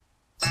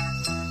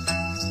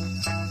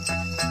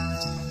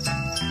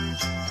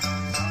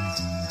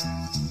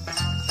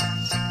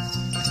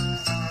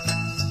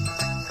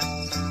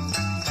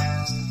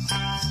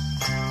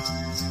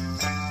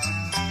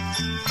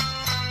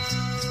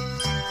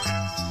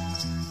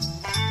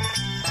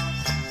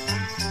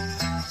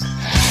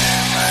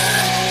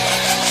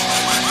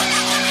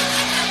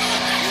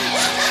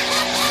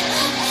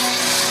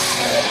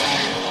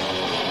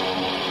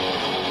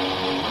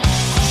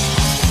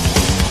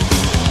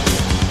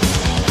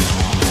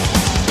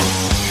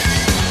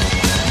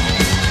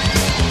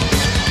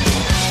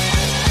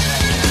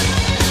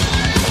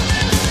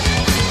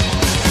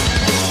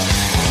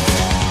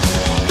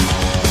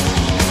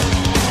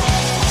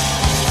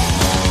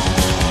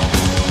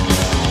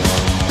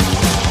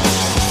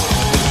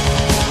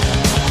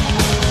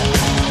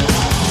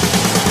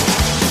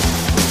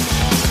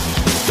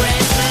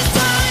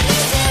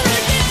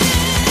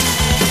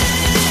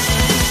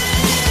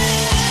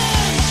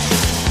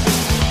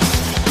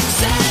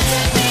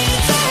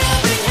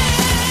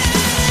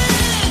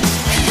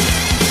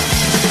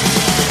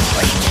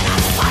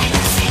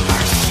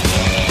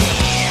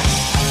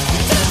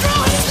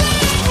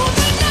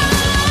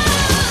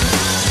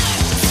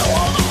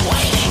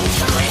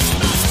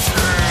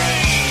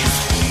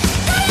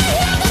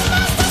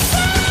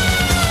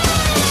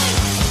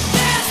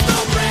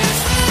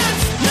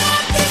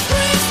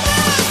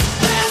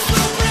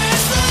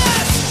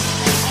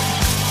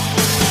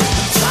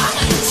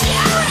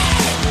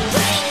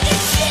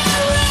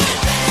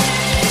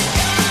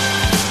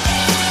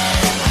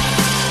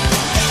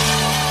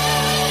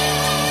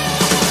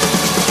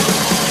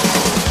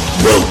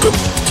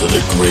the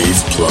Grave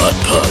Plot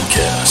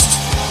Podcast.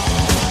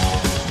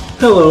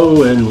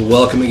 Hello and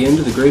welcome again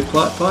to the Grave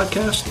Plot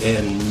Podcast,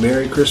 and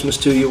Merry Christmas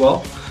to you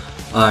all.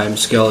 I'm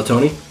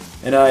Skeletoni.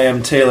 And I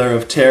am Taylor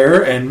of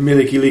Terror, and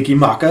Miliki Liki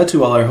Maka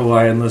to all our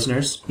Hawaiian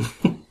listeners.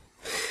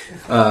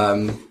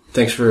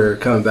 Thanks for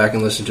coming back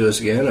and listening to us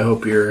again. I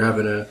hope you're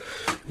having a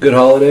good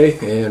holiday,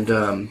 and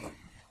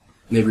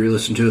maybe you're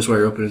listening to us while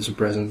you're opening some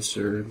presents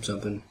or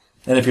something.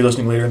 And if you're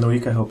listening later in the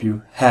week, I hope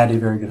you had a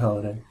very good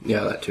holiday.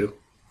 Yeah, that too.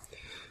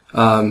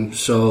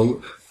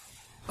 So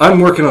I'm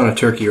working on a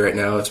turkey right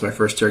now. It's my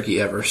first turkey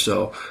ever,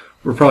 so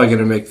we're probably going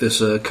to make this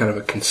a kind of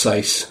a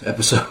concise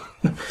episode,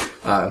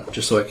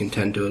 just so I can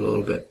tend to it a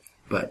little bit.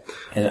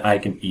 And I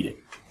can eat it.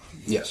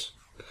 Yes,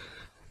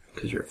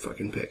 because you're a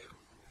fucking pig.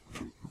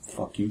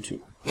 Fuck you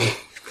too.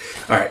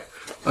 Alright,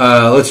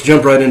 let's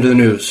jump right into the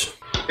news.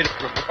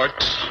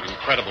 Reports,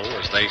 incredible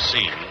as they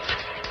seem,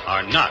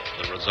 are not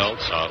the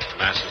results of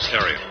mass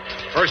hysteria.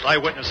 First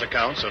eyewitness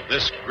accounts of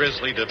this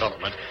grisly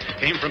development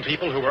came from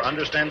people who were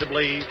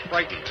understandably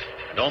frightened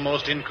and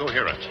almost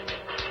incoherent.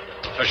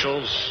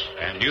 Officials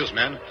and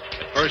newsmen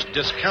at first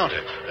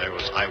discounted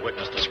those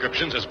eyewitness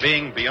descriptions as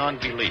being beyond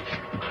belief.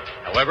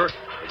 However,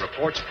 the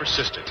reports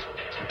persisted.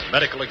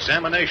 Medical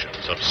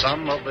examinations of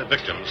some of the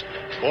victims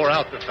bore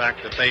out the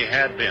fact that they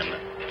had been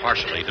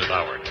partially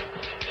devoured.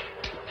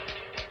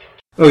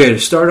 Okay, to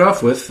start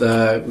off with, we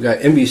got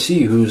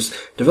NBC, who's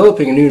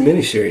developing a new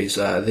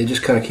miniseries. They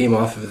just kind of came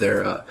off of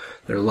their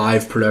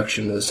live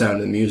production of The Sound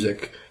of the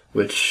Music,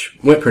 which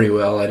went pretty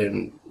well. I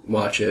didn't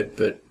watch it,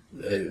 but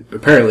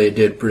apparently it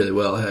did really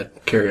well. It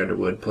had Carrie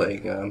Underwood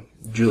playing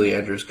Julie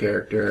Andrews'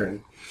 character.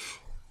 And,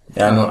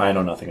 yeah, I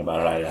know nothing about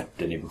it. I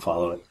didn't even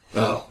follow it.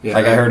 Oh, yeah.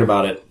 I heard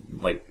about it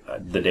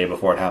the day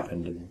before it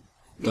happened.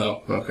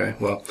 Oh, okay.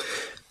 Well,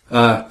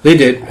 they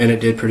did, and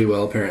it did pretty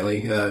well.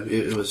 Apparently,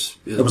 it was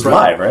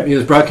live, right? It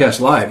was broadcast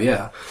live,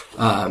 yeah.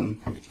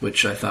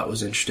 Which I thought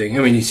was interesting.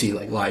 I mean, you see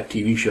live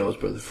TV shows,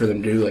 but for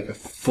them to do a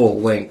full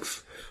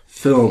length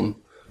film,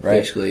 right.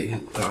 Basically.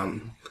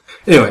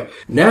 Anyway,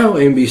 now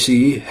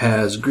NBC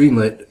has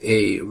greenlit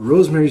a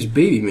Rosemary's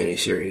Baby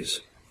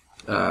miniseries.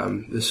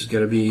 This is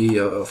going to be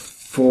a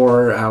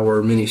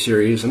 4-hour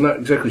miniseries. I'm not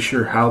exactly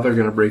sure how they're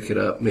going to break it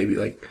up.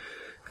 Maybe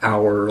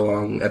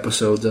hour-long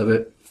episodes of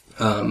it.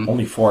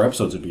 Only 4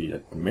 episodes would be a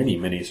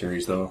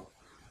miniseries, though.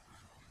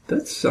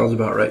 That sounds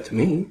about right to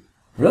me.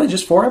 Really?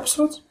 Just 4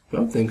 episodes? I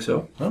don't think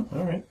so. Oh,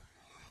 all right.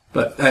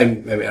 But, I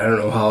mean, I don't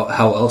know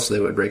how else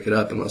they would break it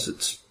up unless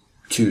it's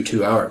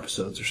 2-hour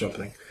episodes or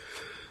something.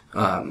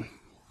 So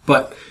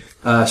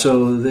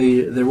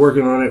they're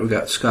working on it. We've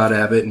got Scott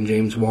Abbott and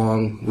James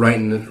Wong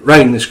writing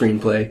the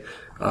screenplay.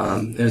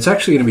 And it's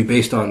actually going to be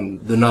based on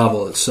the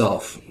novel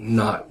itself,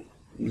 not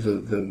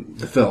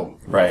the film.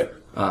 Right.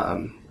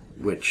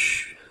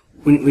 Which,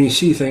 when you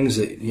see things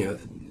that,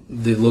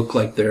 they look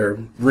like they're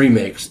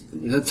remakes,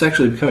 that's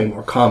actually becoming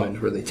more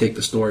common, where they take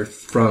the story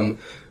from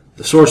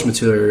the source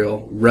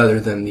material rather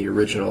than the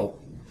original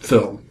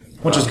film.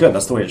 Which is good.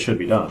 That's the way it should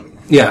be done.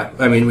 Yeah.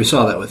 I mean, we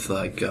saw that with,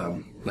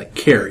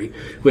 Carrie,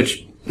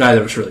 which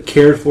neither of us really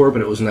cared for,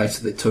 but it was nice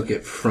that they took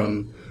it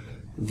from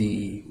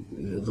the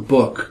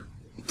book,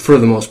 for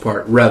the most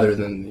part, rather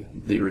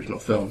than the original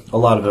film. A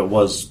lot of it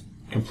was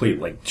complete,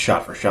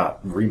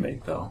 shot-for-shot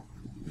remake, though.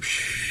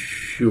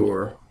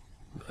 Sure.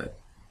 But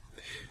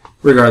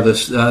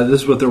regardless,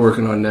 this is what they're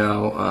working on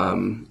now.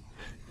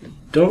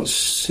 Don't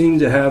seem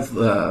to have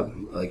a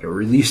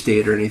release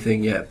date or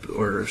anything yet,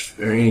 or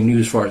any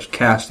news as far as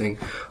casting.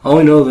 All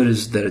I know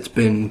is that it's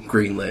been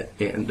greenlit,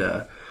 and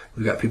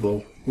we've got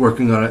people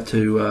working on it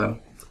to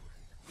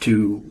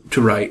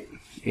write.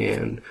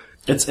 And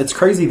it's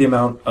crazy the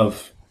amount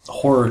of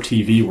horror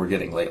TV we're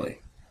getting lately.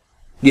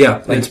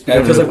 Yeah, it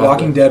feels like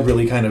Walking Dead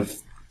really kind of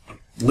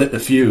lit the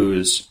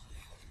fuse.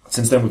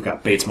 Since then, we've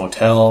got Bates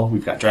Motel,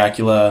 we've got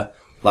Dracula.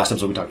 Last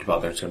episode we talked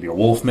about there's going to be a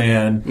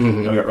Wolfman.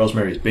 Mm-hmm. We've got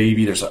Rosemary's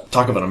Baby. There's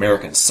talk of an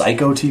American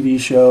Psycho TV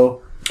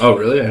show. Oh,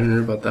 really? I hadn't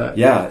heard about that.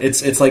 Yeah,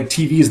 it's like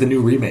TV is the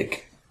new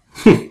remake.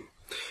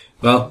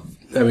 Well,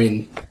 I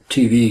mean,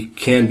 TV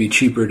can be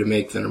cheaper to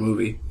make than a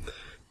movie.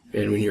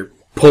 And when you're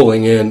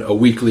pulling in a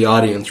weekly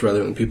audience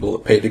rather than people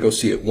that pay to go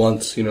see it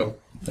once,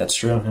 That's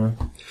true,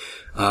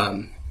 yeah.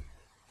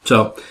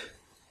 So,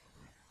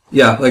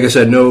 yeah, like I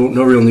said, no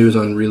real news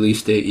on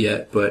release date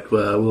yet, but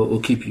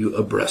we'll keep you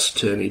abreast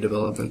to any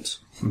developments.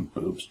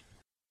 Boobs.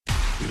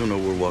 We don't know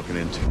what we're walking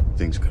into.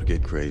 Things could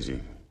get crazy.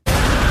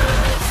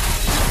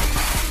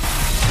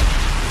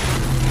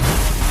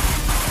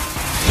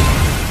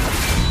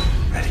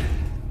 Ready.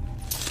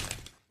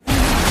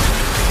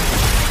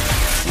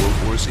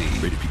 World War Z,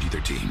 rated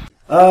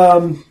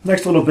PG-13.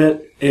 Next little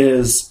bit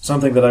is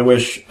something that I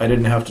wish I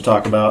didn't have to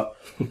talk about.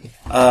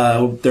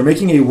 They're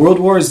making a World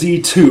War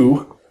Z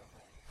 2,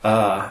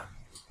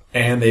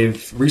 and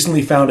they've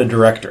recently found a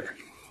director.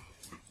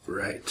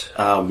 Right.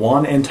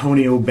 Juan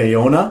Antonio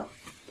Bayona,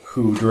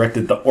 who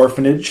directed The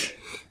Orphanage.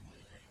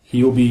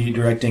 He will be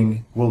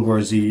directing World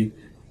War Z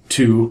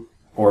 2,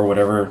 or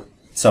whatever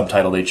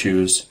subtitle they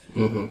choose.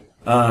 Mm-hmm.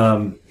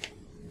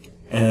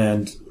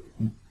 And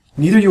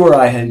neither you or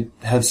I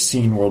have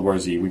seen World War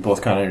Z. We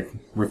both kind of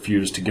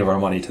refused to give our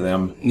money to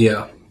them.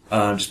 Yeah.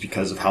 Just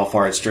because of how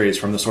far it strays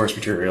from the source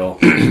material.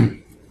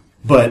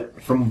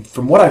 But from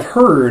what I've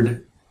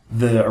heard,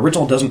 the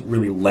original doesn't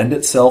really lend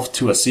itself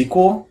to a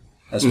sequel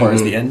as far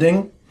as the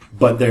ending,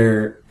 but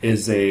there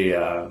is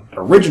a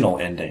original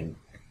ending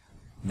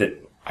that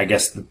I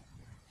guess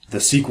the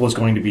sequel is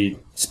going to be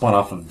spun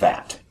off of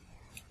that.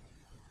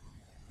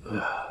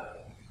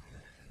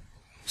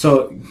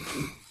 So,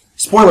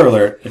 spoiler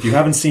alert, if you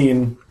haven't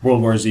seen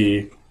World War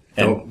Z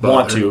and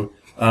want to,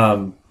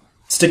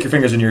 stick your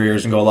fingers in your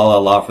ears and go la la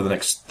la for the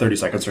next 30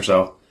 seconds or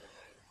so.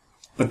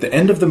 But the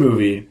end of the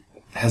movie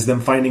has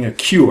them finding a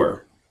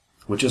cure,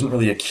 which isn't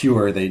really a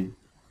cure. They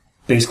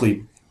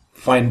basically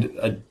find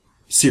a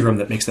serum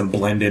that makes them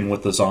blend in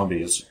with the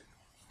zombies,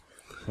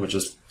 which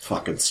is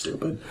fucking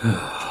stupid.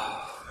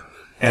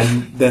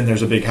 And then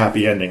there's a big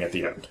happy ending at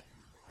the end.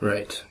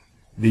 Right.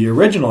 The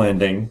original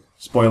ending,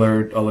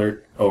 spoiler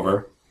alert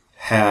over,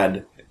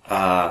 had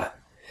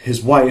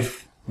his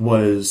wife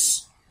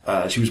was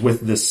she was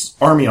with this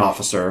army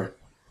officer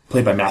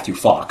played by Matthew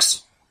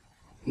Fox.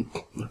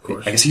 Of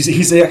course. I guess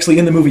he's actually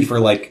in the movie for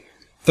like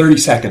 30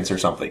 seconds or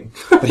something,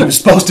 but he was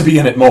supposed to be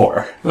in it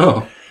more.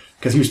 Oh,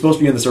 because he was supposed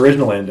to be in this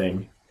original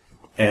ending,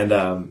 and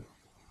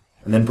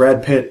then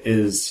Brad Pitt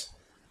is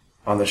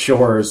on the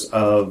shores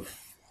of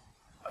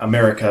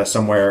America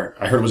somewhere.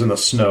 I heard it was in the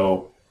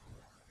snow,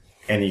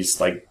 and he's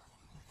like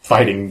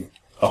fighting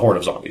a horde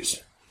of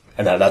zombies,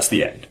 and that's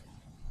the end.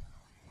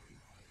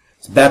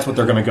 So that's what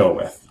they're going to go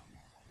with.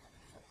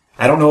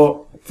 I don't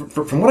know.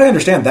 From what I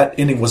understand, that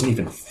ending wasn't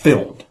even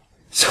filmed.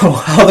 So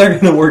how they're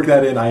going to work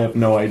that in, I have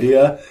no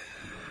idea.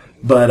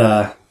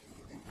 But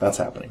that's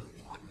happening.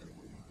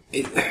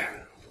 I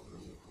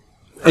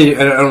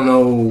don't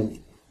know.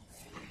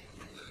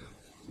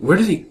 Where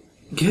did he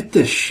get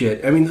this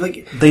shit? I mean,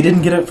 like... They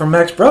didn't get it from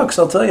Max Brooks,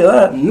 I'll tell you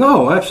that.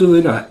 No,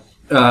 absolutely not.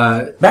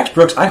 Max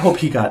Brooks, I hope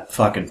he got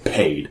fucking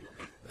paid.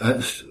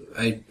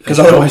 Because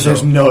otherwise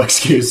there's no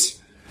excuse.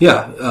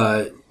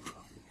 Yeah.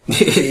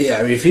 Yeah,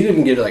 I mean, if he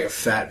didn't get like a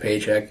fat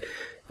paycheck,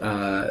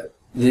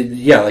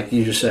 yeah, like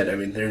you just said, I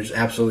mean, there's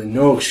absolutely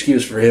no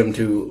excuse for him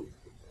to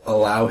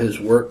allow his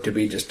work to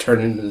be just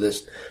turned into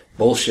this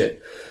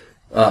bullshit.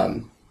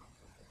 And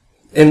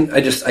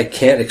I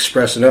can't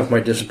express enough my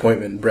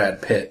disappointment in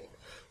Brad Pitt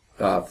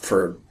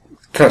for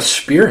kind of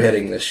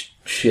spearheading this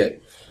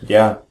shit.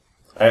 Yeah.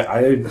 I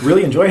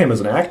really enjoy him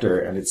as an actor,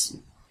 and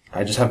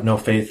I just have no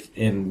faith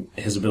in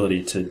his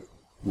ability to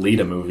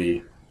lead a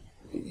movie.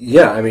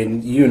 Yeah, I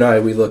mean, you and I,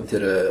 we looked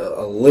at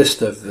a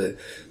list of the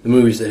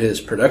movies that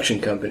his production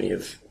company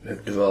have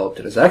developed,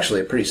 and it's actually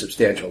a pretty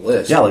substantial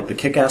list. Yeah, like the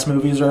Kick-Ass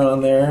movies are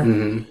on there.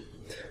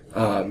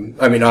 Mm-hmm.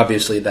 I mean,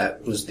 obviously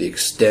that was the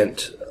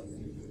extent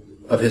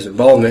of his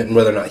involvement, and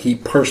whether or not he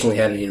personally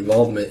had any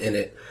involvement in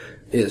it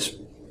is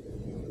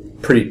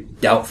pretty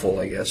doubtful,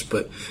 I guess.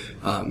 But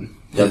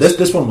yeah,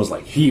 this one was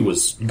like he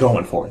was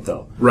going for it,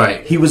 though.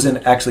 Right. He was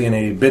actually in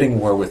a bidding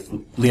war with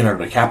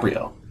Leonardo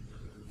DiCaprio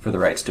for the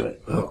rights to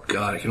it. Oh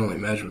God, I can only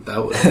imagine what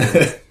that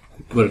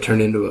would would have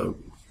turned into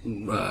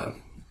a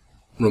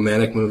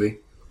romantic movie.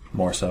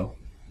 More so.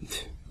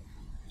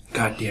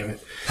 God damn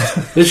it!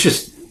 This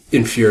just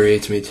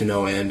infuriates me to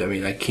no end. I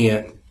mean, I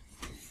can't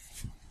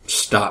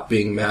stop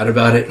being mad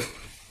about it.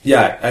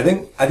 Yeah, I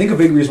think a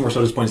big reason we're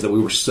so disappointed is that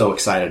we were so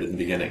excited at the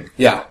beginning.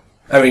 Yeah,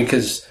 I mean,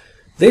 because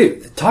they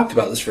talked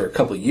about this for a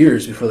couple of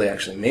years before they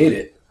actually made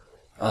it.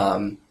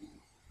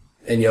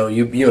 And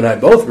you and I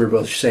were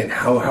both saying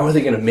how are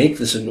they going to make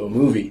this into a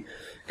movie?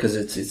 Because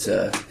it's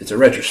a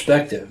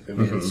retrospective. I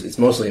mean, it's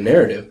mostly a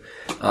narrative.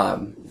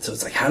 So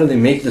it's like, how do they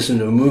make this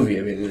into a movie?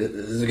 I mean,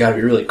 this has got to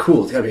be really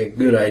cool. It's got to be a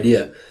good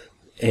idea.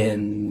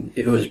 And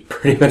it was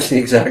pretty much the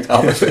exact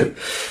opposite.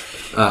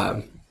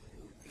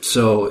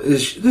 So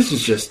this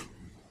is just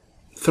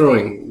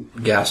throwing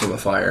gas on the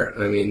fire.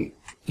 I mean,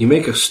 you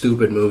make a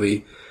stupid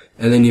movie,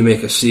 and then you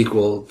make a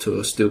sequel to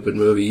a stupid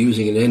movie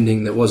using an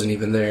ending that wasn't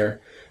even there.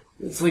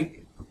 It's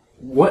like,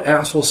 what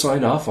asshole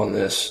signed off on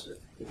this?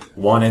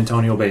 Juan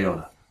Antonio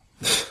Bayona.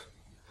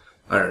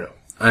 I don't know.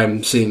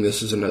 I'm seeing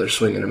this as another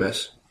swing and a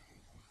miss.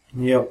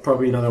 Yep,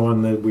 probably another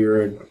one that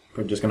we're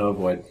just going to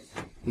avoid.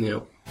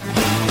 Yep.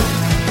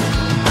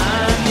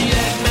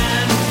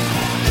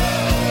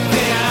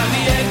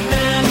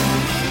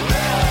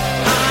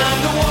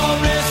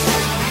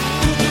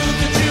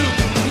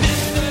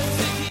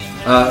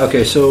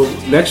 Okay, so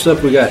next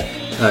up we got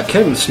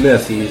Kevin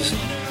Smith. He's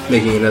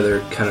making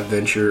another kind of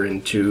venture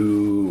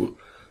into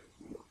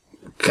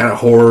kind of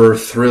horror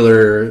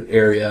thriller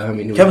area. I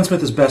mean, Kevin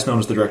Smith is best known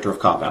as the director of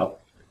Cop Out.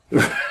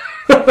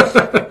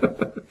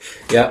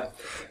 Yeah,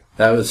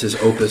 that was his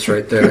opus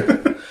right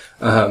there.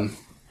 No,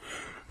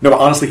 but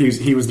honestly,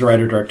 he was the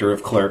writer director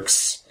of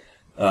Clerks,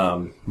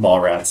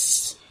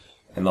 Mallrats,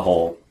 and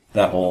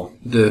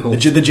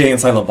the Jay and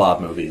Silent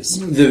Bob movies.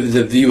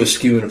 The View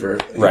Askew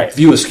universe, right?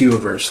 View Askew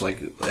universe,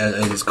 like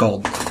as it's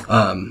called.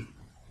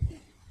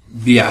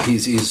 Yeah,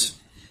 he's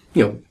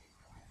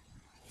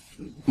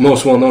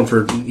most well known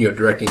for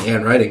directing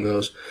and writing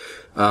those.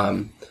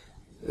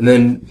 And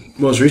then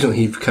most recently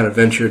he kind of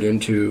ventured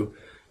into,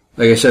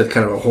 like I said,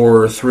 kind of a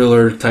horror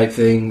thriller type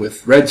thing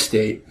with Red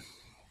State,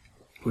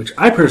 which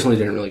I personally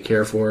didn't really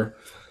care for.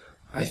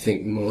 I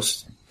think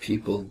most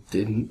people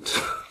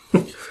didn't.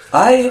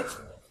 I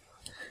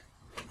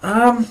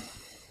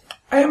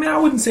mean, I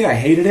wouldn't say I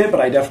hated it,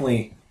 but I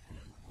definitely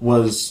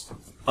was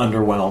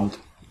underwhelmed.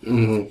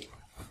 Mm-hmm.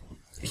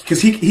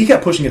 Because he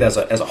kept pushing it as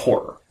a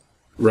horror.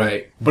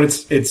 Right. But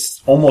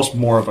it's almost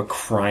more of a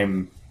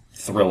crime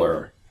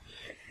thriller.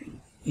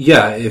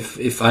 Yeah,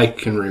 if I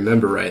can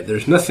remember right.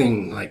 There's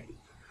nothing, like,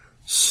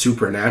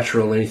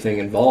 supernatural, anything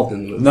involved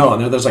in the movie. No,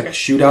 and there's like a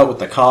shootout with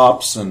the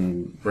cops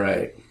and...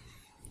 Right.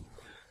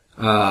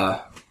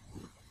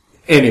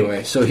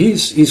 Anyway, so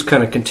he's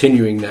kind of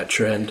continuing that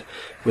trend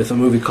with a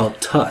movie called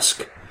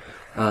Tusk.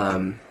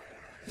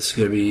 It's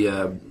going to be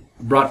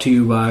brought to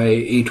you by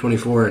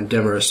A24 and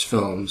Demarest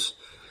Films.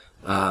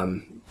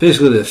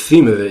 Basically, the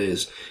theme of it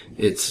is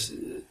it's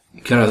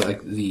kind of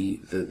like the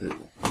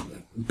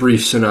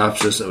brief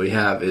synopsis that we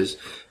have is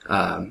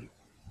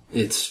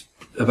it's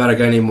about a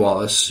guy named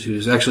Wallace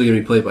who's actually going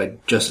to be played by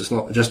Justin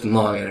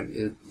Long.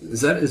 And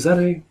is that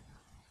a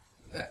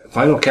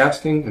final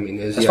casting? I mean,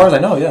 as far as I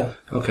know, yeah.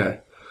 Okay.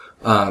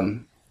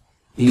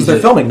 Because they're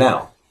filming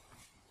now.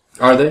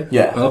 Are they?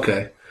 Yeah.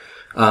 Okay.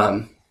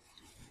 And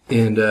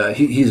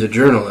he's a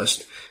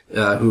journalist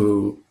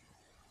who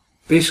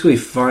basically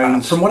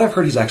finds... from what I've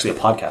heard, he's actually a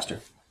podcaster.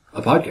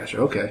 A podcaster,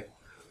 okay.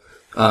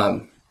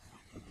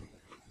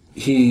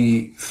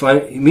 He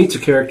meets a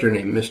character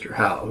named Mr.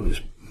 Howe,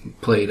 who's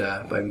played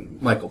by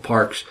Michael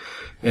Parks.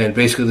 And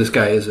basically this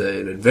guy is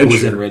an adventurer. Who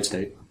was in Red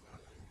State.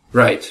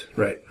 Right.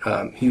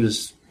 He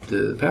was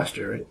the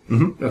pastor, right?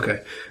 Mm-hmm.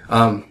 Okay.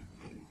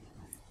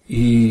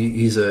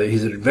 He's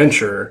an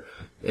adventurer,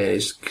 and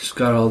he's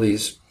got all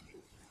these,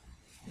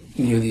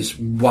 these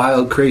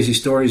wild, crazy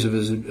stories of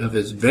his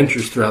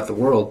adventures throughout the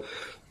world.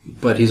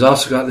 But he's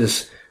also got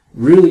this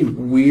really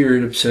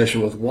weird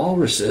obsession with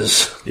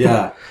walruses.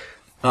 Yeah.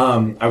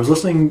 I was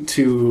listening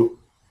to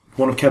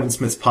one of Kevin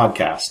Smith's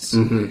podcasts,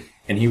 mm-hmm.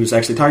 and he was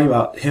actually talking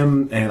about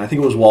him, and I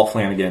think it was Walt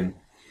Flanagan,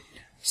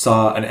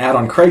 saw an ad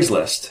on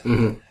Craigslist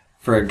mm-hmm.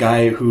 for a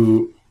guy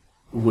who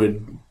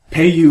would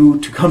pay you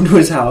to come to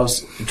his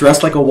house,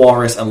 dressed like a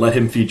walrus, and let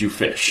him feed you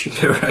fish.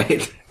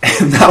 Right.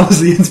 And that was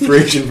the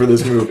inspiration for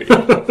this movie.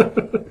 But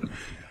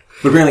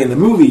apparently in the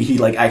movie,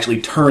 he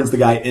actually turns the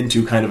guy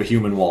into kind of a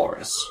human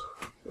walrus.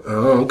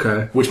 Oh,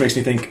 okay. Which makes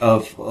me think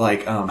of,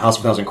 House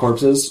of a Thousand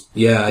Corpses.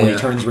 Yeah, when he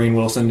turns Rainn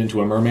Wilson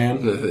into a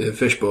merman. The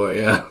fish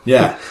boy, yeah.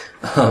 Yeah.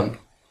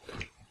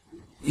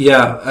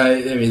 Yeah, I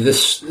mean,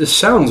 this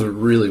sounds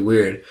really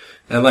weird.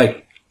 And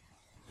like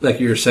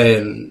you were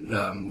saying,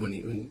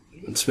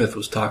 when Smith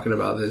was talking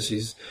about this,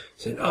 he's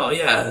saying, oh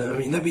yeah, I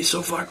mean, that'd be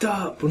so fucked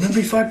up. Wouldn't that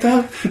be fucked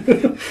up?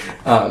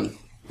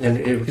 And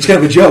it's kind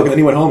of a joke, and then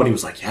he went home and he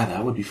was like, yeah,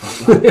 that would be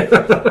fucked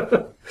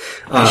up.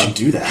 I should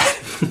do that.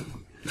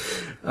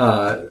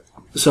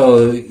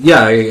 So,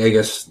 yeah, I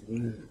guess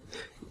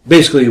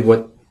basically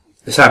what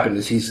has happened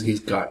is he's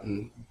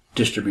gotten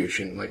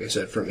distribution, like I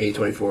said, from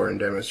A24 and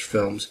Demarest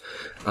Films.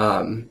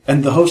 And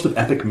the host of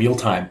Epic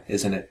Mealtime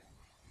is in it.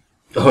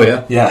 Oh,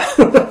 yeah? Yeah.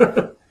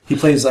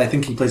 I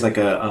think he plays like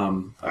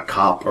a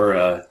cop or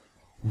a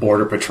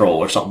border patrol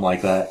or something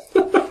like that.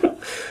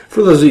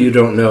 For those of you who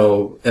don't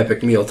know,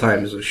 Epic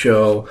Mealtime is a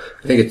show.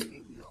 I think it's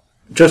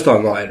just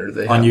online, or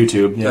they on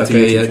YouTube. Yeah,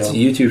 it's a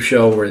YouTube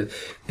show where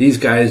these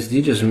guys,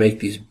 they just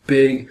make these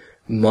big,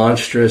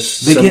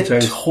 monstrous... They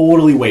get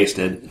totally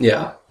wasted.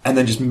 Yeah. And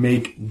then just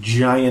make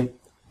giant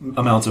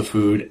amounts of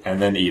food and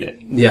then eat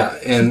it. Yeah,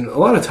 and a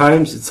lot of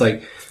times it's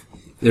like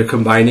they're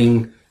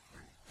combining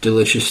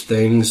delicious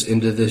things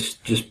into this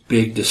just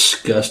big,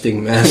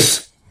 disgusting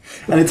mess.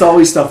 And it's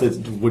always stuff that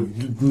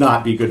would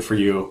not be good for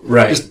you.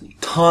 Right. Just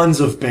tons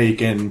of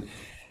bacon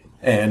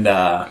and,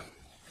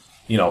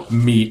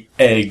 meat,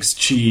 eggs,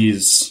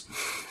 cheese,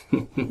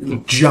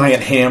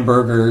 giant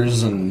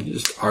hamburgers, and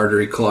just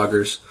artery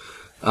cloggers.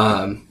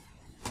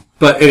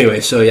 But anyway,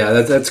 so yeah,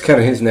 that's kind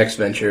of his next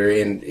venture,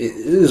 and it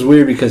is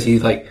weird because he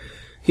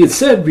had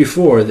said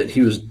before that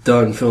he was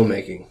done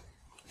filmmaking.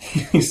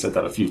 He said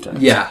that a few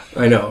times. Yeah,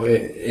 I know,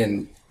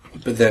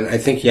 but then I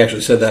think he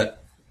actually said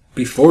that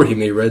before he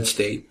made Red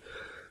State,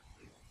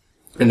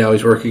 and now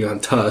he's working on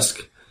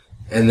Tusk,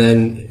 and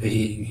then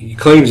he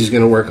claims he's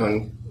going to work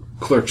on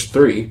Clerks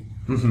 3.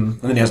 Mm-hmm.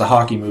 And then he has a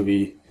hockey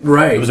movie.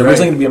 Right. It was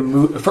originally going to be a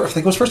movie. I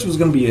think it was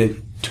going to be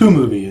two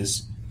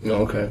movies.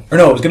 Oh, okay. Or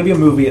no, it was going to be a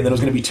movie, and then it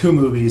was going to be two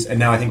movies, and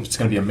now I think it's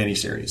going to be a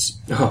miniseries.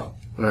 Oh,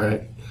 all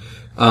right.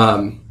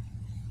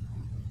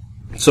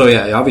 So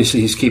yeah, obviously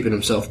he's keeping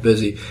himself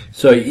busy.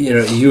 So,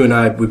 you and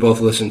I, we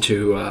both listened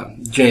to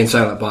Jay and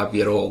Silent Bob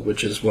Get Old,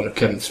 which is one of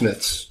Kevin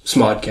Smith's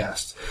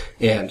Smodcasts.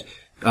 And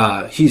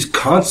he's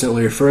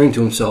constantly referring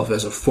to himself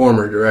as a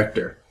former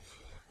director.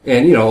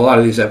 And, a lot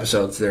of these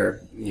episodes, they're,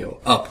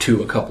 up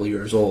to a couple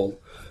years old.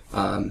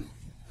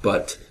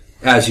 But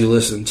as you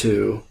listen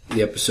to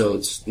the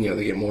episodes,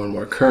 they get more and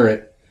more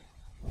current.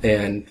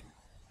 And,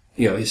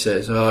 he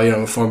says,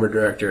 I'm a former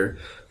director.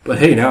 But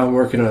hey, now I'm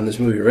working on this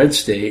movie Red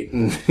State,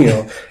 and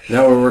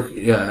now we're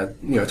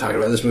talking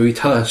about this movie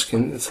Tusk,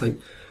 and it's like,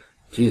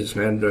 Jesus,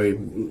 man,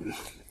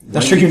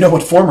 not sure you know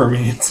what former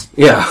means.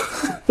 Yeah.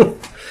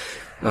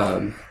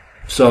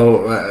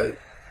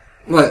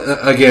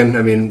 Again,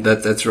 I mean,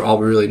 that's all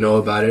we really know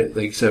about it.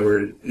 Like I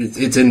said,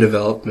 it's in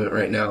development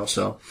right now,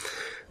 so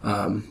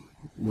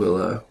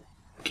we'll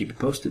keep you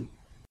posted.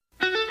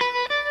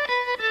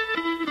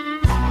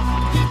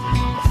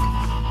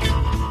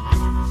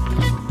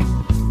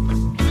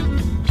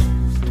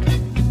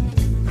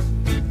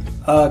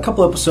 A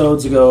couple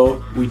episodes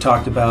ago, we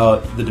talked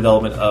about the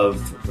development of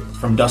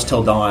From Dusk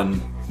Till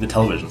Dawn, the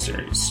television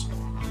series.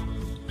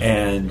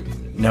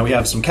 And now we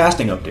have some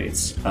casting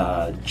updates.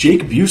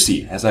 Jake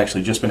Busey has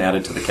actually just been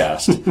added to the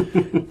cast.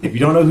 If you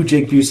don't know who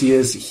Jake Busey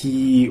is,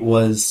 he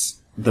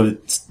was the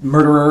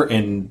murderer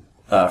in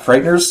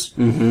Frighteners.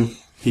 Mm-hmm.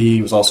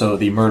 He was also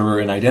the murderer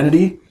in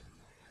Identity.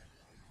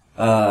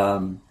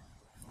 What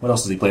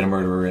else has he played a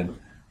murderer in?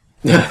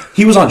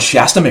 He was on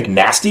Shasta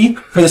McNasty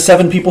for the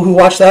 7 people who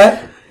watched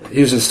that. He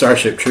was in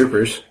Starship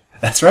Troopers.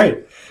 That's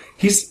right.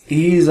 He's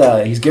Gary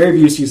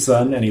Busey's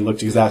son, and he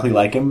looked exactly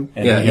like him.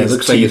 And he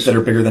has teeth that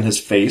are bigger than his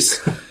face.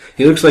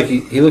 He looks like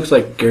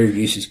Gary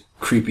Busey's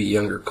creepy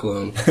younger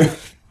clone.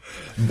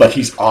 But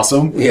he's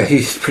awesome. Yeah,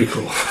 he's pretty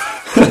cool.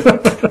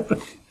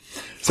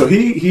 So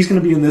he's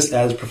going to be in this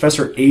as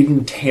Professor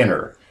Aiden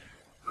Tanner,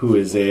 who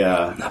is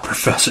a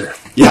professor.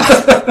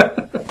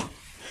 Yeah.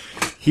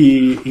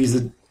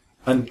 He's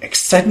an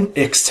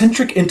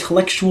eccentric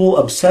intellectual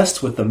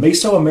obsessed with the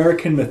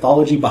Mesoamerican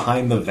mythology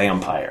behind the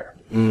vampire.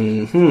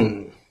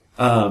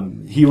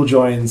 Mm-hmm. He will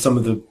join some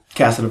of the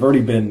cast that have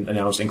already been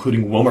announced,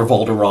 including Wilmer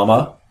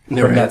Valderrama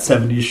from that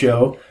 70s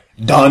show,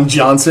 Don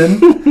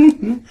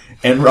Johnson,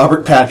 and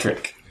Robert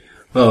Patrick.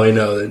 Oh, I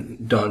know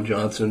that Don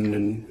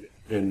Johnson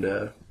and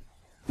I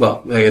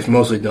guess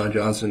mostly Don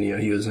Johnson.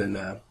 He was in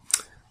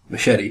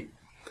Machete.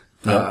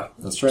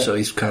 That's right. So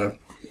he's probably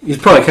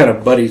kind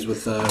of buddies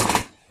with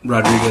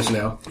Rodriguez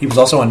now. He was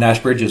also on Nash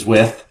Bridges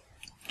with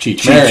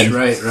Cheech Marin.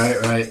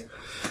 Right.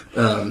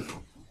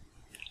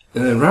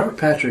 And then Robert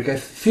Patrick, I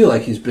feel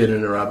like he's been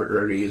in a Robert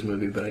Rodriguez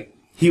movie, but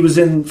he was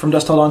in From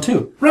Dusk Till Dawn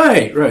too.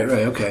 Right.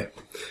 Okay.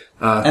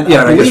 I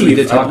guess we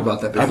did talk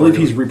about that before. I believe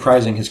he's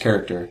reprising his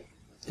character.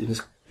 Did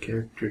his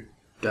character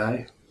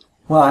die?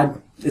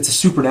 Well, it's a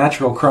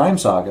supernatural crime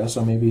saga,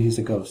 so maybe he's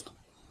a ghost.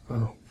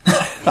 Oh.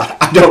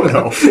 I don't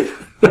know.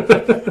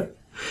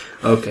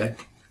 Okay.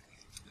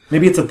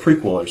 Maybe it's a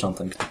prequel or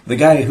something. The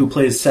guy who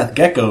plays Seth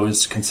Gecko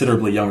is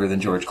considerably younger than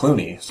George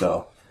Clooney,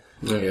 so...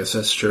 I guess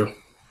that's true.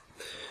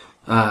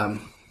 That's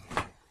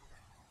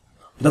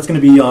going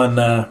to be on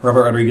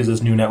Robert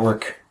Rodriguez's new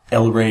network,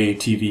 El Rey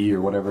TV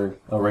or whatever,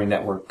 El Rey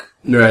Network.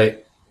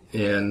 Right.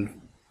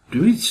 And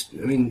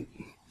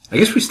I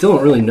guess we still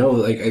don't really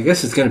know. I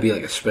guess it's going to be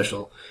like a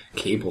special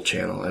cable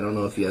channel. I don't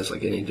know if he has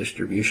any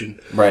distribution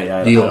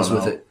deals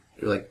with it,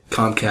 or like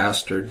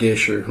Comcast or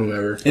Dish or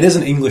whomever. It is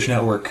an English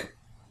network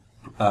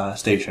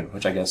station,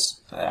 which I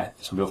guess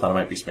some people thought it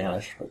might be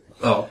Spanish. But.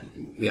 Oh,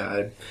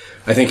 yeah.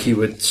 I think he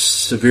would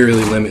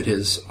severely limit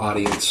his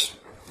audience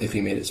if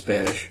he made it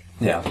Spanish.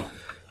 Yeah.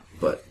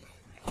 But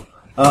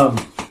I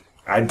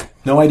have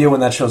no idea when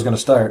that show's going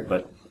to start,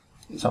 but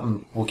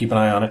something we'll keep an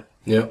eye on it.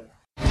 Yep.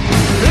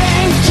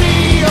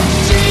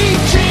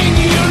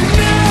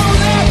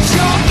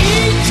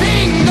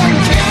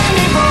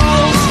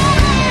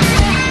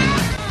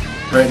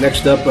 All right,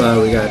 next up,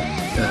 we got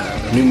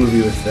a new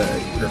movie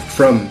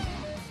from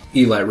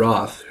Eli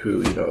Roth,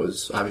 who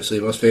is obviously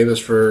most famous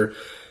for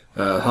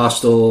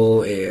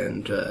Hostel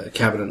and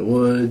Cabin in the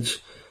Woods,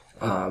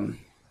 and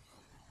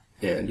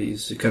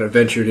he's kind of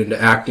ventured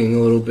into acting a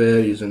little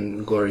bit. He's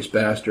in Glorious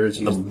Bastards.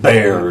 The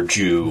Bear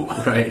Jew,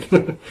 right?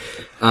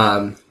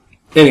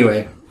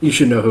 Anyway, you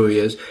should know who he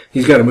is.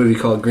 He's got a movie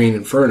called Green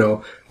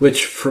Inferno,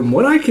 which, from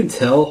what I can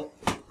tell,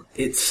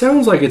 it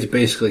sounds like it's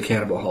basically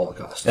Cannibal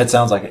Holocaust. It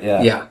sounds like it,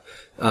 yeah. Yeah.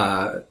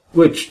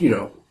 Which,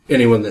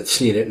 anyone that's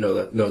seen it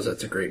knows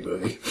that's a great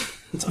movie.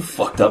 It's a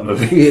fucked up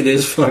movie. It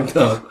is fucked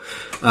up.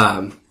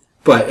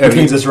 But it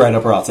means it's right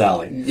up Roth's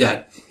alley.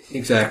 Yeah,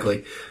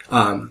 exactly.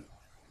 And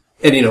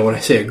when I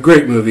say a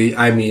great movie,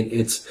 I mean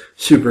it's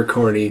super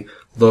corny,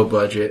 low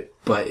budget,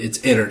 but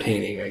it's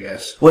entertaining, I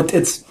guess. Well,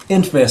 it's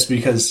infamous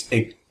because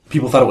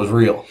people thought it was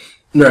real.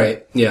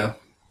 Right, yeah.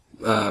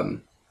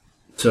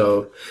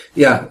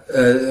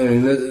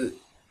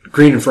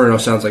 Green Inferno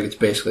sounds like it's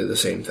basically the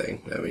same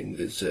thing. I mean,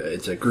 it's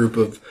a group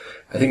of,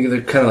 I think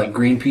they're kind of like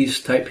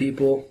Greenpeace type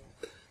people.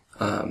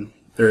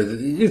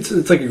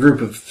 It's like a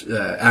group of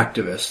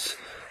activists.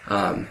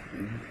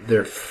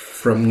 They're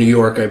from New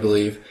York, I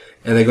believe,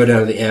 and they go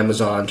down to the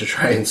Amazon to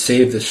try and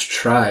save this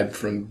tribe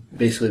from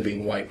basically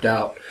being wiped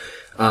out.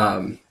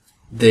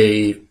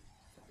 They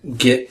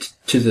get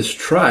to this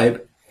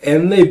tribe,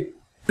 and they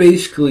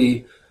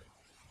basically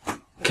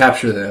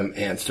capture them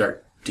and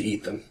start to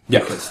eat them. Yeah.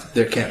 Because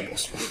they're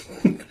cannibals.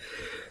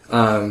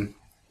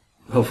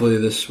 Hopefully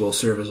this will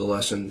serve as a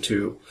lesson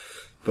to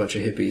a bunch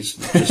of hippies.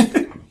 Just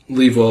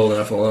leave well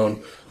enough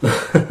alone.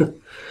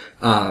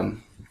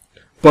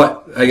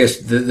 But I guess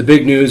the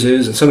big news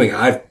is, and something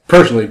I've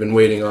personally been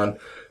waiting on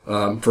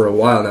for a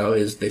while now,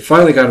 is they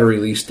finally got a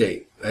release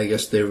date. I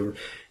guess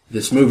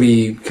this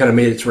movie kind of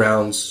made its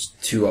rounds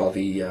to all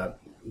the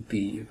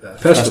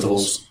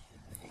festivals,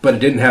 but it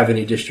didn't have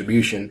any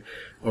distribution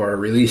or a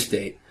release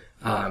date.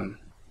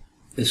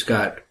 It's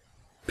got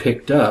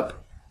picked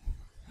up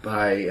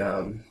by,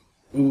 I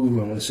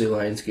want to say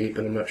Lionsgate,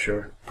 but I'm not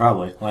sure.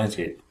 Probably.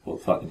 Lionsgate will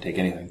fucking take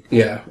anything.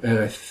 Yeah, and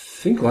I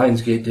think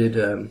Lionsgate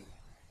did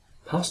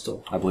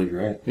Hostel. I believe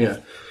you're right. Yeah.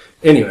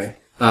 Anyway,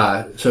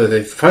 so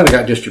they've finally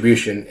got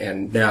distribution,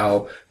 and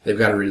now they've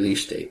got a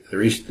release date. The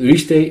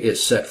release date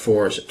is set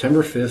for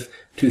September 5th,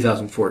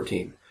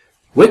 2014,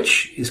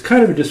 which is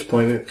kind of a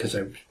disappointment because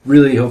I'm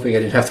really hoping I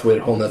didn't have to wait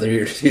a whole nother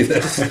year to see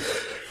this.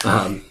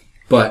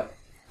 But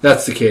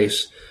that's the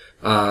case.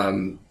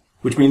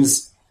 Which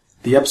means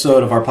the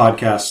episode of our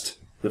podcast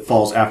that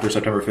falls after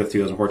September 5th,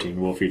 2014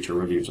 will feature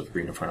reviews of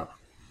Green Inferno.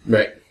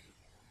 Right.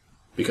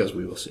 Because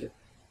we will see it.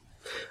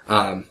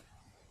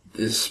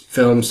 This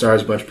film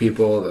stars a bunch of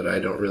people that I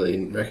don't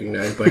really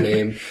recognize by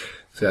name.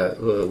 It's got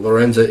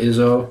Lorenza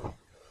Izzo,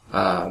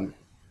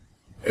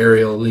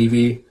 Ariel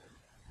Levy,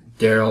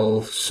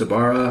 Daryl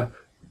Sabara,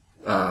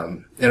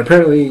 and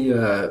apparently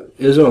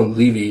Izzo and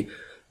Levy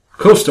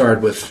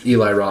co-starred with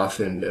Eli Roth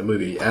in a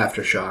movie,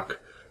 Aftershock.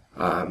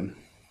 I'll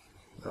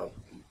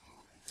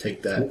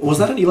take that. Was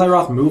that an Eli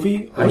Roth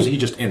movie, or was he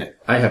just in it?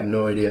 I have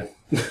no idea.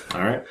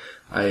 All right.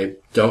 I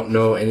don't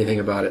know anything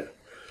about it.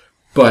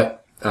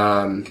 But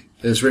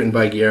it's written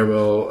by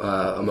Guillermo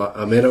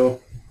Amoedo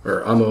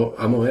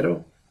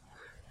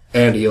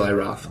and Eli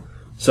Roth.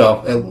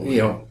 So,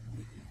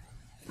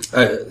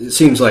 it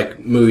seems like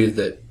movies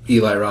that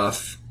Eli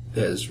Roth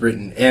has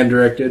written and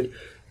directed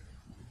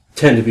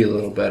tend to be a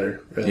little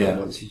better than the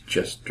ones he's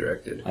just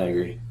directed. I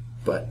agree.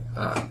 But,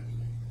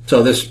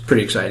 so this is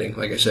pretty exciting.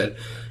 Like I said,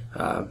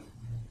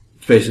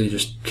 it's basically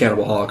just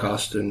Cannibal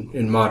Holocaust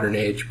in modern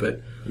age,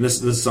 but... And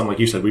this is something, like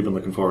you said, we've been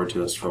looking forward to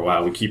this for a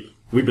while.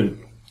 We've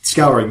been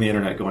scouring the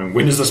internet going,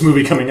 when is this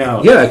movie coming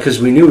out? Yeah,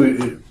 because we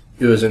knew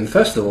it was in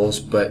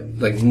festivals, but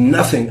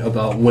nothing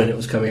about when it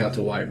was coming out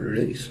to wide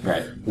release.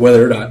 Right.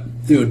 Whether or not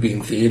it would be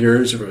in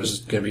theaters, or it was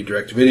going to be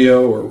direct to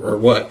video, or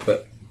what.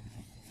 But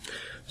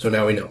so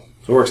now we know.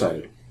 So we're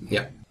excited.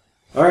 Yeah.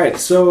 All right,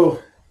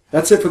 so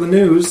that's it for the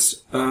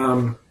news.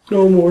 No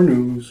more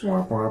news.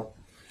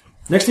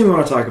 Next thing we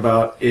want to talk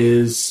about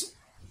is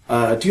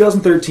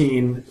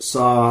 2013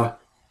 saw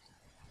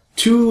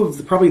two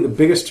of probably the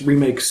biggest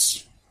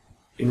remakes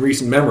in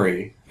recent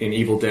memory in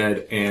Evil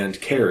Dead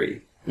and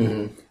Carrie,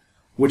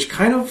 which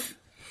kind of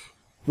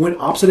went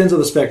opposite ends of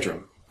the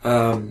spectrum.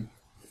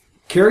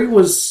 Carrie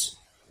was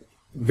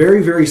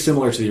very, very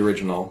similar to the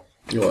original.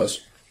 It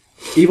was.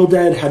 Evil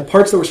Dead had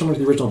parts that were similar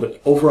to the original,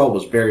 but overall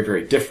was very,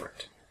 very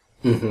different.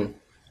 Mm-hmm.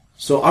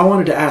 So I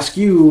wanted to ask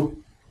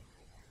you,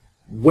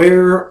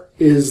 where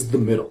is the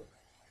middle?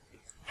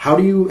 How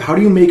do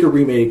you make a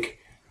remake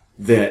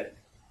that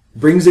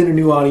brings in a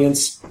new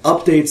audience,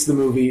 updates the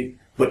movie,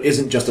 but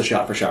isn't just a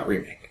shot-for-shot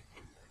remake?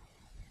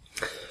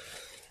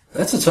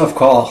 That's a tough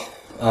call.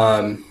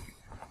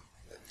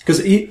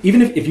 Because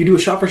even if you do a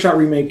shot-for-shot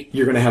remake,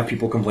 you're going to have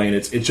people complain,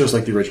 it's just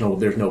like the original,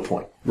 there's no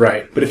point.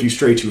 Right. But if you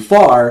stray too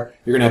far,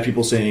 you're going to have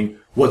people saying,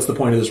 what's the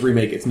point of this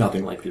remake? It's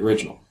nothing like the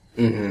original.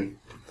 Mm-hmm.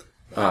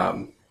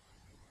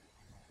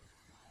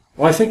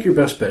 Well, I think your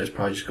best bet is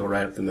probably just go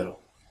right up the middle.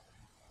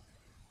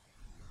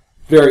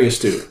 Very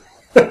astute.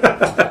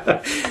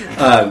 No,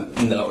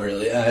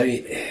 really. I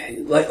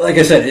mean, like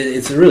I said,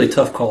 it's a really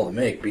tough call to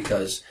make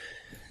because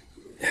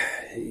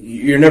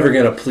you're never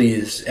going to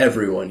please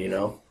everyone,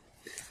 To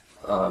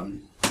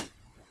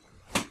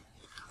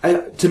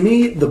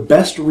me, the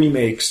best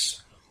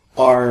remakes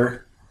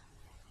are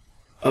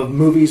of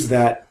movies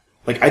that,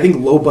 I think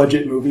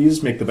low-budget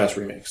movies make the best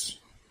remakes.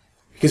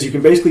 Because you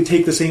can basically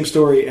take the same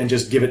story and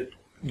just give it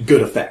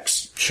good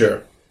effects.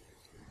 Sure.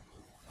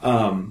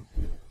 The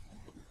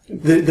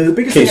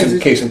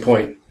biggest case in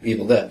point,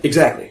 Evil Dead.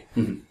 Exactly.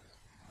 Mm-hmm.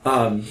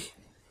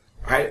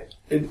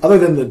 Other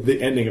than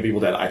the ending of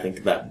Evil Dead, I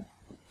think that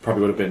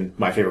probably would have been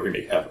my favorite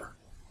remake ever.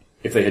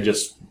 If they had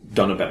just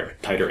done a better,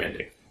 tighter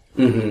ending.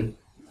 Mm-hmm.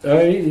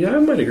 I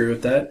might agree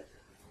with that.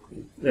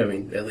 I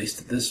mean, at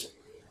least at this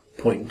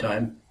point in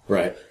time.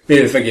 Right.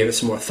 Maybe if I gave it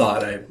some more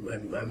thought, I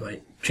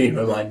might change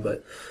my mind,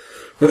 but...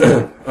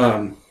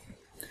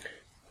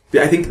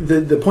 I think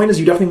the point is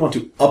you definitely want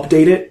to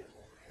update it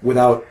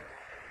without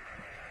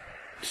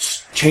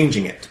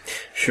changing it.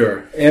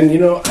 Sure. And,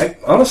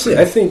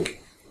 I think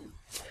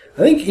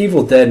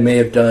Evil Dead may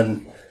have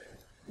done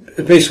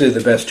basically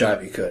the best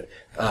job he could.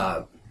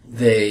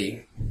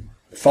 They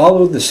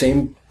followed the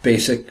same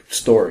basic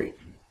story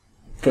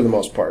for the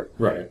most part.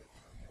 Right.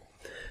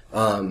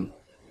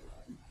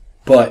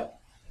 But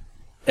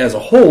as a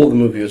whole, the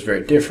movie was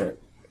very different.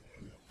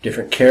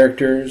 Different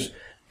characters,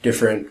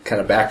 different kind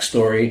of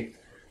backstory,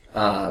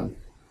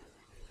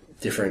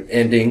 different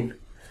ending.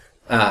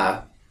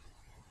 But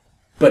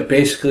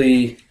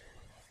basically,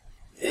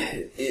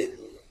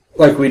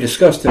 like we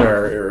discussed in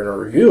our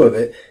review of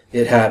it,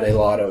 it had a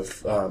lot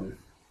of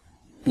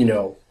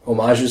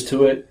homages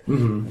to it,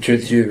 to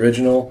the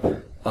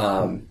original.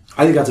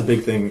 I think that's a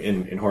big thing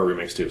in horror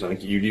remakes too. So I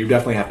think you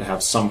definitely have to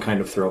have some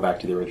kind of throwback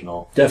to the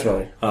original.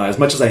 Definitely. As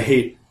much as I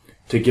hate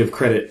to give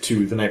credit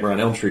to the Nightmare on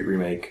Elm Street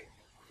remake,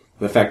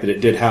 the fact that it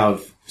did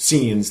have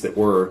scenes that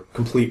were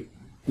complete,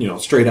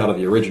 straight out of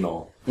the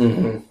original.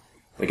 Mm-hmm.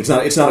 Like it's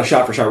not a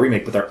shot for shot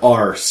remake, but there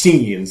are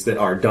scenes that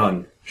are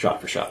done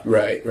shot for shot.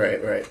 Right.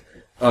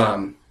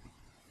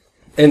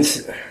 And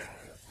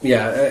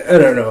yeah, I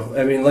don't know.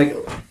 I mean, like,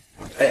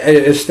 I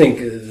just think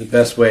the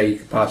best way you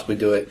could possibly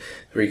do it,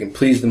 where you can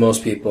please the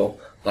most people,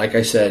 like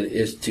I said,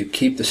 is to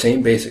keep the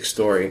same basic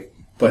story,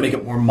 but make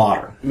it more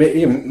modern.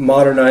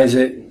 Modernize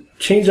it,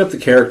 change up the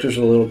characters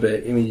a little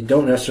bit. I mean, you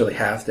don't necessarily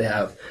have to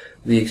have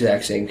the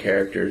exact same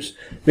characters.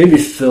 Maybe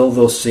fill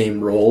those same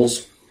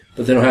roles,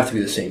 but they don't have to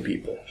be the same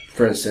people.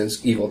 For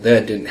instance, Evil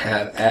Dead didn't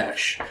have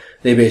Ash.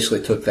 They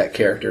basically took that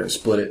character and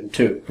split it in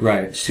two.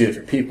 Right. It's two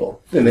different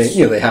people. And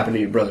they happen to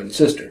be brother and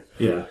sister.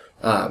 Yeah.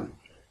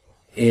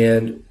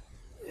 And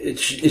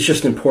it's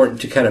just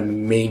important to kind of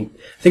I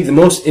think the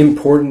most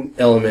important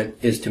element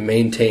is to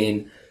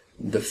maintain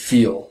the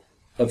feel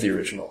of the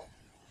original.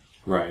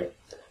 Right.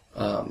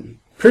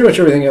 Pretty much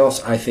everything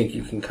else, I think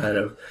you can kind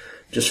of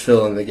just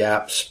fill in the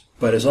gaps.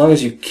 But as long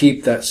as you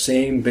keep that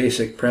same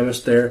basic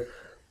premise there,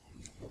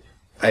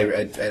 I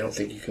don't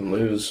think you can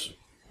lose.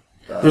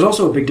 There's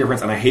also a big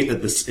difference, and I hate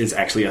that this is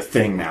actually a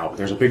thing now.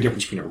 There's a big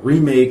difference between a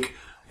remake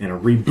and a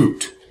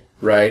reboot.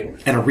 Right.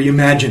 And a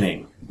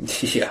reimagining.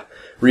 Yeah.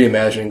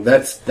 Reimagining.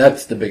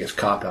 That's the biggest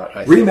cop-out,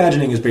 I think.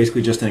 Reimagining is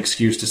basically just an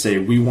excuse to say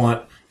we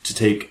want to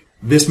take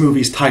this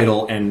movie's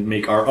title and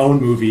make our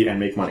own movie and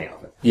make money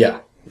off it.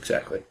 Yeah,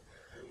 exactly.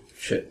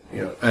 Shit.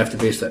 I have to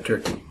base that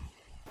turkey.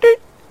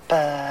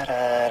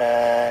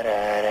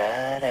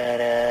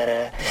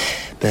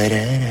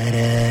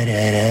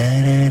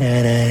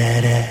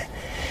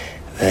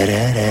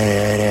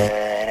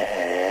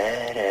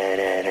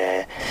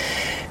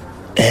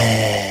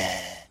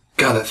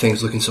 God, that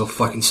thing's looking so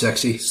fucking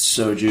sexy.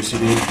 So juicy,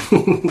 dude.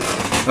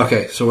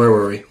 Okay, so where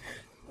were we?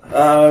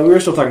 We were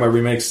still talking about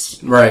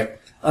remakes. Right.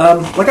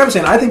 Like I was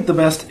saying, I think the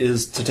best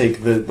is to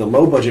take the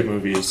low-budget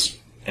movies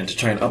and to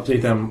try and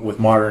update them with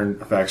modern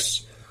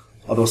effects.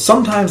 Although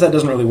sometimes that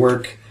doesn't really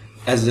work,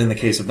 as is in the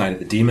case of Night of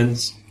the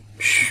Demons.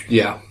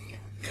 Yeah.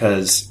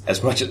 Because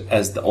as much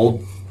as the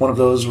old one of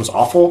those was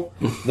awful,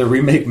 the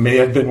remake may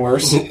have been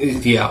worse.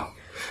 Yeah.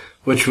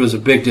 Which was a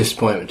big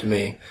disappointment to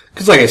me.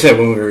 Because like I said,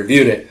 when we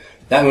reviewed it,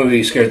 that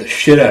movie scared the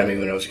shit out of me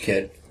when I was a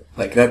kid.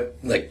 Like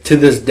to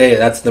this day,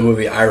 that's the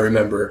movie I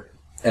remember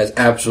as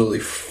absolutely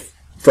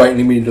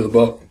frightening me to the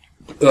bone.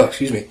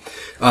 Excuse me.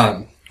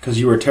 Because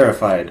you were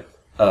terrified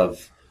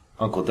of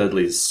Uncle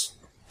Deadly's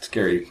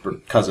scary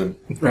cousin.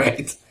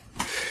 Right.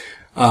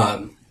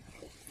 And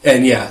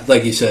yeah,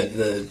 like you said,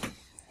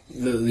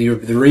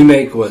 the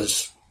remake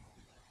was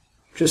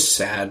just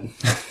sad.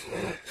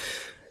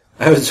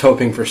 I was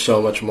hoping for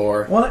so much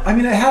more. Well, I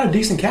mean, it had a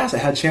decent cast. It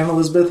had Shannon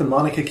Elizabeth and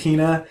Monica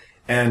Keena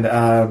and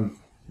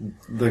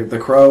the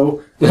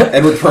Crow,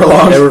 Edward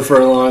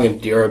Furlong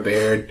and Deora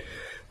Baird.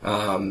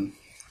 I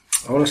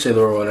want to say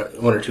there were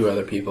one or two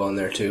other people in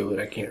there too, but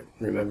I can't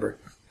remember.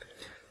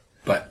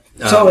 But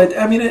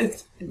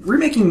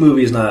remaking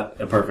movies is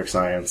not a perfect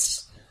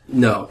science.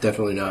 No,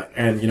 definitely not.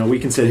 And we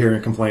can sit here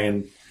and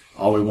complain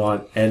all we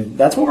want, and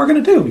that's what we're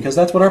going to do because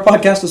that's what our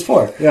podcast is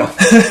for. Yeah,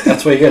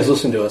 that's why you guys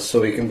listen to us,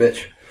 so we can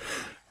bitch.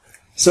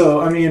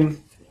 So I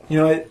mean,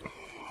 it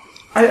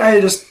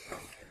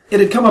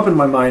had come up in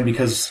my mind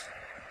because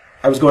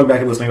I was going back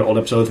and listening to old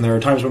episodes, and there were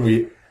times when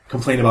we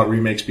complained about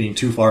remakes being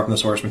too far from the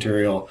source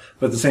material,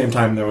 but at the same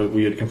time,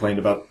 we had complained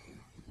about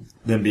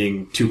them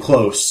being too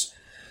close.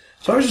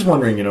 So I was just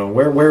wondering,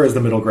 where is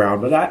the middle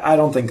ground? But I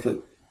don't think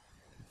that,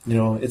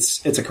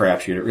 it's a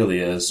crapshoot. It really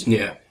is.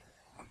 Yeah.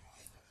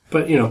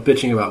 But,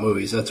 bitching about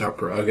movies, that's our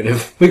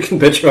prerogative. We can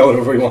bitch about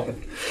whatever we want.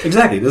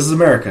 Exactly. This is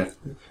America.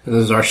 And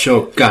this is our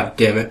show. God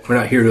damn it. We're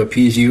not here to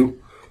appease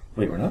you.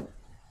 Wait, we're not?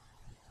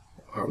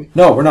 Are we?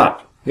 No, we're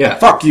not. Yeah.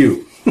 Fuck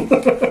you.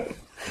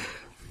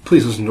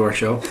 Please listen to our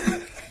show.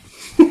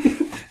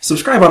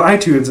 Subscribe on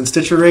iTunes and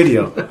Stitcher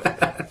Radio.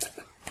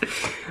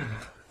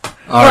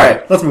 All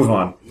right, let's move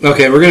on.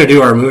 Okay, we're going to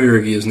do our movie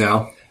reviews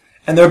now.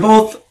 And they're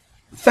both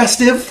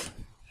festive.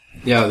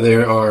 Yeah, they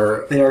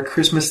are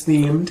Christmas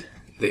themed.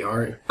 They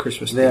are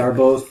Christmas themed. They are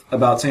both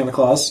about Santa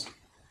Claus.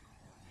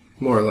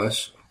 More or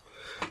less.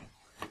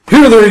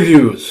 Here are the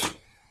reviews.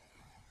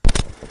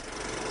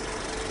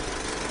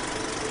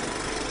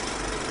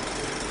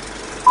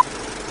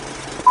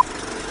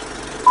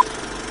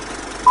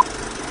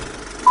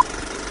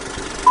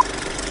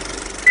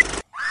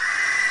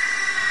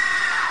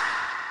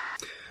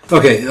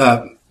 Okay,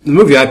 the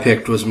movie I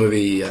picked was a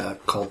movie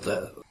called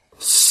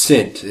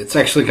Sint. It's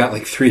actually got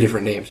like 3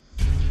 different names.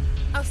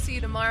 I'll see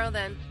you tomorrow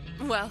then.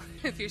 Well,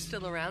 if you're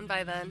still around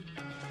by then.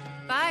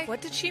 Bye.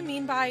 What did she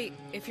mean by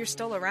if you're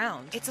still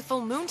around? It's a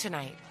full moon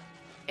tonight.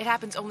 It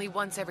happens only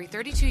once every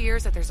 32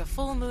 years that there's a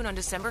full moon on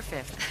December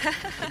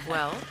 5th.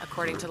 Well,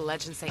 according to the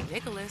legend, St.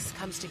 Nicholas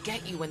comes to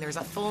get you when there's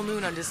a full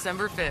moon on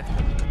December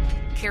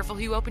 5th. Careful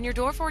who you open your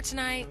door for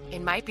tonight. It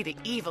might be the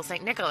evil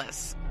St.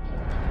 Nicholas.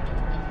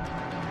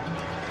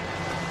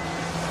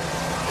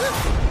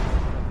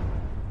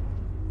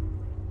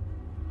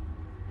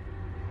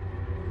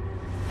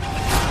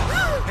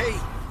 Hey!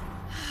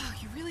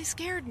 You really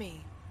scared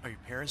me. Are your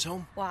parents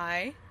home?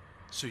 Why?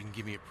 So you can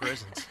give me a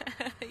present.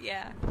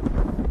 Yeah.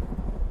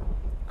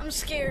 I'm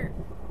scared.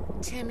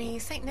 Timmy,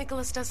 St.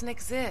 Nicholas doesn't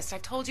exist.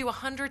 I've told you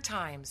 100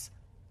 times.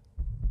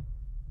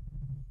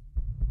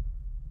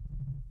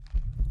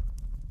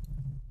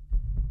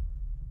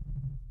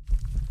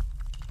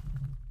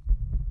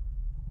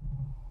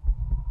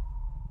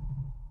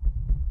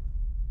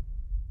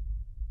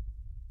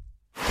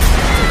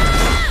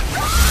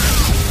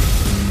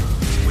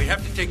 We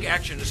have to take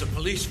action as a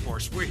police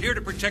force. We're here to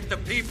protect the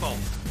people.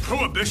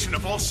 Prohibition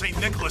of all St.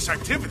 Nicholas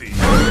activities.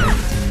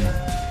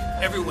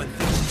 Everyone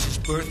thinks it's his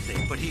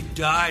birthday, but he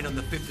died on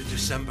the 5th of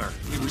December.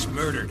 He was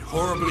murdered,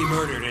 horribly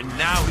murdered, and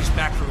now he's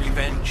back for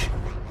revenge.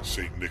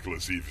 St.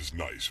 Nicholas Eve is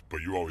nice, but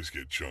you always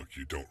get junk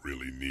you don't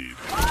really need.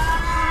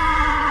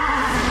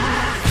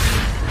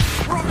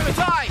 We're all gonna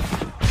die!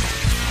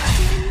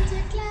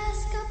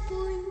 Sinterklaas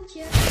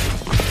kapoentje.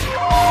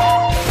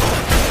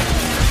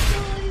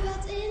 Gooi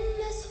wat in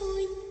mijn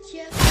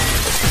schoentje.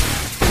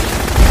 Gooi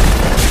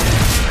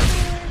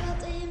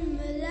wat in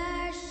mijn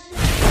laarsje.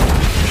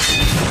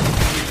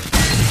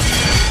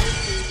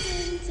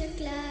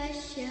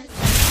 Sinterklaasje.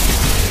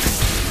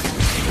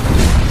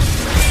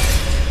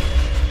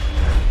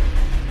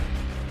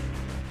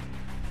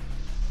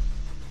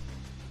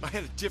 I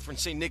had a different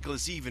St.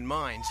 Nicholas Eve in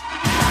mind.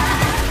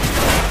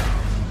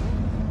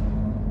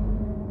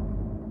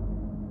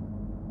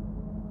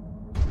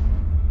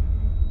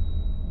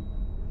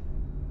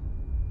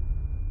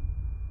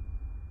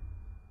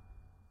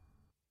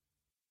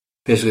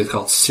 Basically, it's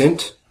called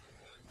Sint,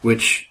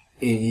 which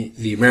in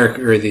the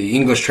American or the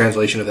English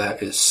translation of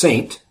that is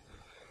Saint,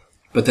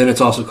 but then it's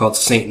also called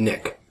Saint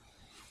Nick.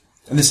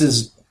 And this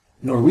is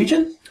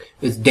Norwegian?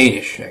 It's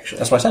Danish, actually.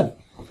 That's what I said.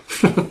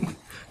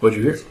 What'd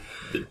you hear?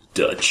 The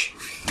Dutch.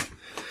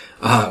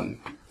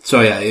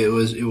 So yeah, it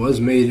was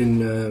made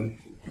in.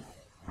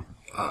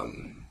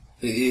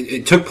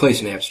 It took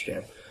place in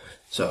Amsterdam.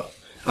 So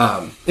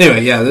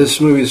anyway, yeah,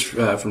 this movie is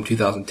from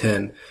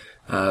 2010. It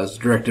was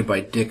directed by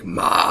Dick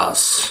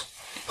Maas.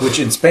 Which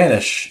in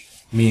Spanish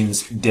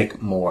means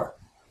Dick Moore.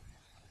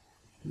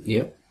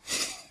 Yep.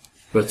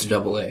 But it's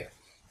double A.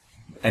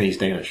 And he's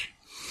Danish.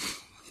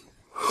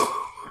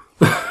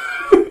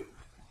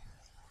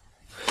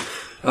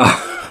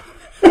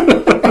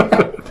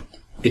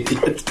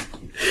 Idiot.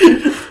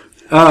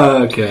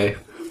 Okay.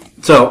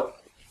 So,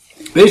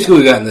 basically what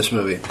we got in this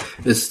movie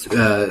is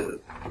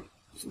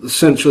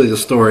essentially the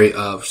story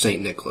of St.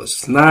 Nicholas.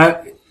 It's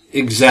not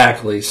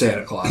exactly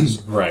Santa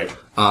Claus. Right.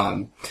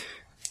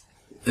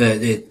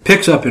 It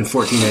picks up in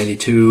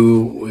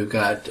 1492. We've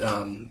got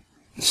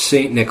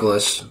St.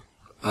 Nicholas,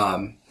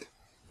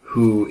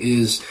 who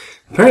is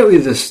apparently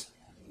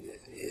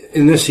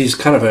in this he's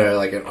kind of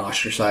like an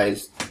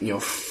ostracized,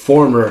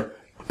 former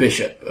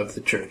bishop of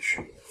the church.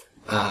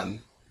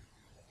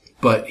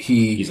 But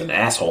he's an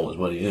asshole is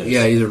what he is.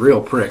 Yeah, he's a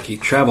real prick. He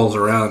travels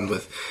around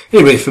with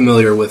anybody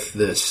familiar with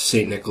this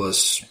St.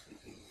 Nicholas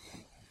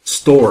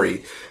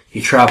story. He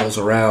travels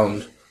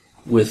around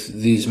with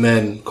these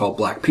men called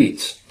Black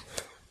Petes.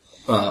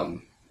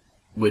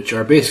 Which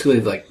are basically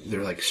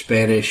they're like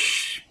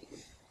Spanish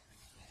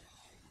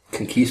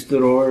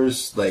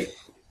conquistadors, like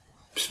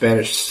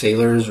Spanish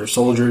sailors or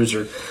soldiers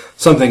or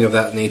something of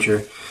that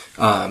nature.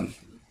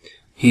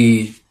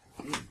 He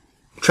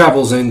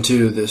travels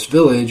into this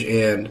village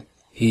and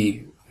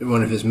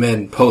one of his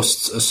men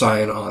posts a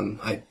sign on,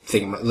 I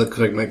think it looks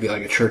like it might be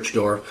like a church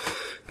door.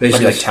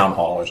 Basically like town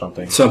hall or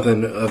something.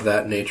 Something of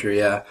that nature,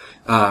 yeah.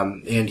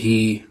 And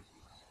he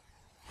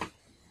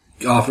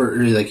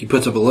he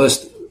puts up a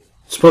list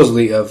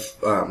supposedly of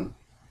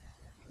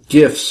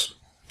gifts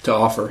to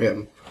offer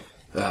him.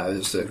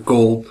 There's the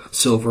gold,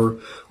 silver,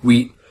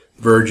 wheat,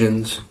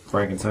 virgins,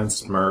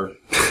 frankincense, myrrh,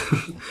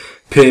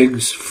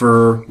 pigs,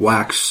 fur,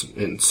 wax,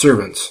 and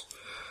servants.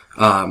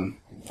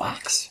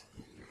 Wax?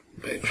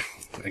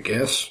 I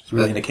guess. He's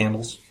really into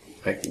candles?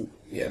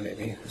 Yeah,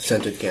 maybe.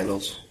 Scented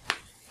candles.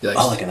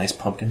 Like a nice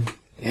pumpkin?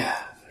 Yeah.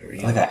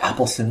 Like an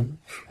apple cinnamon?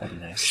 That'd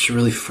be nice. It's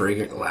really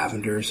fragrant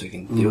lavender, so you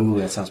can do. Ooh,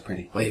 that sounds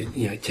pretty. Well,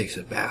 he takes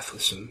a bath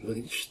with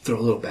just throw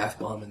a little bath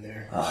bomb in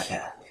there. Oh,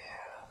 yeah.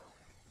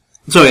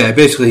 So, yeah,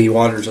 basically he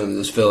wanders into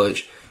this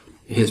village.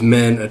 His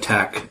men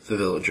attack the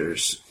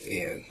villagers,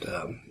 and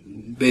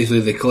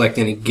basically they collect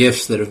any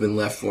gifts that have been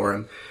left for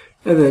him.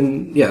 And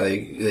then, yeah,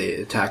 they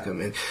attack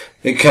him. And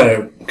it kind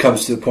of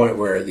comes to the point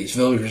where these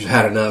villagers have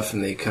had enough,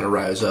 and they kind of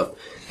rise up,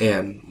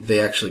 and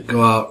they actually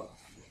go out,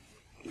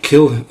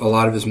 kill a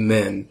lot of his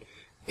men,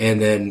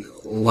 and then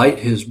light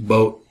his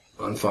boat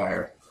on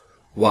fire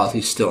while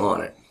he's still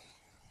on it.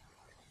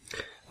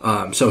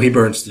 So he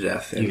burns to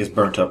death. He gets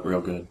burnt up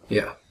real good.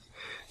 Yeah.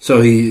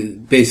 So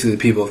basically the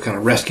people have kind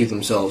of rescued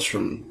themselves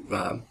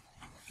from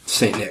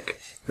St. Nick,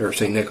 or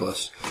St.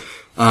 Nicholas.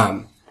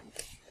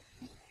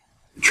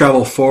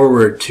 travel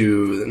forward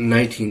to the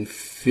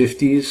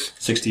 1950s.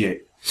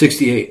 68.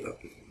 68.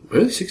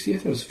 Really? 68? I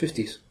thought it was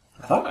 50s.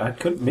 I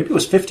thought maybe it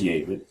was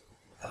 58, but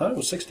I thought it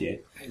was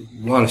 68. I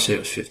want to say it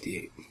was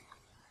 58.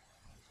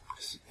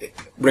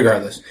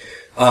 Regardless.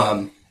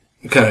 Kind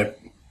of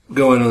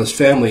going on this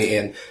family,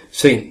 and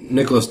St.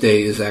 Nicholas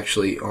Day is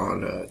actually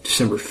on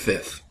December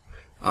 5th.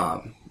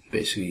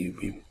 Basically,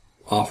 you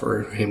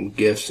offer him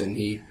gifts, and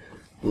he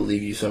will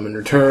leave you some in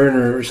return,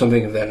 or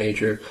something of that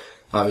nature.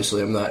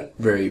 Obviously, I'm not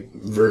very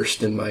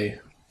versed in my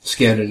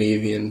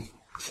Scandinavian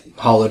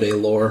holiday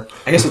lore.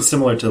 I guess it's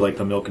similar to like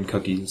the milk and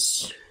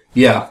cookies.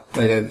 Yeah,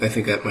 I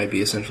think that might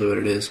be essentially what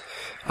it is.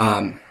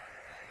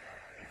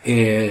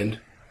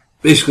 And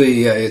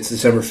basically, yeah, it's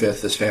December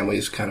 5th. This family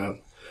is kind of,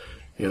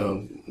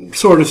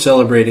 sort of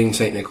celebrating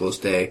St. Nicholas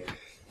Day.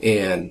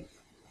 And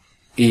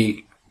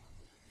he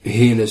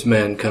and his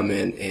men come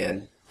in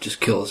and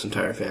just kill his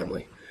entire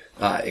family.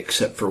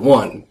 Except for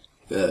one,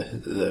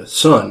 the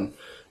son,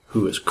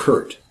 who is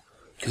Kurt.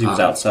 Because he was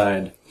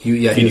outside.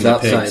 He was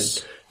outside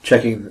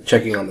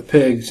checking on the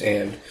pigs,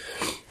 and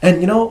like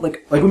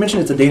we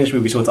mentioned, it's a Danish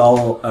movie, so it's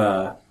all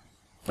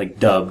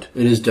dubbed.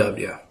 It is dubbed,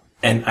 yeah.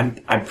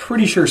 And I'm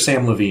pretty sure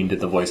Sam Levine did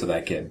the voice of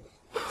that kid.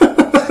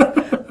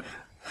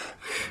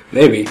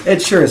 Maybe.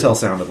 It sure as hell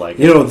sounded like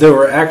it. There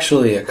were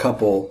actually a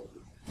couple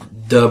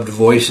dubbed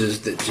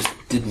voices that just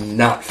did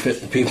not fit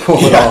the people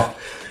at all.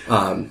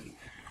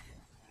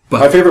 But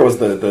my favorite was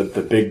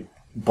the big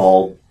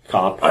bald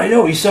cop. I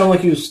know, he sounded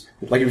like he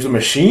was a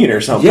machine or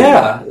something.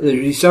 Yeah,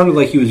 he sounded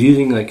like he was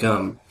using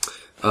a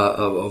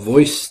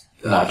voice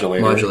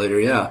modulator.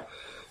 Yeah,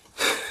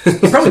 he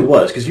probably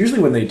was, because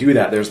usually when they do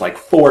that, there's like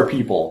 4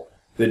 people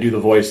that do the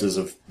voices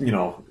of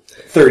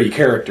 30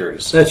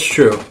 characters. That's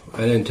true.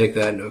 I didn't take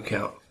that into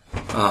account.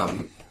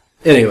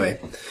 Anyway,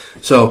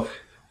 so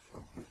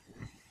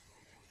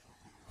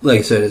like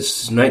I said,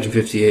 it's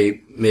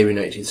 1958, maybe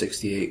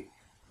 1968.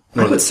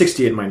 I put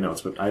 68 in my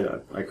notes, but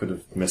I could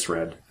have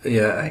misread.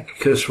 Yeah, I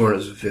could have sworn it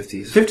was the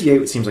 50s.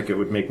 58 seems like it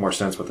would make more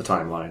sense with the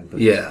timeline.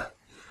 But. Yeah.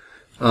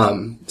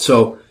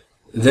 So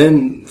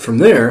then from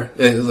there,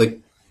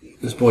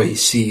 this boy, he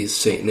sees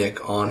St.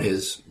 Nick on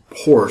his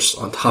horse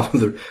on top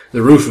of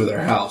the roof of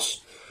their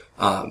house.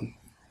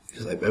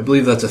 Because I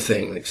believe that's a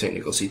thing. Like St.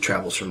 Nicholas, he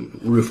travels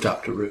from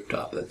rooftop to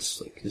rooftop. That's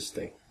like his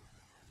thing.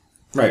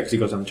 Right, because he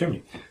goes down the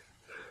chimney.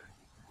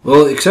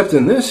 Well, except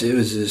in this, it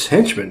was his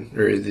henchmen,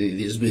 or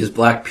his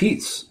Black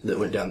Pete's that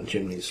went down the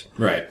chimneys.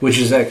 Right. Which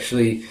is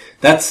actually,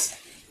 that's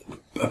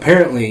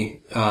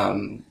apparently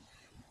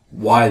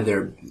why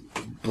they're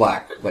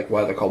black, like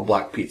why they're called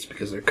Black Pete's,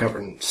 because they're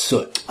covered in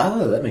soot.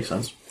 Oh, that makes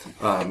sense.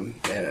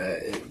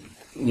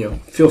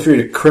 Feel free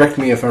to correct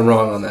me if I'm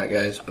wrong on that,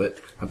 guys, but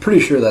I'm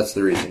pretty sure that's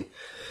the reason.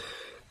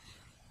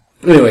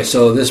 Anyway,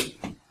 so this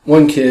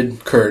one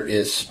kid, Kurt,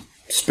 is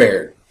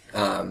spared.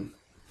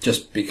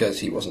 Just because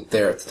he wasn't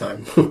there at the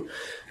time.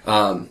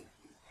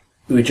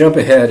 We jump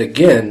ahead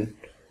again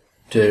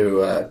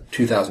to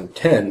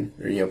 2010,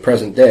 or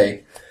present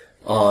day.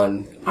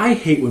 I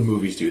hate when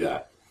movies do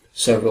that.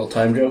 Several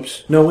time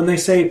jumps? No, when they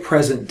say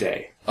present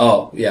day.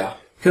 Oh, yeah.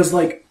 Because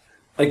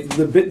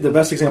the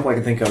best example I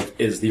can think of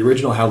is the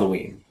original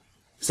Halloween.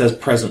 It says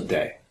present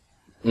day.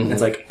 Mm-hmm.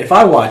 It's like, if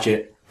I watch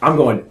it, I'm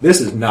going, this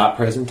is not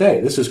present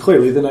day. This is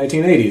clearly the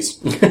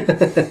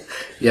 1980s.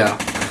 Yeah.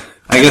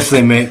 I guess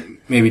they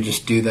maybe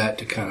just do that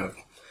to kind of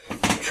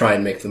try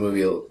and make the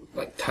movie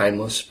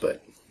timeless,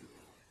 but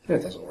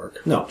that doesn't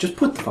work. No, just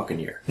put the fucking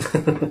year.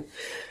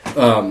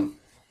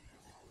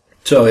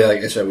 So yeah, like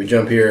I said, we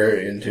jump here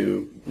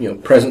into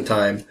present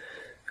time.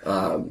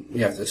 You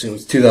have to assume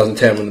it's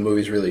 2010 when the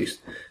movie's released,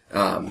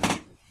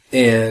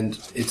 and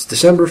it's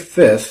December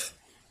 5th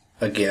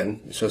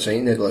again, so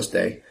St. Nicholas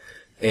Day,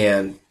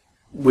 and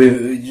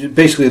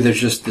basically there's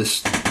just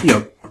this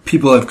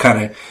people have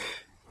kind of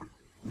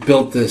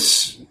built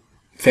this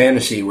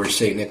fantasy where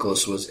St.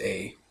 Nicholas was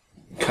a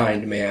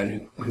kind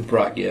man who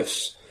brought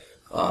gifts,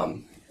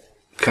 kind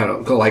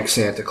of like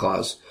Santa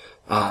Claus.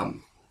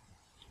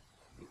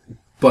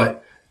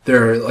 But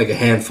there are a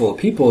handful of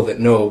people that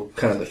know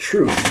kind of the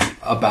truth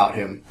about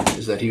him,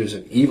 is that he was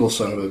an evil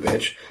son of a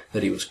bitch,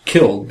 that he was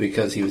killed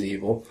because he was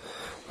evil.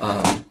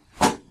 And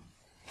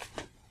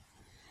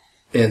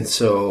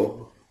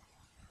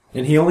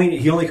he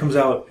only comes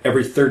out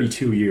every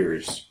 32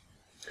 years.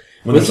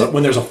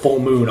 When there's a full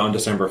moon on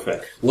December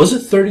 5th. Was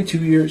it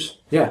 32 years?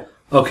 Yeah.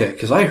 Okay,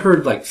 because I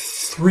heard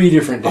 3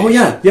 different days. Oh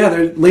yeah, yeah.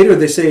 Later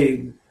they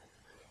say.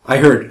 I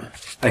heard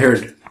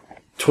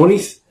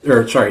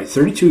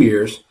 32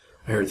 years.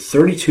 I heard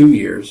 32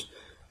 years.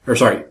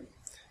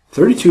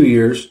 32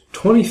 years,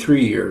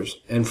 23 years,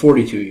 and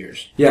 42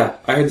 years. Yeah,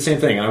 I heard the same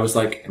thing. I was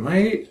like,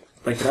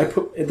 did I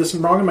put this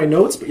wrong in my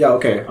notes? But yeah,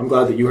 okay. I'm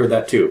glad that you heard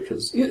that too.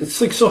 Cause it's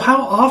so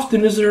how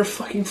often is there a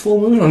fucking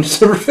full moon on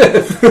December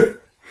 5th?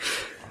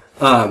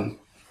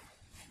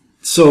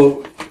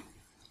 So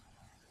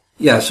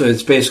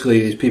it's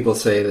basically these people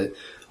say that,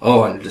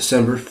 on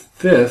December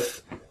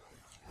 5th,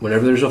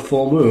 whenever there's a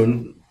full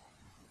moon,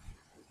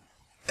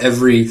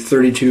 every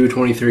 32,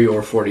 23,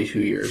 or 42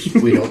 years,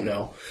 we don't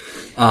know.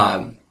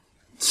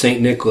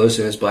 St. Nicholas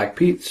and his Black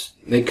Pete's,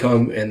 they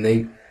come and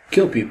they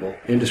kill people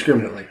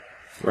indiscriminately.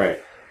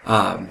 Right.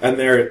 And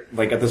they're,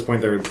 like, at this point,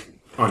 they're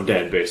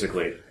undead,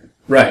 basically.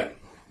 Right.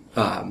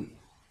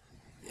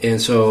 And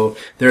so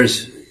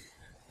there's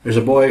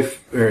a boy,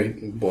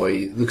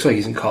 looks like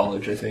he's in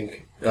college, I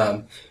think.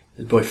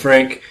 His boy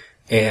Frank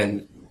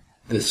and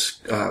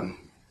this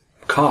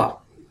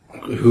cop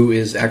who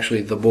is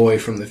actually the boy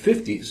from the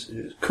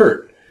 50s,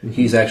 Kurt. Mm-hmm.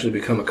 He's actually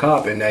become a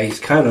cop, and now he's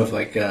kind of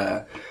like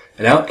an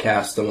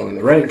outcast among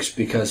the ranks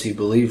because he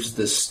believes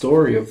this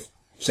story of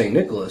St.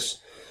 Nicholas.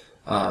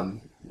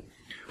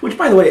 Which,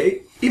 by the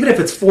way, even if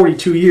it's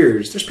 42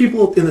 years, there's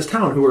people in this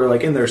town who are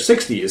like in their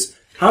 60s.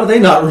 How do they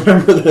not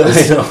remember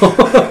this? I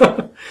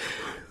know.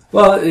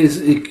 Well,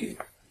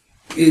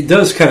 it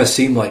does kind of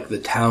seem like the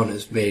town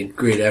has made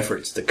great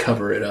efforts to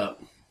cover it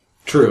up.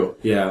 True,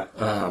 yeah.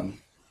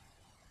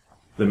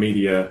 The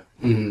media.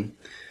 Mm-hmm.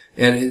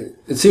 And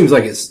it seems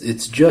like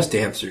it's just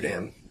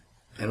Amsterdam.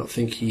 I don't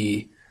think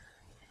he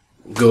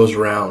goes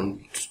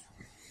around,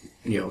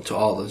 to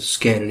all the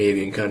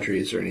Scandinavian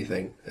countries or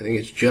anything. I think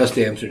it's just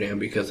Amsterdam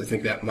because I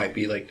think that might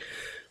be like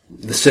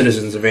the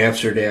citizens of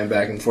Amsterdam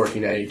back in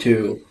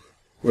 1492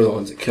 were the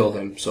ones that killed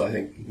him. So I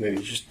think maybe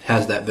he just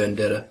has that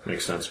vendetta.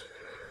 Makes sense.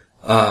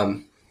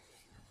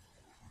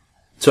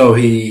 So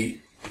he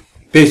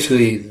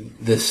basically,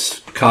 this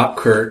cop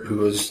Kurt, who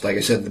was, like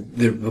I said,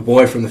 the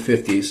boy from the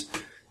 50s,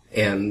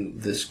 and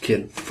this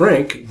kid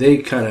Frank, they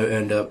kind of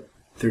end up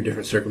through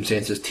different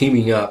circumstances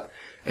teaming up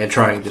and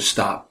trying to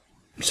stop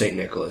St.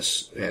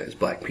 Nicholas and his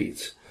Black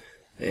Pete's.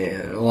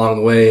 And along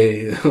the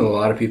way, a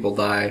lot of people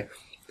die.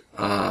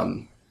 At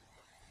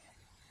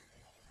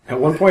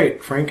one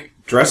point, Frank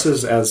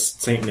dresses as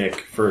St. Nick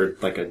for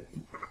like a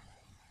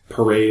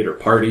parade or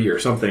party or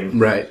something.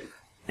 Right.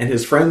 And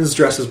his friends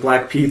dress as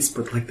Black Pete's,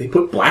 but like they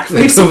put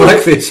blackface on.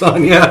 Blackface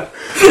on, yeah.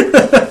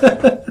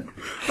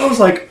 I was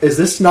like, is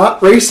this not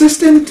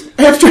racist in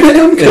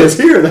Amsterdam? Because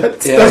here, that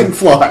doesn't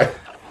fly.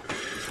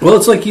 Well,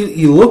 it's like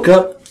you look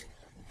up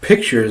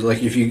pictures,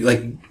 like if you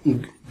like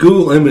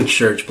Google image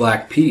search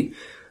Black Pete,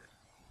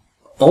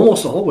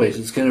 almost always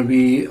it's going to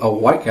be a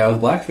white guy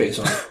with blackface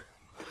on.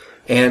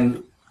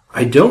 And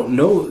I don't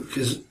know,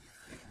 because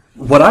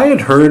what I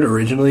had heard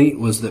originally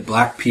was that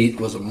Black Pete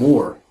was a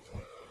Moor.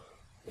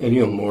 And,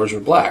 Moors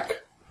are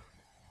black.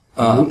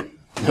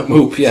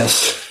 Moop,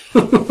 yes.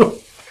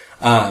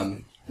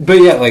 But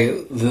yeah,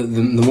 like, the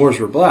Moors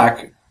were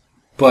black.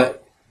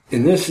 But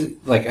in this,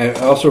 like, I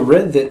also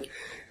read that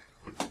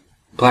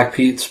Black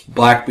Pete's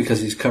black because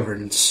he's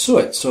covered in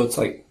soot. So it's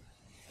like,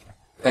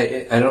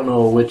 I don't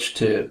know which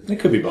to...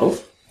 It could be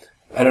both.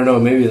 I don't know,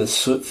 maybe the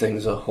soot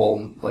thing's a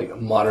whole, like,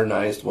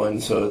 modernized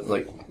one, so,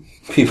 like,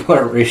 people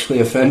aren't racially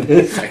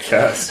offended. I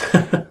guess.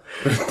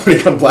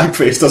 Putting on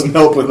blackface doesn't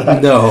help with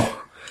that. No.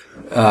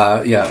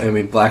 Yeah, I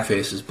mean,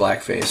 blackface is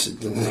blackface. It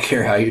doesn't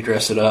care how you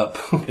dress it up.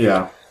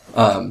 Yeah.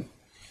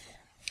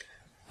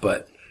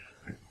 But,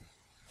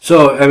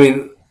 so, I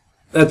mean,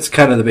 that's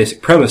kind of the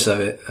basic premise of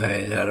it.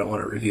 I don't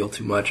want to reveal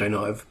too much. I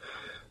know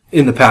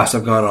in the past,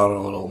 I've gone on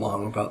a little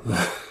long about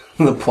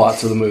the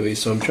plots of the movie,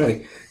 so I'm trying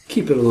to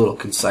keep it a little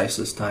concise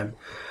this time.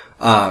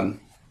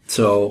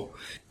 So,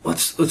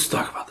 let's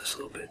talk about this a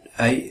little bit.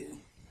 I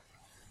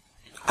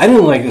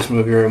didn't like this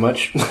movie very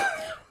much.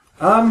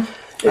 I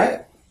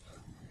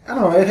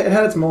don't know, it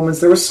had its moments.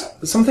 There was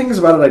some things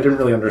about it I didn't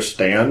really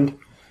understand.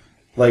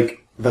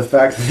 Like, the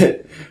fact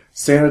that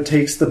Santa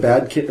takes the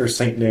bad kid, or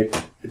St. Nick,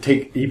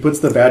 he puts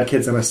the bad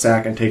kids in a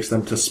sack and takes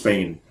them to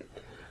Spain.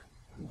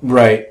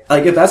 Right.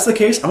 Like, if that's the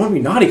case, I want to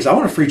be naughty, because I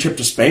want a free trip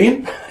to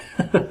Spain.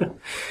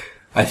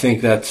 I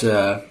think that's,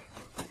 I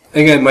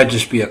think it might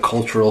just be a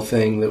cultural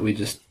thing that we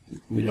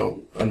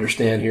don't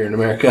understand here in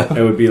America.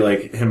 It would be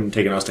like him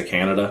taking us to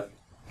Canada.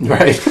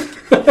 Right.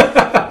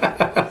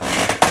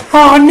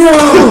 Oh,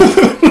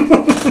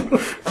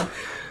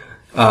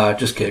 no!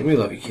 Just kidding. We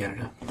love you,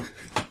 Canada.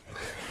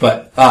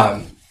 But,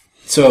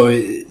 so,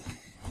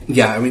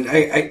 yeah, I mean,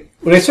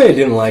 when I say I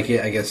didn't like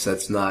it, I guess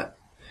that's not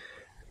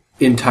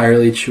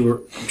entirely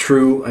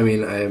true. I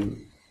mean,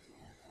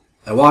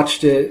 I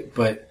watched it,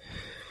 but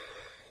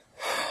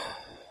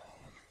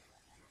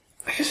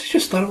I guess I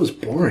just thought it was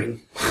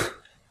boring.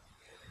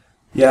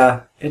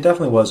 Yeah, it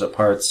definitely was at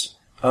parts.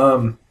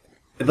 A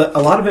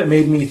lot of it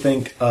made me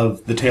think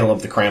of The Tale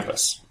of the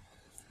Krampus.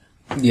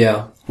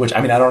 Yeah. Which, I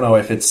mean, I don't know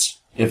if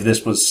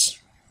this was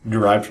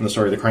derived from the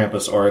story of the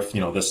Krampus, or if,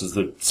 this is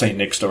the St.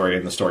 Nick story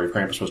and the story of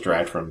Krampus was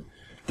derived from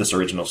this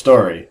original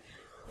story.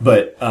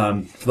 But,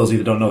 for those of you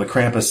that don't know, the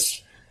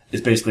Krampus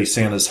is basically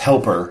Santa's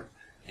helper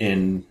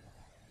in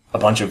a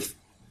bunch of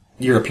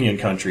European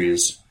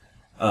countries.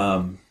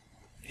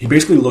 He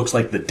basically looks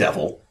like the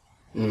devil.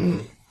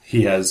 Mm-hmm.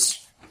 He has,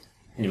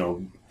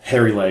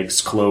 hairy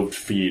legs, clove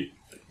feet,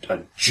 a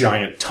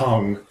giant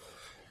tongue.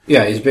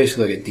 Yeah, he's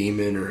basically like a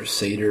demon or a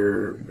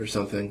satyr or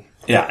something.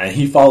 Yeah, and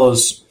he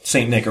follows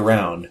St. Nick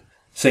around.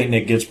 St.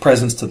 Nick gives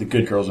presents to the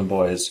good girls and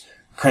boys.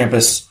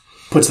 Krampus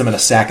puts them in a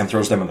sack and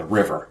throws them in the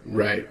river.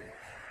 Right.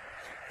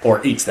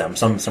 Or eats them.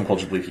 Some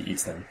cultures believe he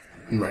eats them.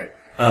 Right.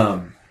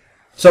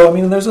 So So, I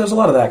mean, there's a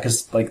lot of that,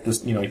 because, like,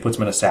 this, he puts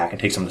him in a sack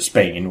and takes him to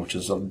Spain, which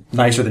is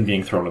nicer than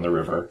being thrown in the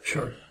river.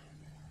 Sure.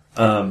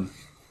 And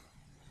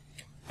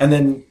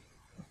then,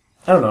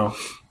 I don't know.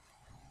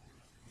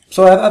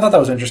 So I thought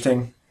that was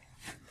interesting.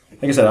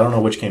 Like I said, I don't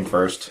know which came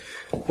first.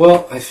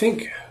 Well, I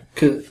think,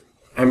 because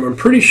I'm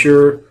pretty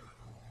sure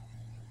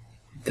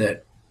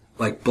that,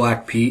 like,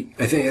 Black Pete,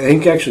 I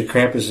think actually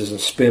Krampus is a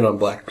spin on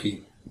Black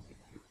Pete.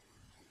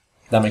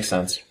 That makes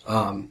sense.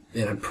 And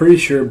I'm pretty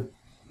sure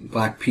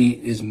Black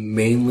Pete is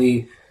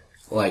mainly,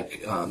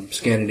 like,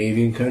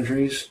 Scandinavian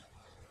countries,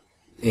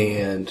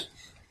 and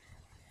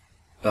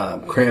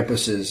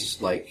Krampus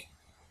is, like,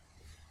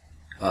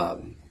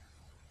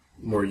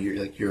 more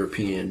like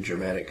European,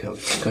 Germanic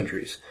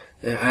countries.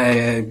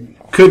 I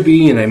could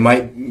be, and I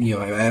might,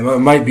 I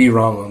might be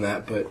wrong on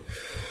that, but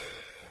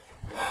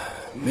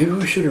maybe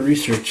we should have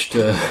researched.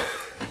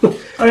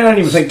 I mean, I didn't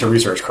even think to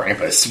research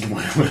Krampus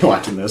when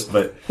watching this,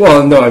 but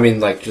well, no, I mean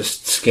like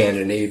just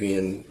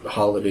Scandinavian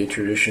holiday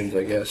traditions,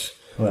 I guess.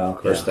 Well, of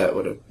course, that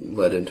would have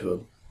led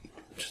into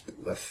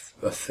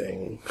a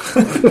thing.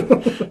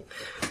 And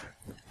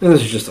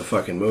this is just a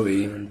fucking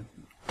movie,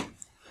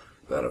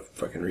 not a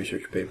fucking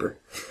research paper.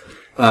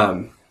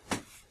 But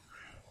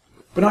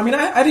no, I mean,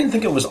 I didn't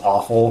think it was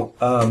awful.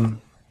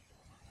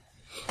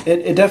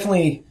 It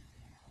definitely,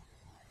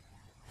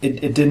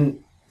 it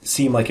didn't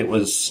seem like it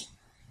was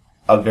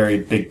a very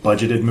big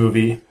budgeted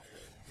movie.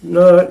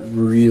 Not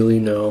really,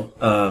 no.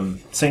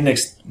 Saint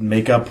Nick's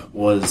makeup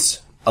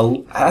was,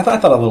 I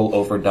thought a little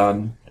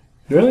overdone.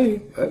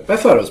 Really? I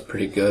thought it was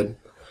pretty good.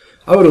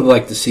 I would have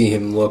liked to see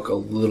him look a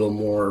little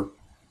more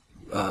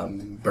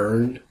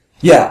burned.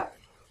 Yeah.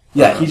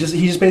 Yeah, he just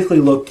basically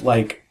looked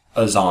like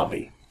a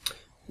zombie.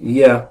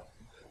 Yeah.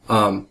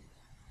 But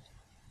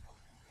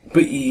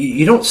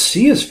you don't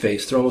see his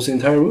face through almost the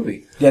entire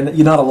movie. Yeah,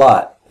 not a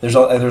lot.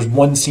 There's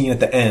one scene at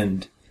the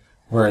end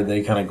where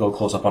they kind of go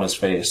close up on his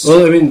face.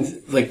 Well, I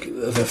mean, like,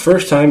 the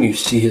first time you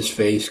see his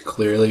face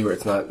clearly, where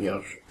it's not,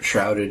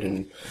 shrouded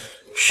in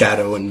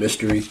shadow and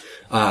mystery,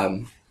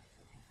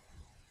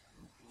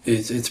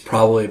 it's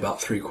probably about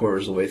 3/4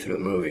 of the way through the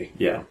movie.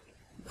 Yeah.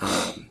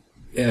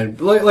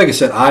 And like I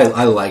said,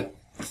 I like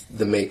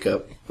the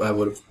makeup. I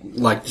would have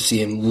liked to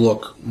see him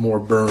look more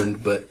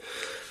burned, but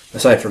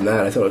aside from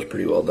that, I thought it was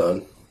pretty well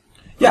done.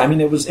 Yeah, I mean,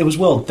 it was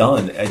well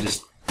done. I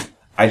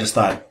just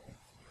thought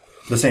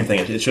the same thing.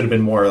 It should have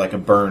been more like a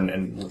burn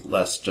and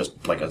less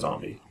just like a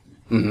zombie.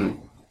 Mm-hmm.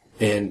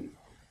 And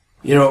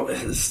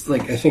it's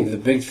like, I think the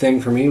big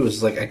thing for me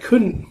was like I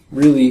couldn't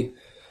really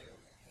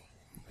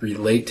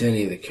relate to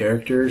any of the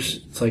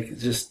characters. It's like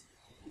just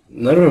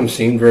none of them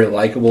seemed very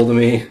likable to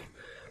me.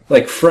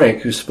 Like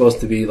Frank, who's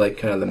supposed to be like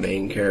kind of the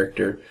main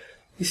character,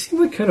 he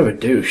seemed like kind of a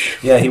douche.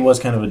 Yeah, he was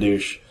kind of a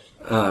douche.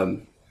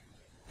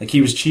 Like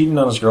he was cheating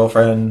on his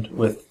girlfriend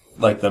with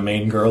like the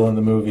main girl in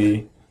the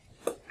movie.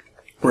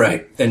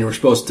 Right, and we're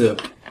supposed to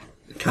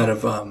kind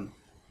of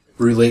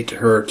relate to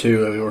her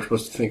too. I mean, we're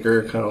supposed to think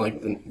her kind of like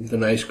the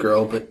nice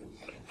girl, but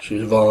she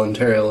was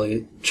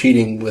voluntarily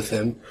cheating with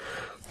him.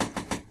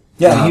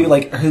 Yeah, he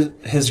like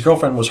his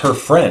girlfriend was her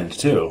friend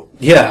too.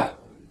 Yeah,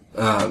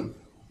 and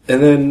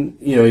then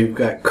you've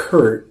got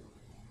Kurt,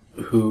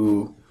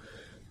 who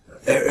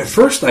at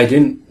first I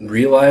didn't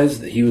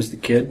realize that he was the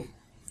kid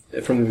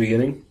from the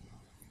beginning.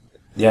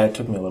 Yeah, it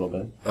took me a little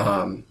bit.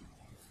 But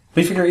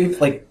you figure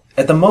like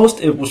at the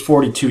most it was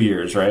 42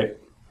 years, right?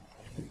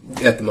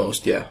 At the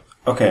most, yeah.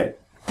 Okay,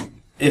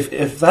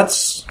 if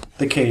that's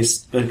the case,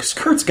 because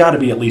Kurt's got to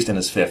be at least in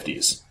his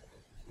 50s,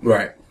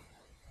 right?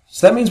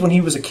 So that means when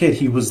he was a kid,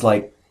 he was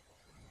like,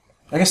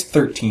 I guess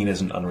 13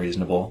 isn't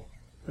unreasonable.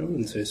 I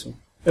wouldn't say so.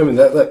 I mean,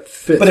 that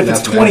fits. But if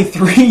it's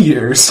 23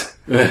 years,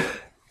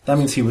 that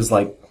means he was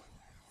like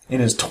in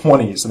his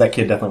 20s, so that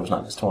kid definitely was not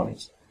in his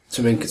 20s.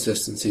 Some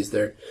inconsistencies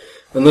there.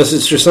 Unless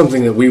it's just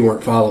something that we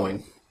weren't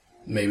following.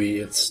 Maybe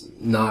it's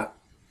not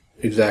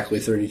exactly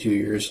 32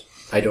 years.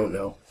 I don't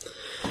know.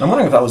 I'm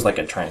wondering if that was like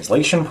a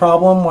translation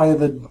problem, why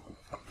the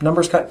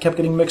numbers kept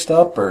getting mixed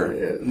up,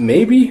 or...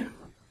 Maybe,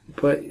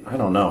 but... I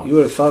don't know. You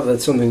would have thought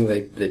that's something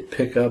they'd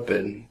pick up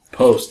and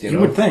post, You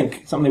would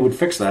think. Something they would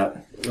fix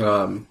that.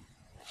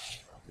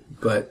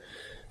 But,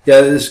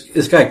 yeah,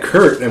 this guy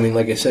Kurt, I mean,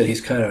 like I said,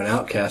 he's kind of an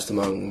outcast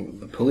among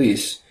the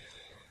police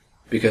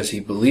because he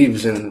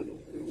believes in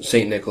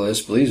St.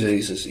 Nicholas, believes that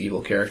he's this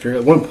evil character.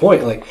 At one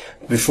point, like,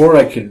 before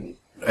I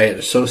had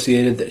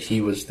associated that he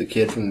was the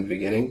kid from the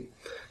beginning,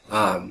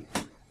 and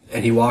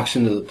he walks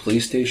into the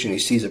police station, he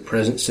sees a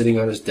present sitting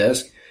on his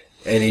desk,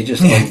 and he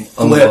just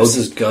unloads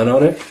his gun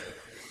on it.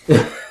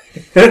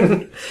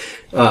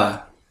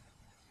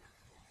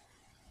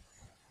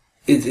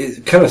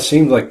 It kind of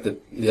seemed like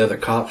the other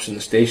cops in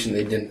the station,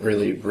 they didn't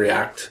really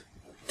react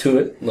to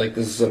it. Like,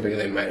 this is something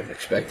they might have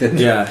expected.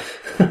 Yeah.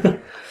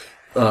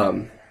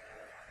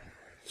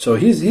 So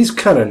he's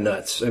kind of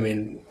nuts. I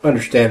mean,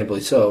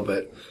 understandably so,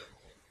 but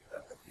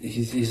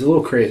he's a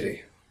little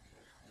crazy.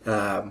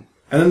 And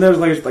then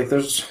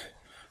there's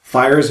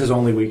fire is his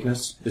only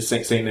weakness. Is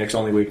Saint Nick's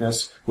only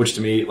weakness, which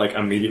to me like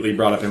immediately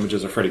brought up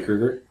images of Freddy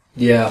Krueger.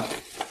 Yeah.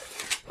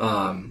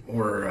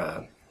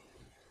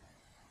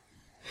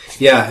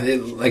 Yeah,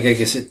 I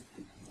guess it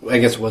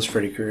was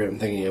Freddy Krueger I'm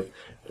thinking of.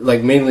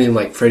 Like, mainly in,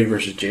 like, Freddy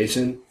versus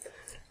Jason,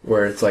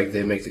 where it's like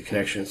they make the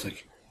connection. It's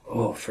like,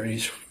 oh,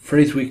 Freddy's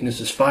weakness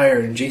is fire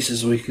and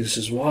Jason's weakness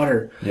is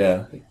water.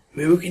 Yeah. Like,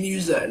 maybe we can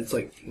use that. It's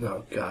like,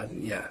 oh, God,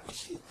 yeah.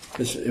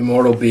 This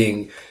immortal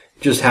being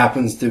just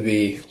happens to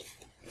be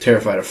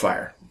terrified of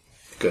fire.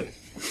 Good.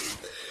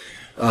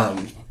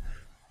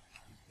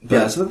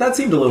 Yeah, so that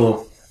seemed a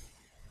little,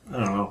 I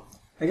don't know,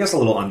 I guess a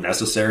little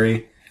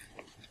unnecessary.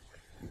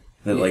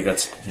 That, like,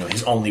 that's,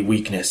 his only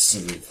weakness,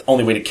 and the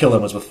only way to kill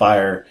him was with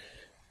fire.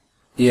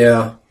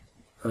 Yeah.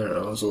 I don't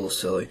know, it was a little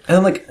silly. And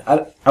then, like,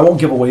 I won't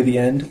give away the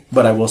end,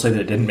 but I will say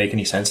that it didn't make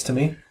any sense to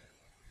me.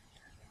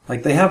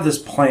 Like, they have this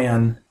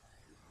plan,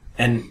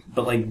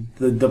 but, like,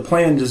 the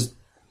plan just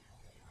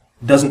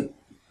doesn't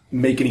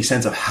make any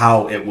sense of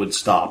how it would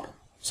stop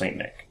Saint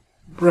Nick.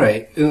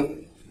 Right.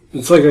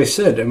 It's like I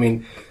said, I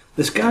mean,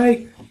 this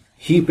guy,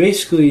 he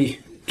basically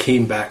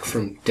came back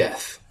from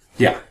death.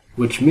 Yeah.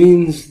 Which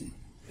means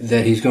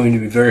that he's going to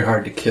be very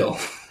hard to kill.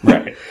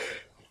 Right.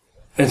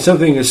 And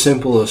something as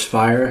simple as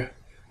fire,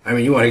 I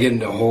mean, you want to get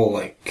into a whole,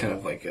 like, kind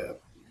of like a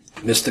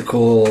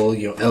mystical,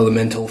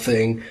 elemental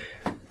thing.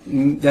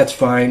 That's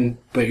fine,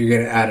 but you're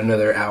going to add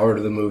another hour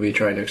to the movie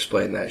trying to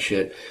explain that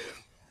shit.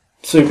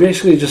 So you're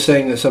basically just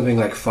saying that something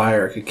like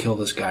fire could kill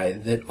this guy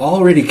that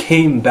already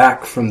came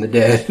back from the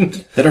dead.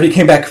 That already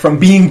came back from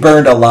being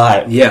burned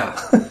alive. Yeah.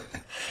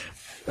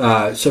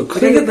 So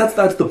clearly,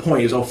 that's the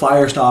point, is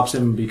fire stops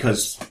him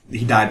because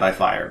he died by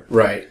fire.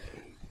 Right.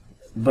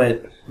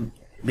 But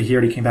he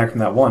already came back from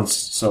that once,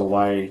 so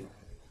why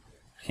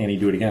can't he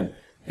do it again?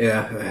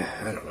 Yeah,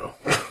 I don't know.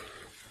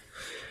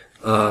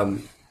 I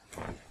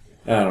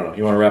don't know.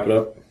 You want to wrap it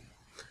up?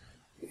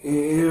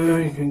 Yeah,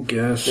 I can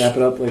guess. Wrap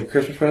it up like a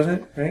Christmas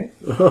present, right?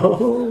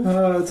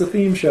 Oh, it's a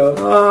theme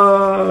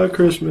show.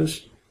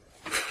 Christmas.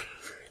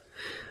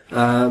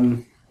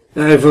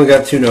 I've only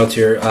got 2 notes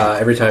here.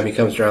 Every time he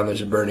comes around,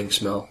 there's a burning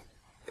smell.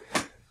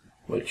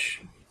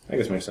 Which I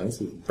guess makes sense.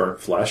 It's burnt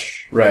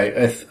flesh. Right.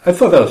 I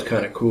thought that was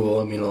kind of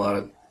cool. I mean, a lot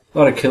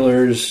of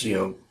killers,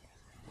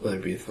 whether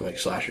it be from, like,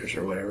 slashers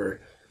or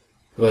whatever,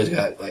 they've always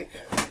got, like,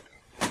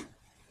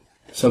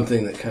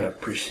 something that kind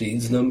of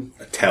precedes them.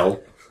 A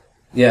tell.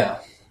 Yeah.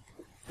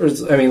 Or,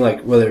 I mean,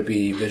 like, whether it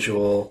be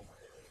visual,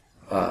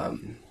 or,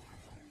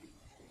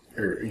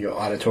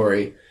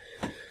 auditory,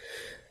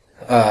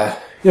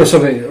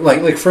 something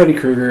like Freddy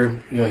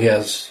Krueger, he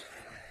has,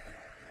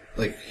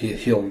 like,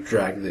 he'll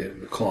drag the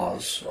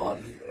claws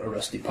on a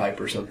rusty pipe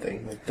or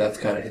something. Like, that's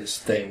kind of his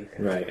thing.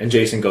 Right. And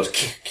Jason goes,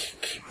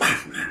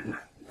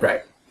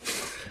 right.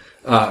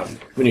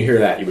 When you hear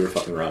that, you better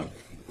fucking run.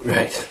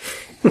 Right.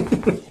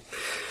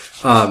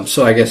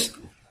 So I guess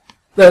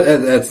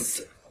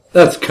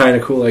that's kind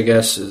of cool, I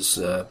guess, is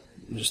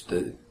just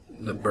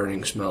the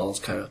burning smell is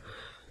kind of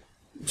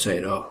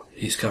saying, oh,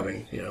 he's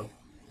coming, A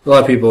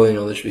lot of people,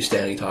 they should be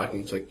standing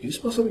talking. It's like, do you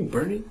smell something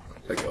burning?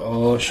 It's like,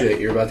 oh, shit,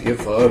 you're about to get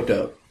fucked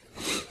up.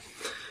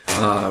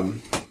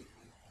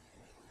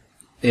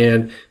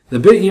 And the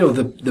big,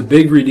 the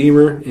big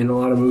redeemer in a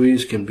lot of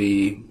movies can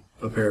be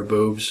a pair of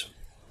boobs.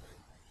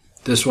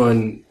 This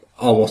one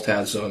almost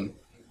has some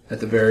at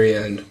the very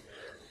end.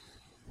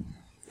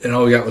 And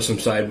all we got was some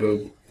side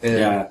boob. And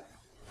yeah.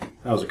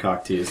 That was a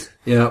cock tease.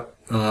 Yeah.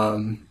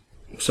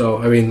 So,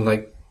 I mean,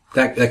 like,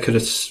 that could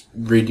have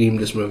redeemed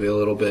this movie a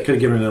little bit. Could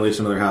have given it at least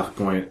another half a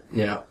point.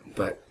 Yeah,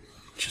 but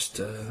just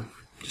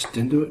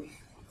didn't do it.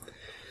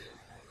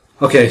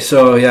 Okay,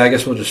 so, yeah, I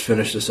guess we'll just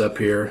finish this up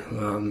here.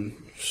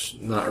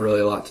 Not really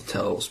a lot to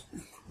tell. It was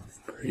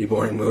a pretty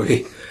boring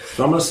movie.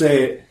 So I'm going to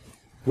say,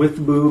 with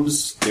the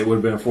boobs, it would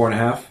have been a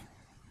 4.5.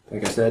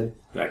 Like I said,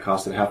 that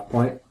costed half a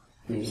point.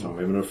 So I'm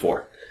giving it a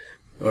 4.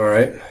 All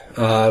right.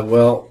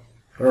 Well,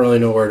 I don't really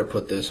know where to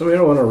put this. I mean, I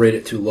don't want to rate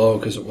it too low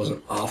because it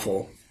wasn't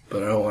awful,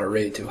 but I don't want to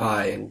rate it too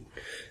high and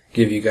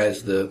give you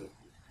guys the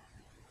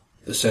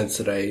sense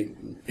that I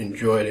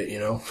enjoyed it,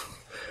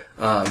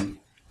 I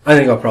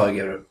think I'll probably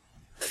give it a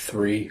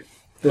 3.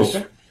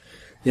 Okay.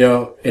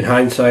 In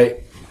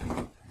hindsight,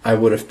 I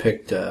would have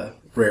picked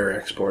Rare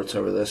Exports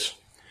over this.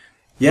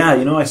 Yeah,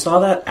 I saw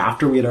that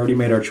after we had already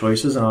made our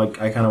choices, and I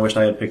kind of wished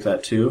I had picked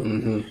that too.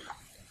 Mm-hmm.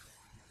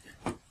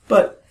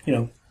 But,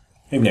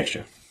 maybe next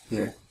year.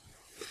 Yeah.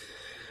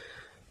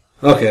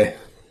 Okay.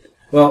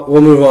 Well,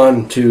 we'll move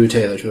on to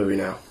Taylor's movie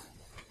now.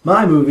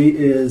 My movie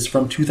is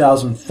from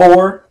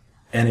 2004,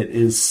 and it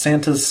is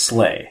Santa's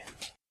Sleigh.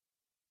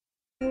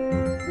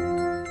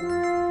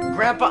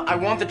 Grandpa, I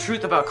want the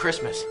truth about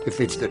Christmas.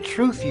 If it's the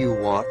truth you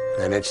want,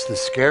 then it's the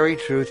scary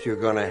truth you're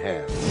gonna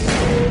have.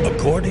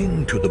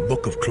 According to the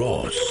Book of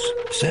Claus,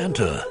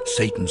 Santa,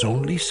 Satan's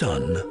only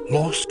son,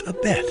 lost a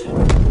bet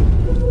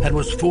and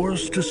was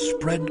forced to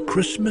spread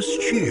Christmas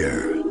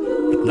cheer.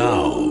 But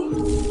now,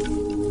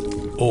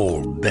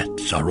 all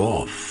bets are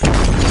off.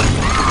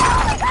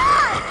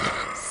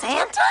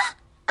 Santa?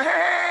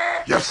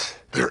 Yes,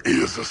 there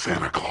is a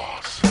Santa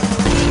Claus.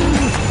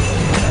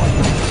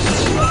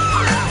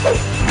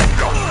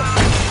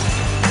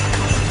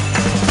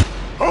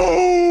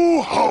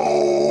 Ho,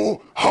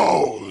 ho,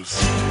 hoes.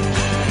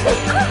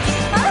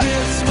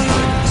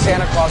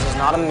 Claus is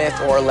not a myth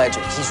or a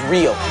legend. He's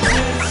real.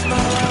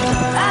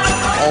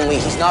 Only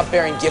he's not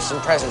bearing gifts and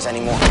presents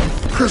anymore.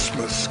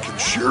 Christmas can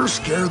sure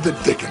scare the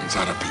dickens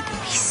out of people.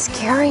 He's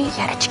scary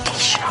yet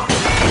educational.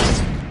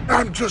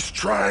 I'm just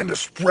trying to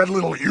spread a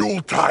little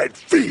Yuletide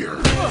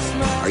fear.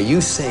 Are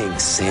you saying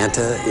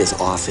Santa is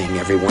offing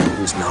everyone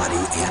who's naughty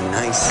and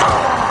nice?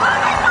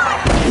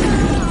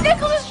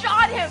 Nicholas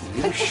shot him!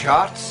 You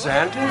shot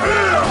Santa?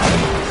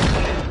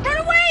 Run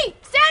away!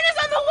 Santa's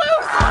on the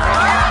loose!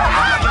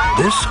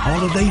 This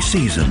holiday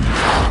season,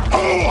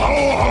 Ho,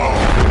 ho,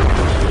 ho!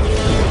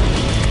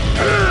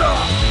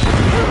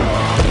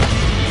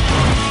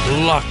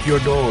 lock your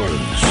doors,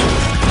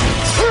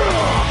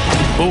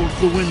 bolt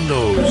the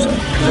windows.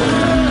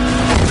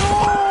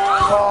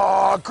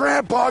 Oh,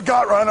 Grandpa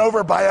got run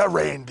over by a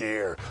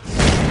reindeer.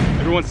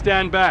 Everyone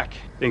stand back.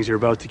 Things are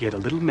about to get a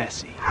little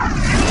messy.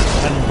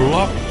 And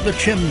block the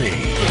chimney.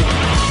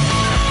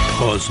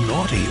 'Cause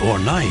naughty or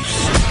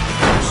nice,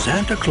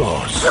 Santa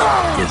Claus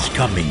is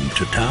coming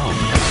to town.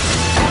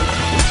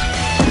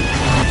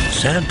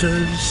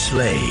 Santa's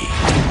sleigh.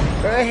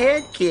 Go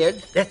ahead,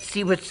 kid. Let's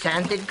see what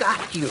Santa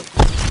got you.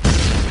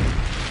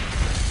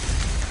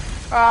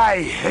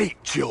 I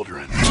hate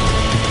children.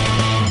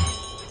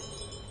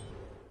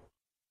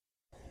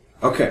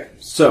 Okay,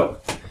 so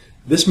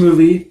this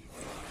movie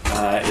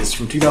is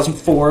from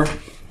 2004,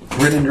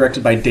 written and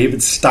directed by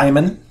David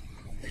Steinman,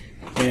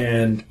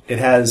 and it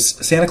has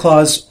Santa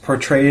Claus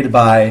portrayed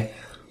by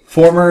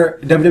former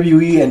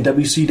WWE and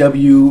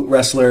WCW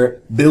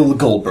wrestler Bill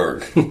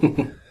Goldberg.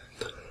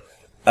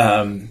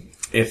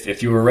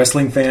 If you were a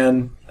wrestling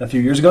fan a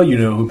few years ago, you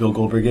know who Bill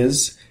Goldberg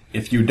is.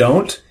 If you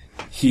don't,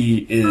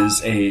 he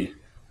is a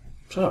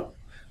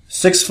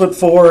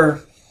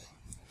 6'4",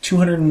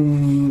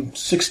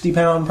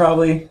 260-pound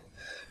probably,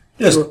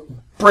 just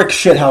brick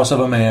shithouse of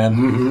a man.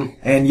 Mm-hmm.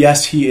 And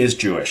yes, he is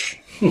Jewish.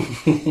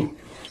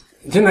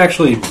 Didn't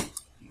actually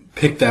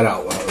pick that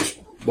out while I was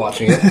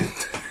watching it.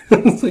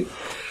 It's like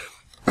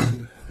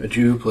a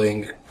Jew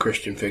playing a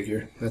Christian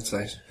figure. That's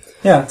nice.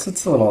 Yeah, it's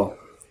a little,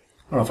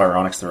 I don't know if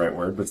ironic's the right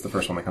word, but it's the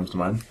first one that comes to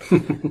mind.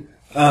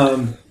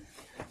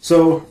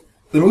 So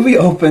the movie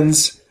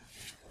opens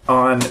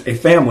on a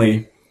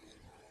family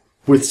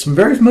with some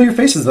very familiar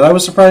faces that I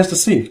was surprised to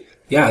see.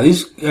 Yeah,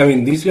 these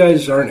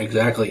guys aren't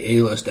exactly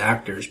A-list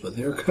actors, but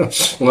they're kind of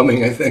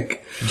slumming, I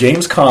think.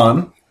 James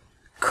Caan,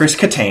 Chris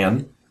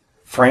Kattan,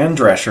 Fran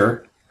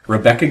Drescher,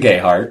 Rebecca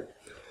Gayheart,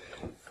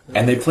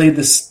 and they played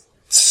this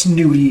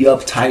snooty,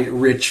 uptight,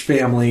 rich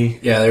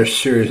family. Yeah, they're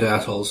serious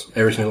assholes,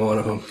 every single one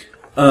of them.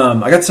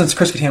 I got the sense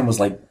Chris Kattan was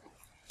like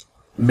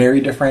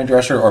married to Fran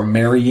Drescher or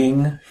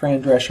marrying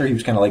Fran Drescher. He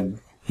was kind of like,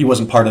 he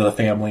wasn't part of the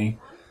family.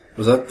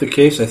 Was that the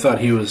case? I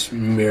thought he was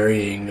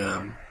marrying,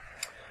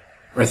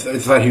 I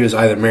thought he was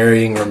either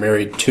marrying or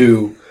married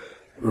to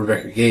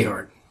Rebecca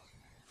Gayheart.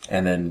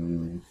 And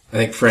then I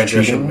think Fran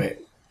Drescher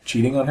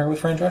cheating on her with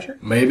Fran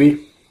Drescher?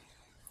 Maybe.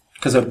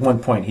 Because at one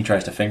point he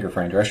tries to finger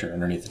Fran Drescher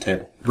underneath the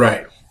table.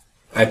 Right.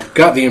 I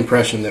got the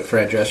impression that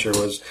Fran Drescher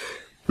was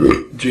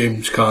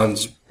James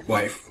Caan's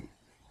wife.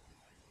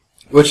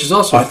 Which is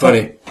also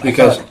funny,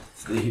 because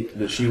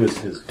that she was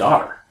his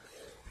daughter.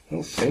 I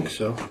don't think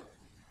so.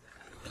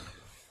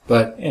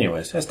 But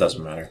anyways, that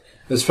doesn't matter.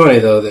 It's funny,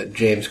 though, that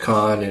James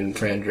Caan and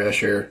Fran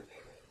Drescher,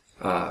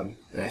 and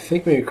I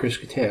think maybe Chris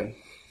Kattan,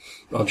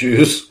 all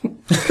Jews.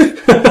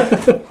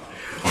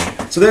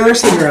 So they're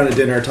sitting around at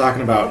dinner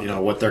talking about,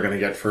 what they're going to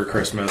get for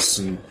Christmas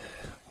and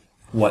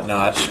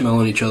whatnot.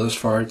 Smelling each other's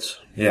farts.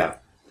 Yeah.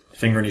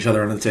 Fingering each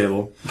other under the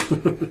table.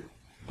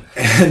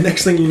 And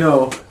next thing you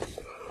know,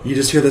 you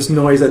just hear this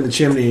noise in the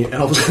chimney, and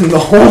all of a sudden the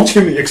whole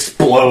chimney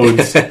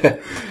explodes.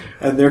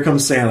 And there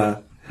comes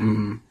Santa.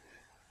 Mm-hmm.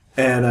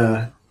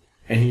 And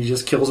he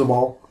just kills them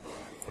all.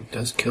 He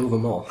does kill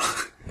them all.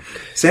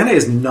 Santa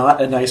is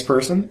not a nice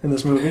person in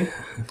this movie.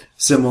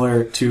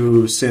 Similar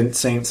to Sint,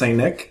 Saint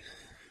Nick.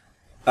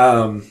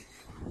 That's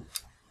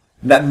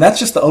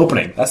just the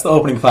opening. That's the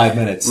opening 5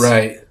 minutes.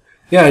 Right.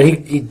 Yeah,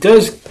 he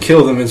does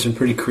kill them in some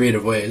pretty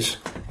creative ways.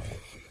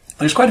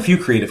 There's quite a few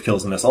creative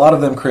kills in this. A lot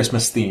of them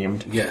Christmas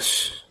themed.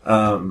 Yes.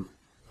 I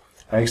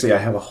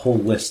have a whole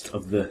list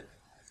of the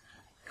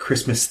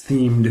Christmas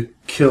themed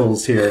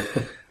kills here.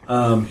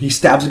 He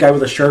stabs a guy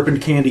with a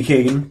sharpened candy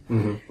cane.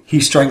 Mm-hmm. He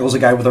strangles a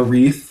guy with a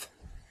wreath.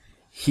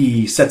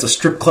 He sets a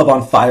strip club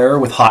on fire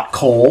with hot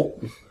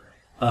coal.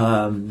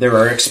 There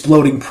are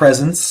exploding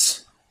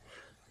presents.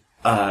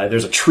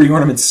 There's a tree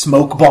ornament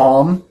smoke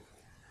bomb.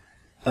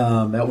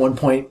 At one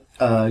point,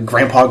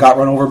 Grandpa got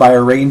run over by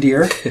a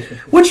reindeer.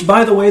 Which,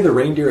 by the way, the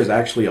reindeer is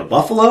actually a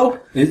buffalo.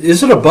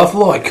 Is it a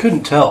buffalo? I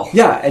couldn't tell.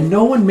 Yeah, and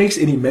no one makes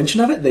any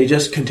mention of it. They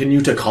just continue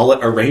to call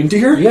it a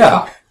reindeer.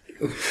 Yeah.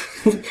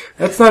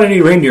 That's not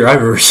any reindeer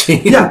I've ever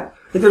seen. Yeah.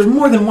 Like, there's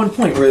more than one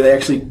point where they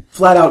actually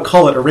flat out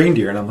call it a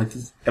reindeer, and I'm like,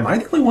 am I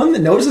the only one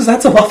that notices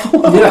that's a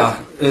buffalo? Yeah.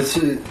 It's,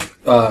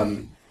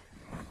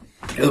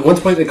 at one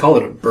point they call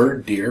it a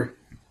bird deer.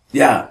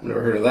 Yeah.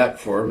 Never heard of that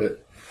before,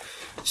 but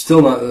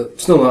still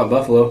not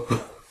buffalo.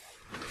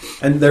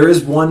 And there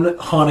is one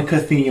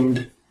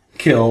Hanukkah-themed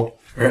kill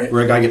Right.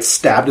 Where a guy gets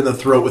stabbed in the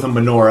throat with a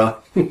menorah.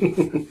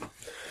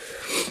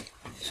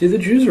 See, the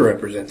Jews are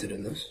represented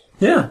in this.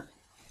 Yeah.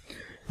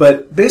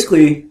 But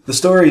basically, the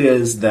story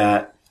is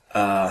that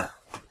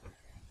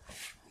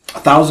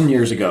 1,000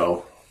 years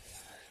ago,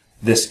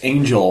 this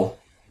angel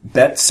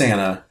bet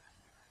Santa...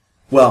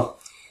 Well,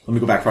 let me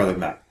go back farther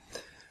than that.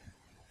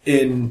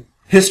 In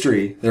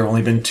history, there have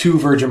only been 2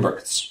 virgin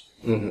births.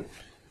 Mm-hmm.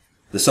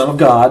 The Son of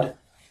God,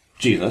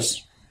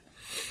 Jesus,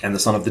 and the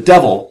son of the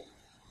devil,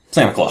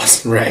 Santa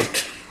Claus.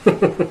 Right.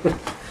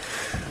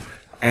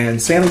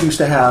 And Santa used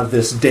to have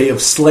this day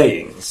of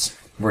slayings,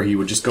 where he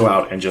would just go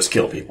out and just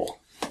kill people.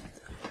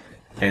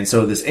 And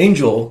so this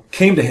angel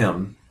came to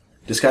him,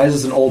 disguised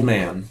as an old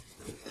man,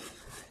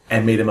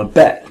 and made him a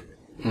bet.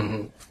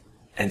 Mm-hmm.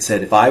 And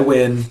said, if I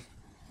win,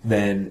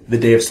 then the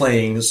day of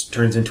slayings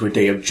turns into a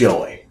day of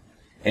joy.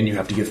 And you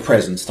have to give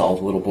presents to all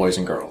the little boys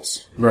and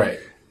girls. Right.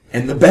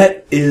 And the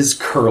bet is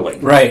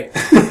curling. Right.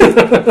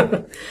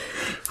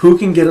 Who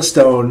can get a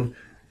stone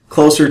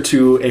closer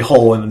to a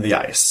hole in the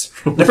ice?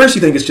 At first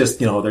you think it's just,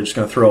 they're just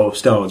going to throw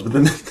stones, but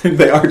then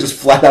they are just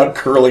flat out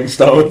curling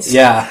stones.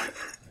 Yeah.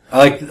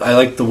 I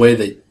like the way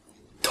they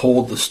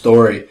told the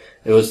story.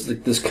 It was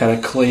like this kind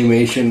of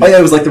claymation. Oh yeah,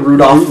 it was like the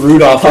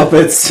Rudolph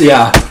puppets.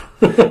 Yeah.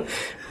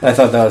 I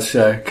thought that was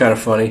kind of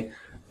funny.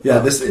 Yeah,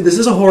 this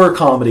is a horror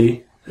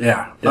comedy.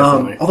 Yeah,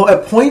 definitely. Although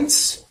at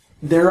points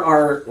there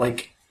are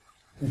like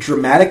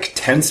dramatic,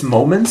 tense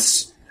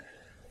moments,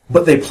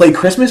 but they play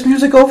Christmas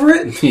music over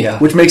it, yeah,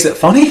 which makes it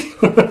funny.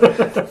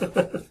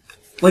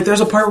 Like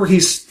there's a part where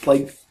he's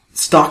like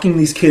stalking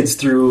these kids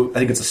through, I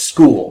think it's a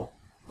school.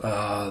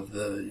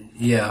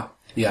 Yeah.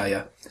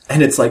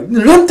 And it's like,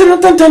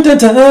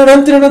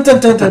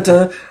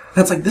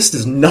 that's like, this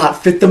does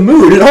not fit the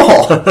mood at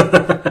all.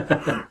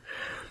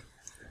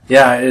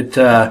 Yeah, it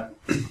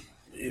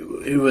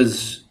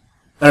was,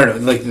 I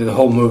don't know, like the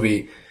whole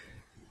movie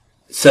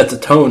sets a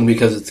tone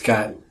because it's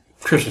got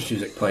Christmas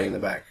music playing in the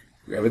back.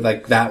 I mean,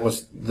 like that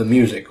was the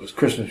music, was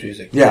Christmas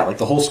music. Yeah, like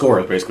the whole score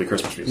is basically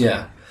Christmas music.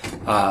 Yeah.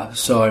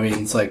 So I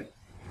mean, it's like,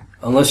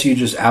 unless you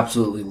just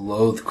absolutely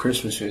loathe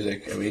Christmas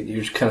music, I mean,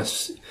 you're just kind of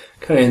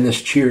in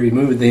this cheery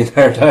mood the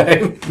entire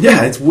time.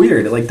 Yeah, it's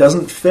weird. It like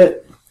doesn't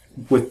fit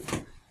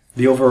with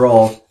the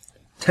overall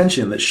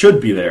tension that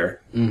should be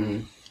there.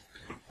 Mm-hmm.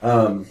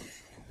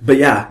 But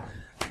yeah,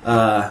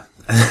 the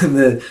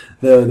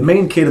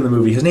main kid in the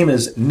movie, his name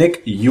is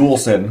Nick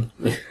Yulson.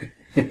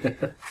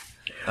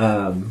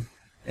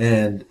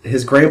 And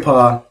his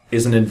grandpa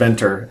is an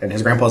inventor, and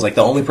his grandpa is like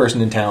the only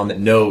person in town that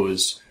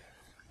knows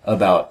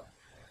about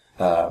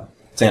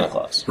Santa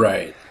Claus.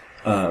 Right.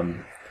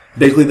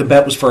 Basically, the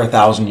bet was for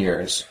 1,000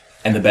 years,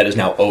 and the bet is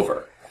now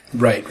over.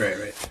 Right.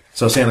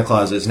 So Santa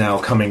Claus is now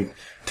coming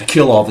to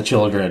kill all the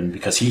children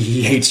because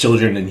he hates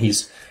children, and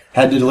he's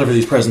had to deliver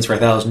these presents for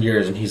 1,000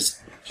 years, and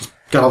he's just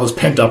got all this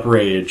pent-up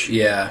rage.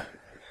 Yeah.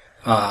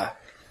 And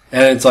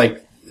it's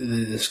like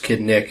this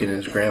kid Nick and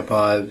his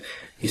grandpa,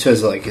 he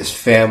says like his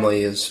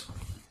family has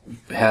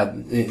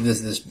had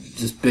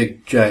this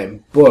big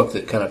giant book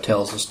that kind of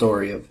tells the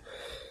story of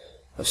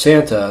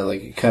Santa.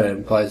 Like it kind of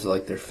implies that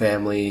like their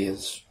family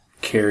has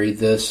carried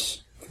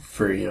this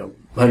for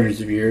hundreds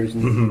of years.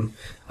 And,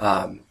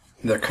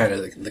 they're kind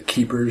of the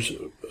keepers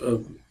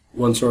of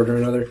one sort or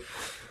another.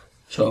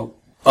 So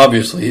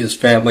obviously his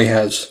family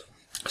has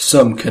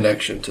some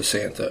connection to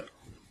Santa,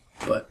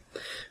 but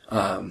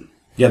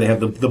yeah, they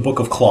have the Book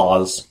of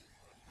Claws.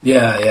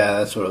 Yeah,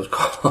 that's what it was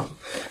called.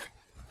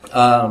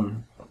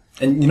 And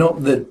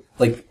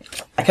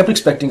I kept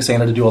expecting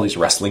Santa to do all these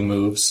wrestling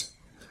moves.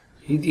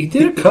 He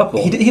did a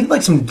couple. He did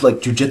like some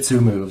like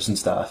jujitsu moves and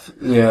stuff.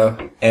 Yeah.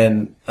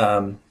 And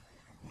I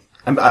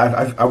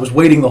was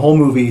waiting the whole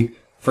movie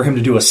for him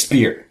to do a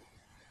spear.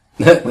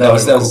 that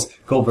was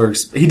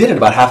Goldberg's. He did it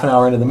about half an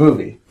hour into the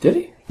movie. Did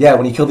he? Yeah,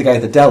 when he killed the guy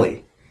at the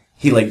deli,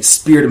 he like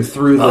speared him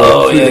through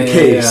the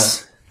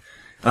case. Yeah.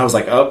 And I was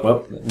like, oh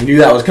well, we knew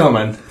that was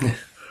coming.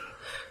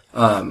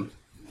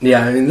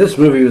 Yeah, I mean, this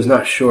movie was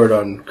not short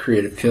on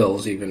creative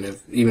kills, even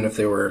if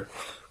they were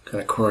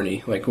kind of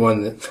corny. Like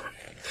one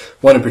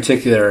in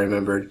particular I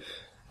remembered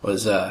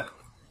was, I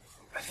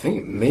think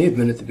it may have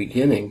been at the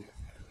beginning,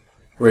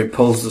 where he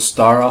pulls the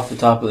star off the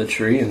top of the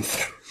tree and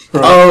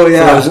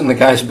throws it in the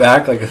guy's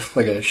back like a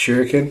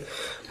shuriken.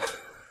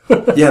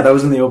 Yeah, that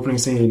was in the opening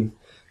scene.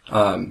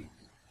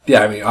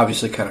 Yeah, I mean,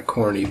 obviously kind of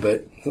corny,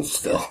 but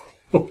still.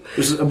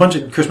 There's a bunch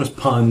of Christmas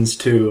puns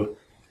too.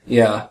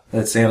 Yeah.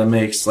 That Santa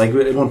makes. Like,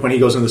 at one point he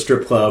goes in the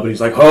strip club and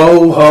he's like,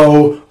 ho,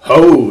 ho,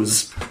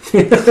 hose.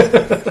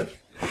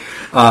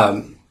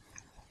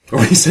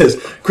 Or he says,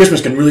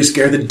 Christmas can really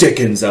scare the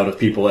dickens out of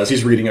people as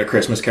he's reading A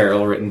Christmas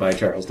Carol written by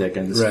Charles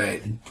Dickens.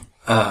 Right.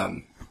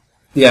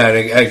 Yeah,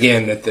 and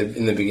again,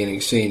 in the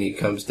beginning scene, he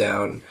comes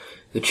down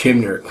the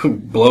chimney, or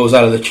blows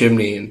out of the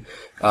chimney, and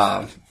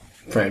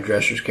Fran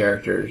Drescher's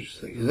character is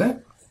like, is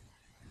that?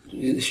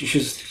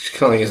 She's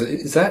calling,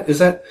 is that?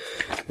 And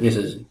he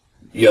says,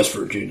 yes,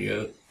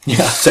 Virginia.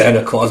 Yeah.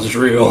 Santa Claus is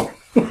real.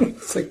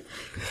 It's like,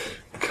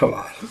 come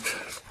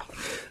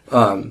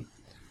on.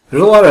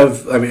 There's a lot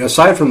of, I mean,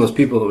 aside from those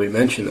people that we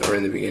mentioned that were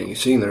in the beginning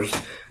scene, there's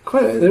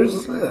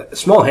a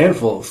small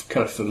handful of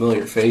kind of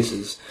familiar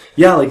faces.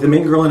 Yeah, like the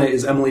main girl in it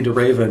is Emily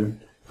DeRaven,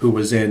 who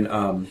was in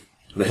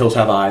The Hills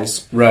Have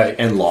Eyes, right,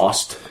 and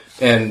Lost,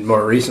 and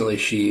more recently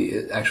she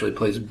actually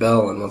plays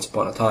Belle in Once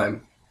Upon a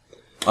Time.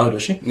 Oh,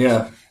 does she?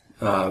 Yeah,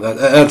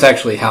 that's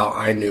actually how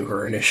I knew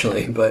her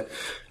initially, but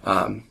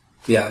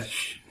yeah,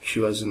 she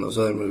was in those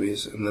other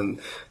movies. And then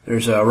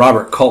there's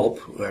Robert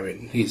Culp. I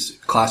mean, he's a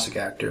classic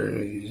actor.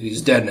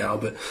 He's dead now,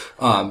 but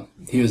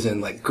he was in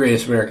like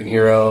Greatest American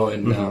Hero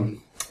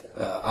and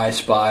I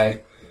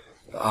Spy.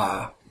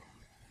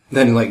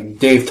 Then like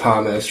Dave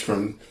Thomas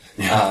from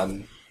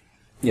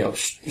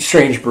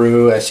Strange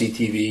Brew,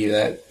 SCTV.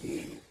 That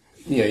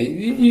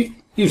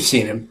you've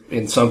seen him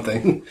in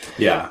something.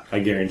 Yeah, I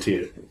guarantee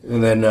it.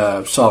 And then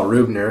Saul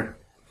Rubner,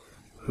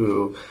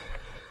 who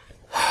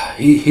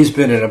he's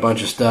been in a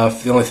bunch of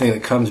stuff. The only thing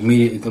that comes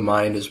immediately to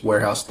mind is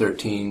Warehouse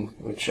 13,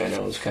 which I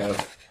know is kind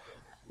of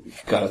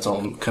got its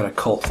own kind of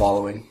cult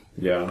following.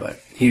 Yeah, but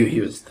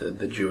he was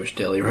the Jewish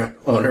deli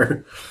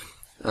owner.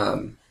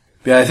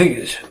 Yeah, I think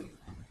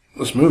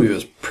this movie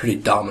was pretty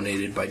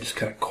dominated by just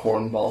kind of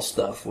cornball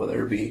stuff,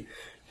 whether it be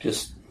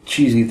just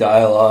cheesy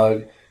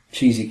dialogue,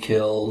 cheesy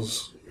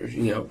kills, or,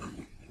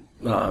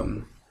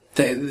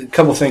 a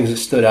couple things that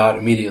stood out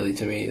immediately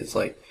to me. It's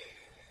like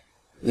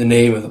the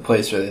name of the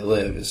place where they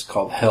live is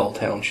called Hell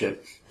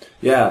Township.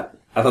 Yeah,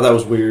 I thought that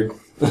was weird.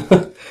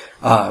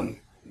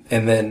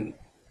 And then,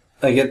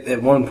 like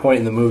at one point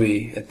in the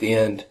movie, at the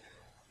end,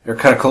 or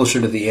kind of closer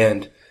to the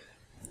end,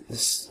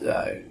 it's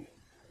the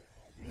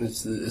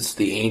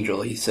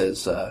angel. He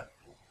says,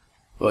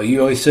 "Well,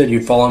 you always said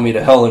you'd follow me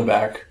to hell and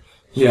back."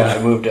 So yeah,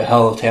 I moved to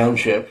Hell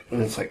Township,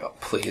 and it's like, oh,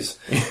 please.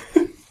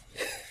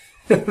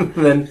 And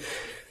then,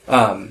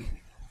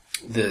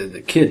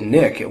 the kid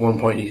Nick, at one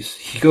point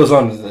he goes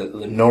on to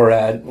the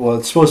NORAD. Well,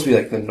 it's supposed to be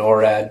like the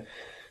NORAD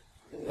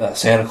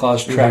Santa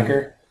Claus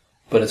tracker,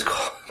 but it's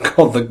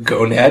called the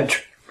Gonad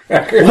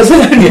tracker. Was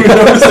it? I didn't even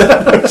notice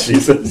that.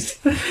 Jesus.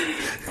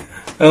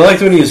 I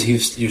liked when he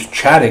was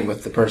chatting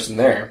with the person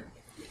there,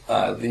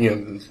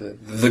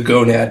 the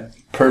Gonad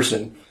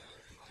person,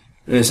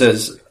 and it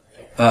says,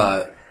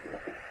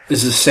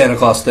 "Is this Santa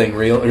Claus thing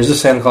real? Or is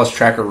this Santa Claus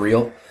tracker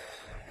real?"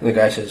 And the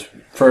guy says,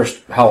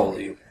 "First, how old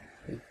are you?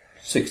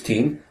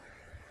 16?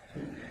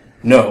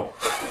 No.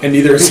 And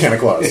neither is Santa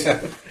Claus."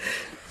 Yeah.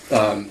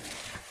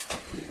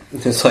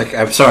 It's like,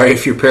 I'm sorry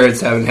if your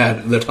parents haven't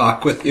had the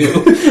talk with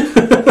you.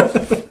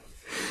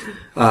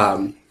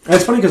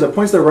 It's funny because at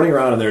points they're running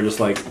around and they're just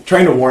like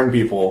trying to warn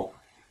people.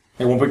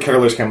 And one point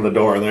carolers come to the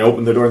door and they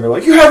open the door and they're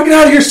like, "You have to get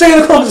out of here,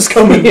 Santa Claus is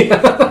coming."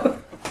 Yeah.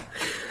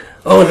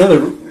 Oh, another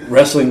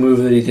wrestling move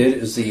that he did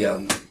is the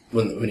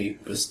when he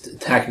was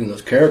attacking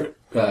those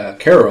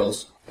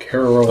carols.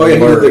 Oh yeah,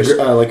 he did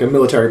like a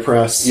military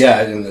press.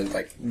 Yeah, and then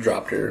like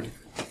dropped her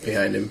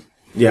behind him.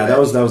 Yeah, that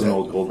was an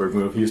old Goldberg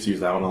move. He used to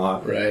use that one a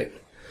lot. Right.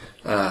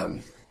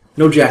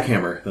 No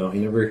jackhammer though. He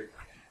never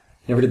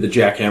did the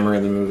jackhammer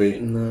in the movie.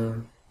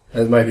 No,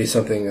 that might be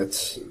something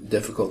that's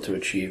difficult to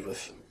achieve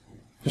with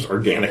just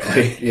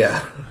organically.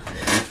 Yeah.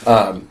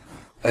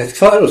 I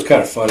thought it was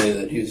kind of funny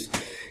that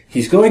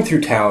he's going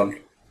through town.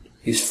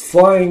 He's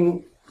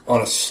flying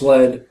on a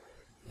sled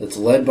that's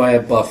led by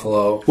a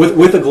buffalo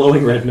with a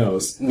glowing red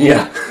nose.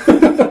 Yeah.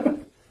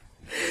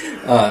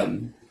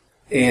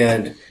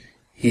 And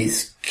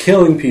he's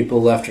killing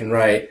people left and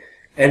right,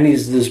 and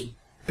he's this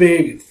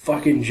big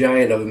fucking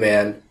giant of a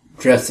man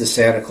dressed as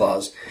Santa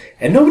Claus,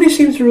 and nobody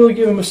seems to really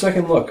give him a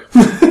second look.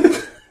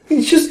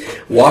 He's just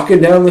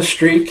walking down the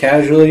street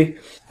casually.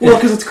 Well,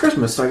 because it's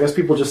Christmas, so I guess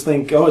people just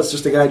think, oh, it's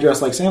just a guy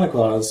dressed like Santa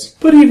Claus.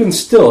 But even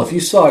still, if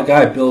you saw a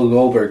guy Bill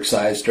Goldberg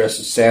size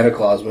dressed as Santa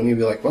Claus, wouldn't you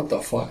be like, what the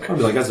fuck? I'd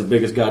be like, that's the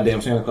biggest goddamn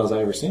Santa Claus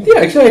I've ever seen.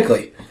 Yeah,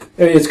 exactly.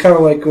 I mean, it's kind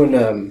of like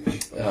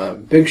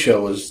when Big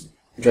Show was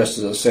dressed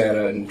as a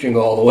Santa and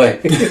Jingle All the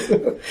Way.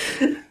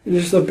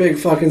 Just a big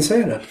fucking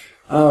Santa.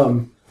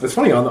 It's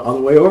funny, on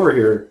the way over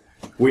here,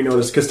 we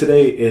noticed, because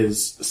today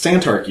is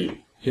Santarchy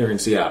here in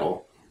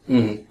Seattle,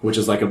 which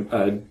is like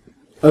a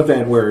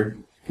event where,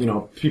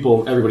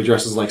 everybody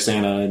dresses like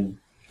Santa and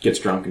gets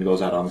drunk and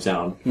goes out on the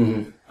town.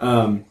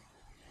 Mm-hmm.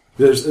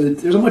 There's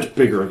a much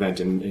bigger event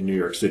in New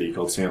York City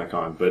called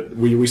SantaCon, but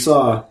we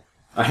saw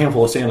a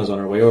handful of Santas on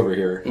our way over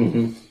here,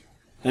 and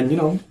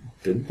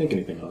didn't think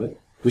anything of it.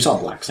 We saw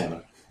Black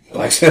Santa.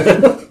 Black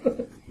Santa,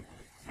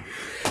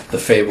 the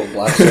fabled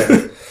Black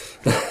Santa.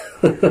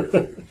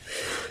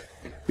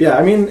 Yeah,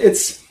 I mean,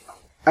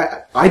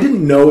 I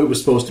didn't know it was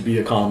supposed to be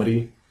a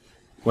comedy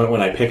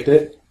when I picked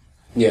it.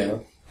 Yeah.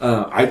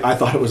 I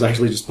thought it was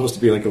actually just supposed to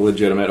be like a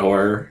legitimate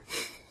horror.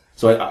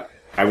 So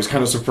I was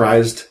kind of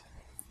surprised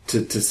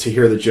to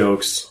hear the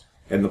jokes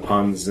and the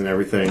puns and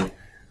everything.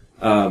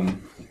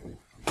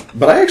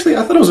 But I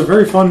thought it was a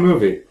very fun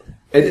movie.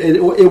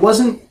 It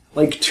wasn't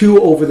like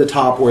too over the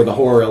top where the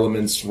horror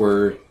elements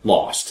were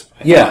lost.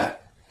 Yeah.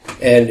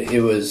 And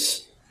it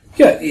was,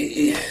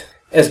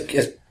 as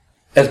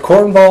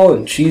cornball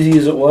and cheesy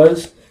as it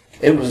was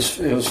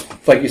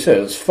like you said,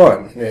 it was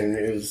fun and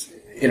it was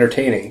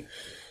entertaining.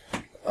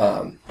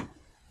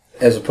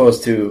 As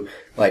opposed to,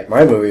 like,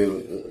 my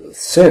movie,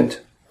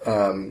 Sint,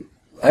 I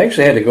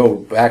actually had to go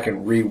back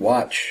and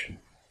re-watch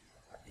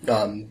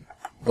the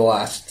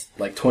last,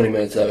 like, 20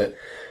 minutes of it.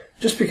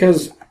 Just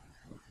because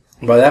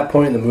by that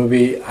point in the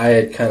movie, I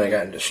had kind of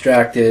gotten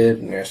distracted,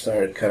 and I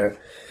started kind of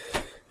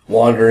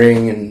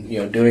wandering and,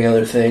 doing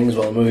other things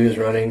while the movie was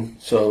running.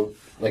 So,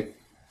 like,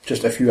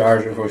 just a few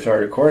hours before we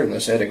started recording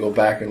this, I had to go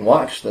back and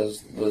watch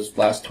those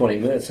last 20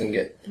 minutes and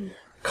get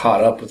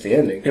caught up with the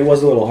ending. It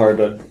was a little hard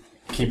to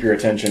keep your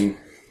attention.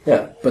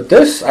 Yeah, but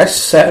this, I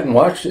sat and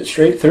watched it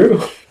straight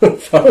through.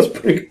 That was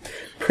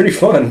pretty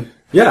fun.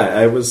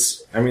 Yeah,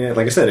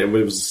 like I said,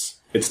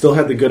 it still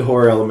had the good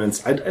horror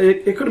elements.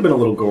 It could have been a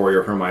little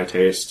gorier for my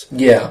taste.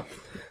 Yeah.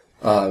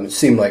 It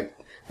seemed like,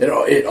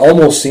 it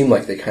almost seemed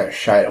like they kind of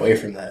shied away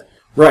from that.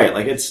 Right,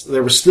 like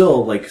there was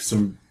still, like,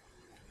 some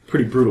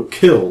pretty brutal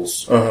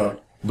kills,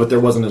 but there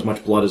wasn't as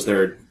much blood as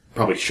there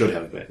probably should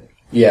have been.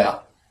 Yeah.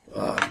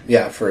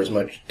 For as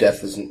much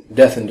death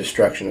and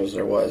destruction as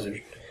there was. There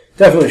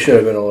definitely should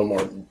have been a little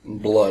more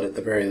blood at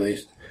the very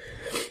least.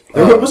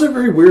 There was a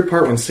very weird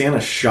part when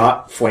Santa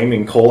shot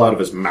flaming coal out of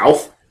his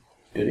mouth.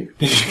 Did he?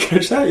 Did you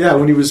catch that? Yeah,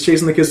 when he was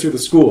chasing the kids through the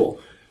school.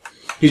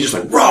 He's just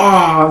like,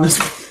 rah! And this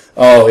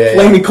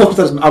flaming coal.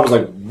 I was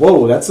like,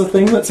 whoa, that's a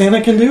thing that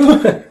Santa can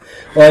do?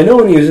 Well, I know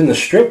when he was in the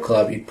strip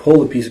club, he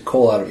pulled a piece of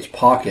coal out of his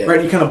pocket.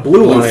 Right, he kind of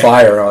blew on it.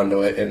 Fire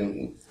onto it.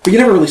 But you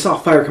never really saw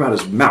fire come out of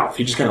his mouth.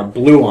 He just kind of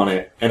blew on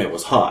it, and it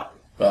was hot.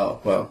 Oh,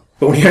 well.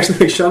 But when he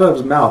actually shot out of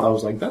his mouth, I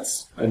was like,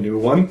 that's a new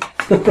one.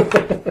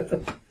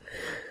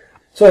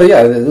 So,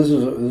 yeah, this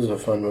is a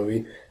fun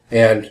movie.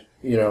 And,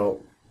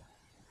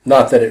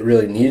 not that it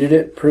really needed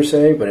it, per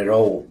se, but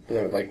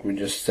like we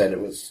just said, it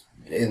was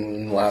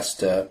in the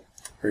last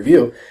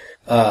review,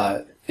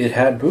 it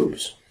had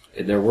boobs.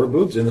 There were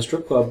boobs in the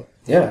strip club.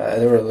 Yeah,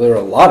 there were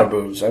a lot of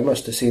boobs. I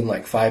must have seen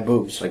like 5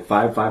 boobs. Like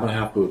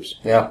 5.5 boobs.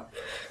 Yeah.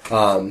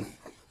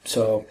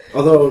 So.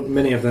 Although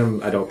many of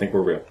them I don't think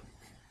were real.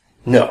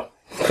 No.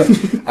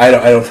 I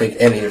don't think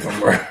any of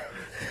them were.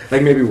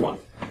 Like maybe one.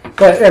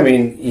 But, I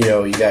mean,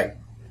 you got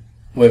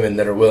women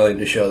that are willing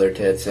to show their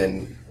tits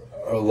in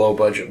a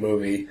low-budget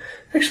movie.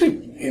 Actually,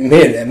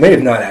 it may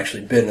have not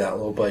actually been that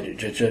low budget,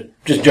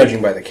 just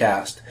judging by the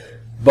cast.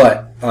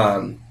 But,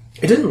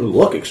 it didn't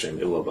look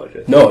extremely low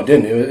budget. No, it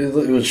didn't.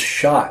 It was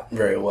shot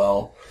very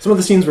well. Some of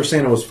the scenes where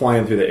Santa was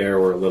flying through the air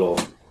were a little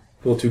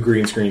too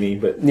green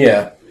screeny, but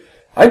yeah,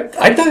 I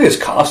dug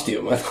his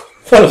costume. I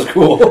thought it was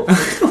cool.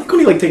 Like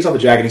when he takes off the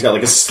jacket, he's got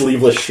like a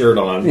sleeveless shirt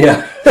on.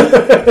 Yeah.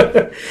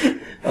 But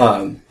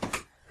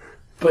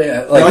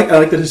yeah, I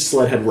like that his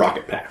sled had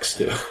rocket packs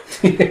too.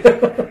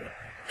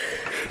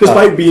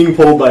 Despite being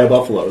pulled by a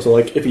buffalo, so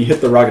if he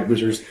hit the rocket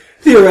boosters,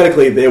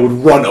 theoretically they would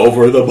run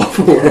over the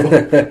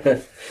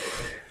buffalo.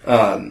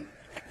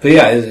 But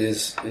yeah,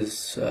 his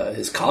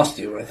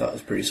costume I thought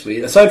was pretty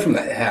sweet. Aside from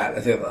that hat,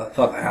 I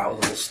thought the hat was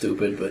a little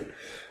stupid, but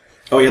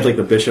he had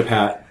the bishop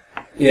hat.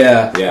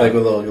 Yeah, with a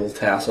little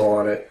tassel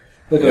on it.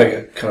 Looked like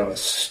a kind of a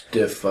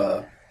stiff,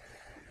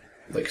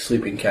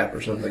 sleeping cap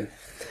or something.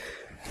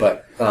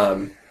 But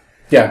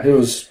yeah, it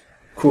was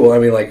cool. I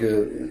mean, like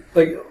you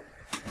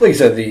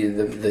said,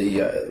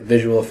 the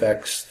visual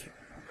effects,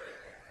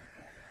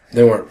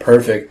 they weren't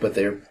perfect, but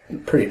they're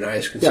pretty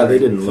nice. Yeah, they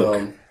didn't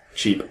look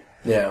cheap.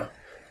 Yeah.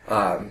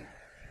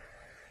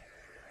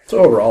 So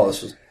overall,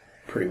 this was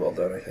pretty well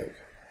done, I think.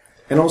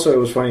 And also, it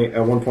was funny,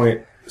 at one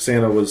point,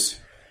 Santa was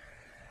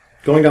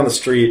going down the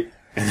street,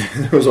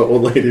 and there was an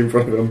old lady in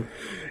front of him,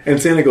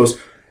 and Santa goes,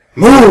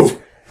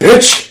 "Move,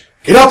 bitch!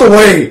 Get out the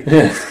way!"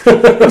 Yeah.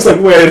 I was like,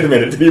 wait a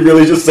minute, did he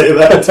really just say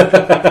that?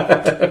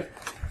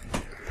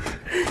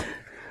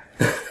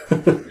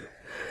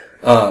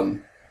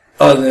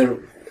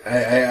 Then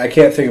I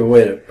can't think of a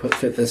way to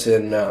fit this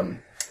in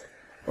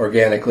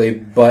organically,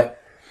 but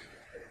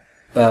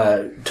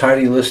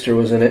Tiny Lister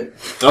was in it.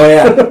 Oh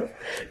yeah,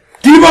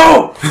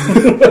 Debo.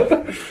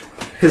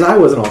 His eye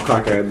wasn't all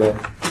cockeyed though.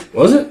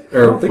 Was it,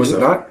 or was it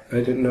not? I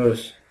didn't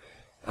notice.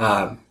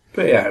 But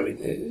yeah, I mean,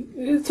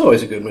 it's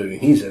always a good movie.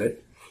 He's in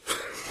it,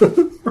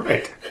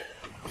 right?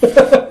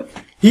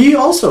 He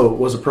also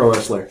was a pro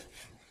wrestler.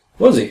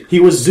 Was he? He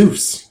was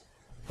Zeus.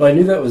 Well, I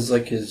knew that was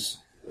his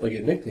a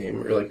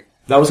nickname or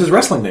That was his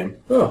wrestling name.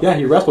 Oh, yeah,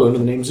 he wrestled under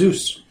the name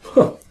Zeus.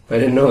 Huh. I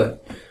didn't know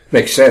that.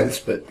 Makes sense,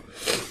 but.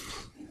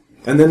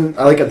 And then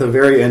I at the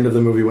very end of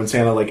the movie when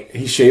Santa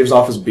he shaves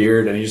off his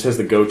beard and he just has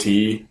the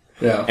goatee.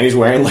 Yeah. And he's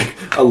wearing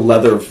a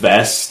leather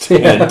vest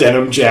and a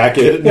denim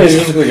jacket. Yeah, he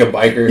looks like a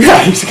biker.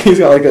 Yeah, he's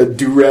got a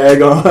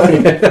do-rag on.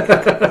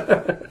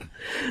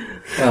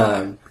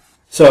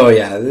 So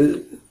yeah.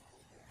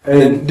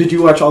 And did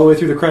you watch all the way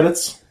through the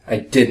credits? I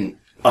didn't.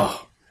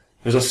 Oh.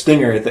 There's a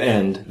stinger at the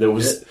end that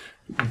was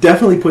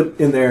definitely put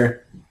in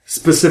there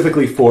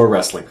specifically for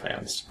wrestling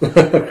fans.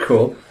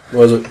 Cool.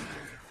 Was it?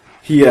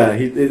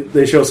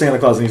 They show Santa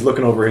Claus and he's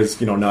looking over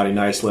his, naughty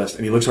nice list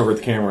and he looks over at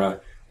the camera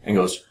and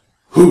goes,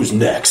 "Who's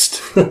next?"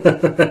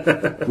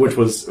 Which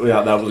was,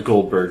 that was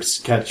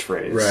Goldberg's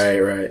catchphrase.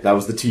 Right. That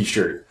was the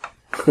t-shirt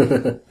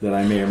that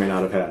I may or may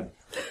not have had.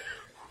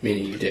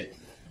 Meaning you did.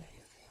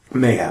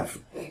 May have.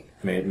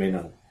 May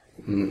not.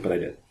 But I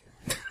did.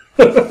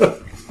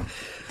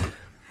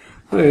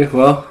 Okay,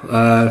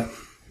 well,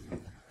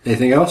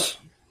 anything else?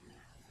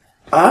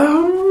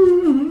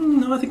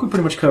 No, I think we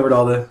pretty much covered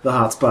all the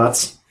hot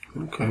spots.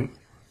 Okay.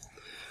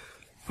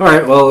 All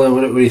right, well,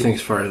 what do you think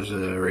as far as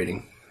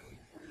rating?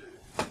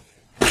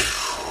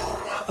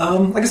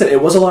 Like I said,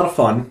 it was a lot of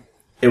fun.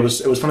 It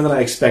was funner than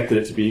I expected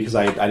it to be because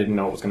I didn't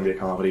know it was going to be a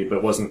comedy, but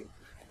it wasn't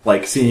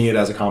like seeing it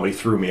as a comedy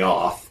threw me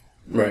off.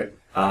 Right.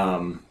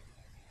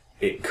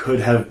 It could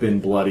have been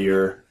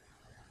bloodier.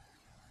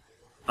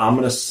 I'm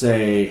going to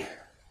say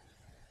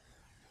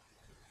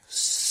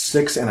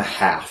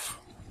 6.5.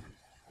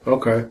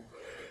 Okay.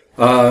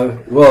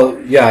 Well,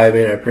 yeah, I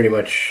mean, I pretty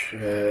much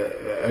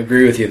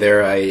agree with you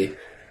there.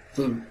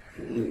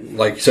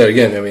 Like you said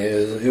again, I mean,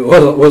 it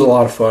was a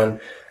lot of fun.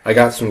 I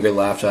got some good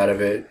laughs out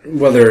of it.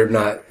 Whether or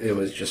not it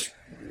was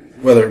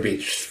whether it be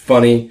just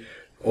funny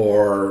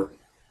or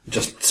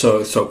just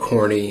so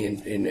corny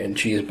and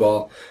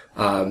cheeseball.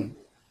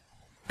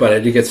 But I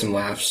did get some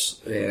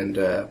laughs, and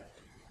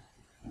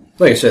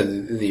like I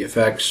said, the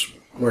effects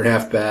weren't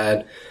half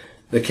bad.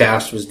 The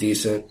cast was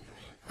decent.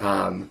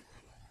 So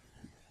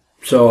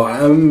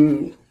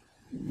I'm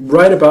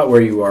right about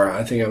where you are.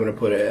 I think I'm going to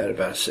put it at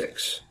about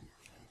 6.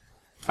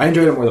 I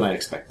enjoyed it more than I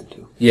expected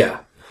to. Yeah.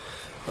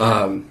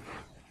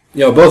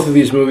 Both of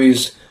these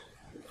movies,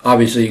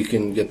 obviously you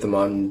can get them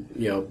on,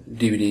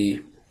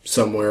 DVD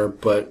somewhere,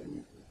 but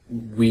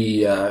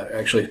we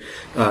actually,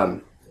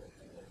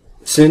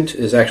 Sint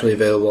is actually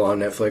available on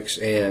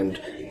Netflix, and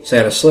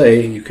Santa's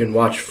Sleigh you can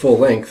watch full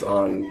length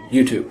on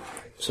YouTube.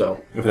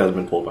 So if it hasn't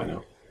been pulled by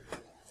now.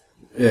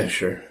 Yeah,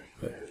 sure.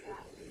 But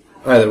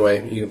either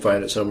way, you can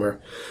find it somewhere.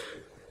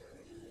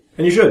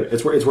 And you should.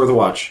 It's worth a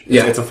watch.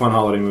 Yeah. It's a fun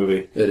holiday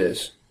movie. It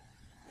is.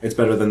 It's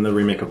better than the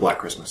remake of Black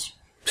Christmas.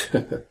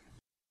 Bitch!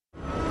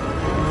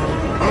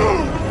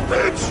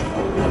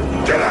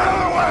 Get out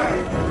of the way!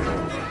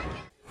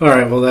 All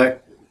right, well,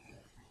 that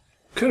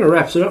kind of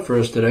wraps it up for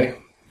us today.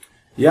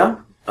 Yeah.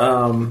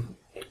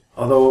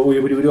 Although we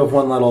do have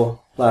one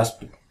little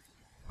last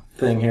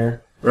thing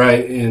here.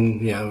 Right, and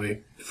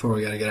before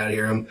we got to get out of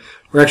here,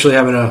 we're actually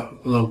having a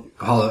little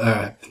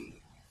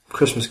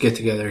Christmas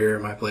get-together here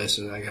at my place,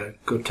 and I got to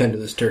go tend to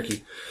this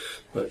turkey.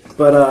 But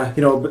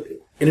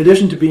in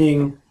addition to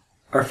being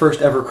our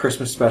first ever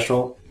Christmas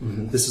special,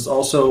 this is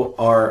also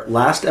our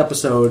last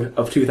episode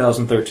of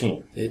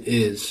 2013. It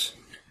is.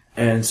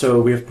 And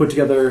so we have put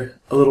together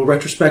a little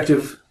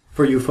retrospective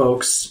for you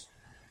folks.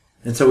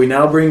 And so we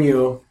now bring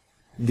you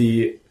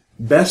the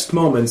best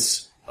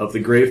moments of the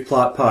Grave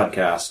Plot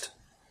podcast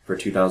for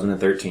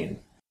 2013.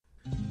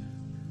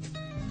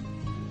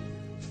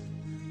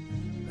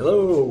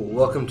 Hello,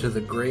 welcome to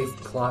the Grave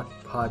Plot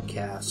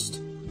podcast.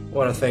 I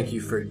want to thank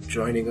you for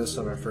joining us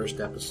on our first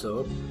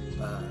episode.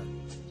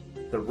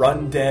 The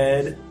Run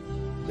Dead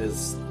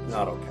is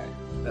not okay.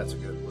 That's a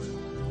good word.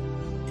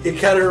 It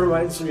kind of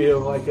reminds me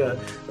of like a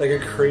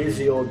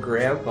crazy old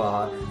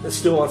grandpa that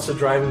still wants to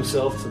drive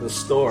himself to the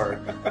store.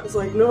 It's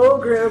like, no,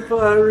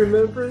 Grandpa,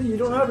 remember you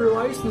don't have your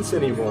license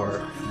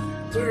anymore.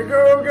 It's like,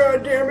 oh,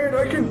 God damn it,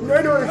 I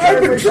know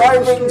I've been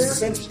driving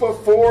since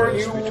before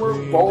you were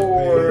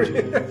born.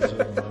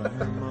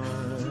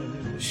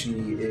 She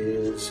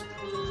is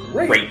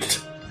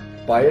raped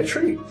by a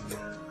tree.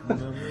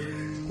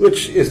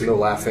 Which isn't a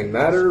laughing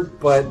matter,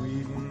 but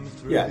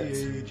yeah, it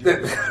is.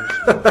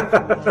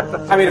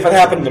 I mean, if it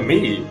happened to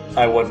me,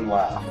 I wouldn't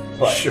laugh.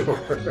 But. Sure.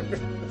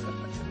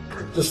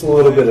 Just a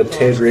little bit of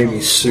Ted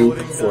Raimi soup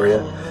for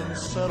you.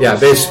 Yeah,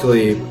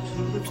 basically,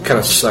 kind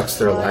of sucks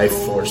their life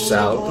force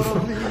out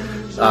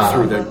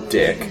through their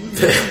dick.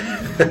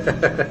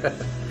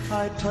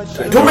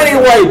 Too many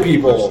white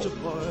people.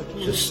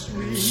 Just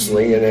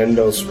slinging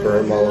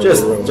endosperm all over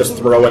the room. Just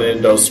throwing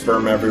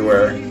endosperm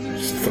everywhere.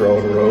 Just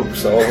throwing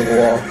ropes all over the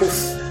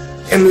walls.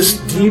 And this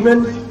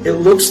demon, it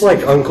looks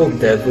like Uncle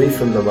Deadly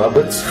from the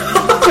Muppets.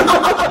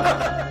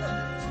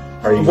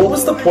 What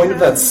was the point of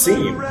that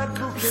scene?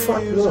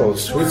 Fuck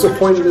knows. What's the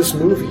point of this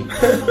movie?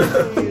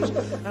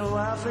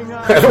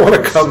 I don't want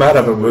to come out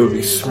of a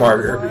movie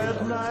smarter.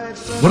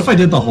 What if I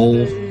did the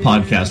whole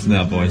podcast in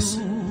that voice?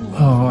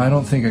 Oh, I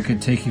don't think I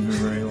could take you for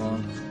very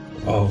long.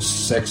 Oh,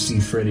 sexy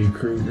Freddy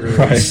Krueger,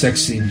 right.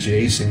 Sexy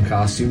Jason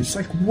costumes. It's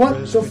like,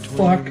 what the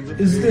fuck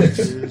is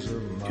this?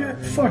 Yeah,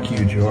 fuck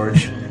you,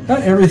 George.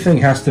 Not everything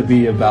has to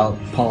be about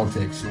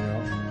politics, you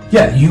know?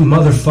 Yeah, you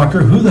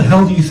motherfucker, who the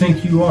hell do you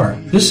think you are?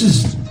 This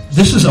is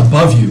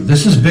above you.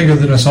 This is bigger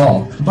than us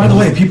all. By the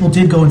way, people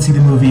did go and see the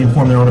movie and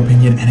form their own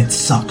opinion, and it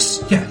sucks.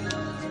 Yeah.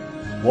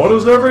 What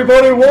does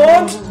everybody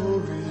want?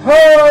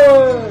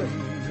 Hey!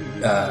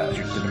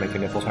 Did it make your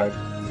nipples hard?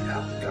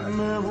 No, God.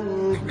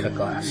 Cut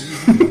glass.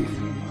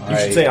 You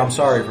should say, I'm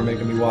sorry for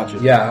making me watch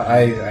it. Yeah,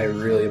 I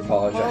really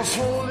apologize.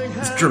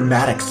 This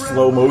dramatic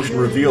slow motion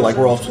reveal, like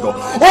we're all supposed to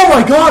go, oh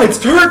my God, it's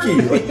turkey!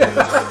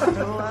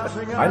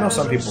 I know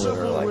some people that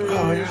are like,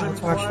 oh yeah,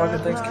 let's watch fucking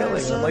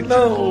Thanksgiving. I'm like,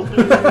 no.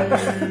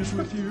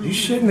 You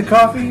shit in the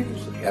coffee?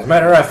 As a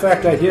matter of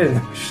fact, I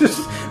did.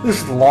 Just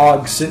this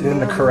log sitting in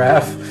the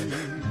carafe.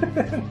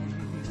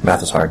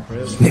 Math is hard.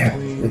 Yeah,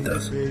 it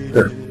does.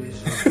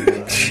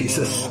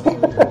 Jesus.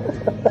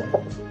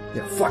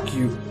 Yeah, fuck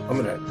you. I'm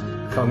gonna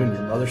come in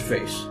your mother's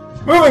face.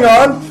 Moving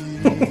on!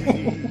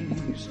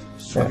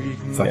 Fuck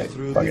it.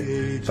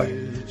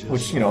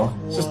 Which,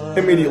 just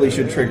immediately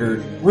should trigger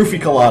Roofie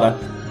Colada.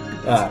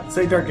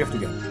 Say Dark Gift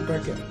again.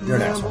 Dark Gift. You're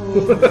an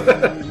asshole.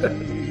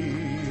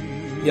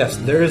 Yes,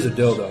 there is a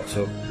dildo,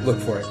 so look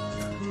for it.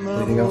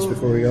 Anything else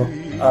before we go?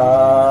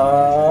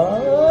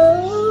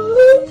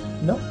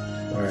 No.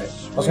 Alright.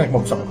 I was going to come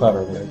up with something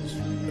clever,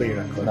 but you're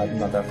not clever.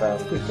 Not that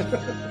fast.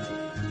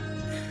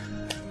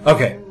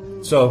 Okay,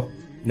 so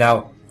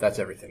now that's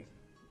everything.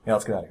 Yeah,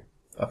 let's get out of here.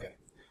 Okay.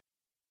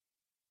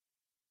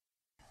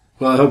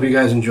 Well, I hope you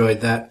guys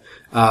enjoyed that.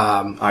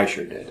 I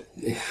sure did.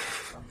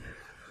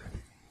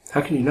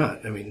 How can you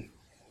not? I mean,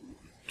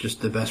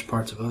 just the best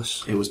parts of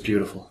us. It was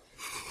beautiful.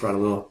 Brought a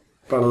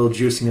little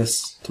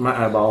juiciness to my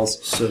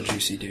eyeballs. So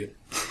juicy, dude.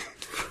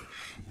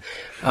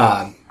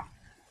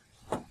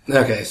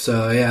 Okay,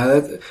 so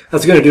yeah,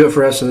 that's going to do it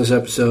for us in this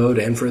episode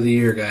and for the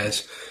year,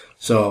 guys.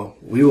 So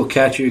we will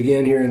catch you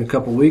again here in a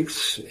couple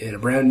weeks in a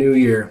brand new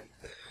year.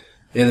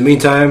 In the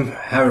meantime,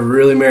 have a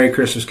really Merry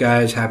Christmas,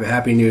 guys. Have a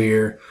Happy New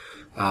Year.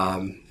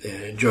 And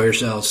enjoy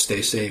yourselves.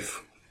 Stay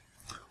safe.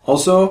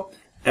 Also,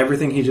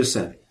 everything he just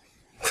said.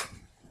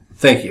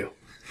 Thank you.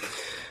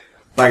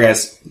 Bye,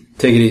 guys.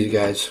 Take it easy,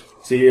 guys.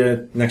 See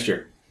you next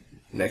year.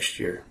 Next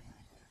year.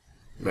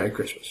 Merry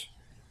Christmas.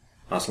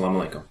 Assalamu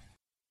alaikum.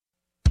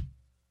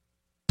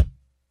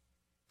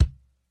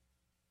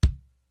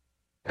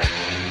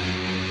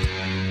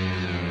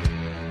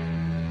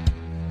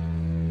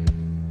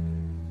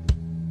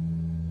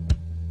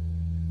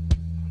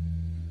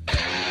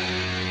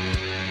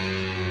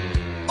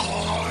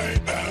 I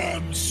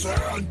am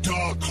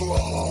Santa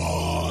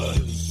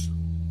Claus.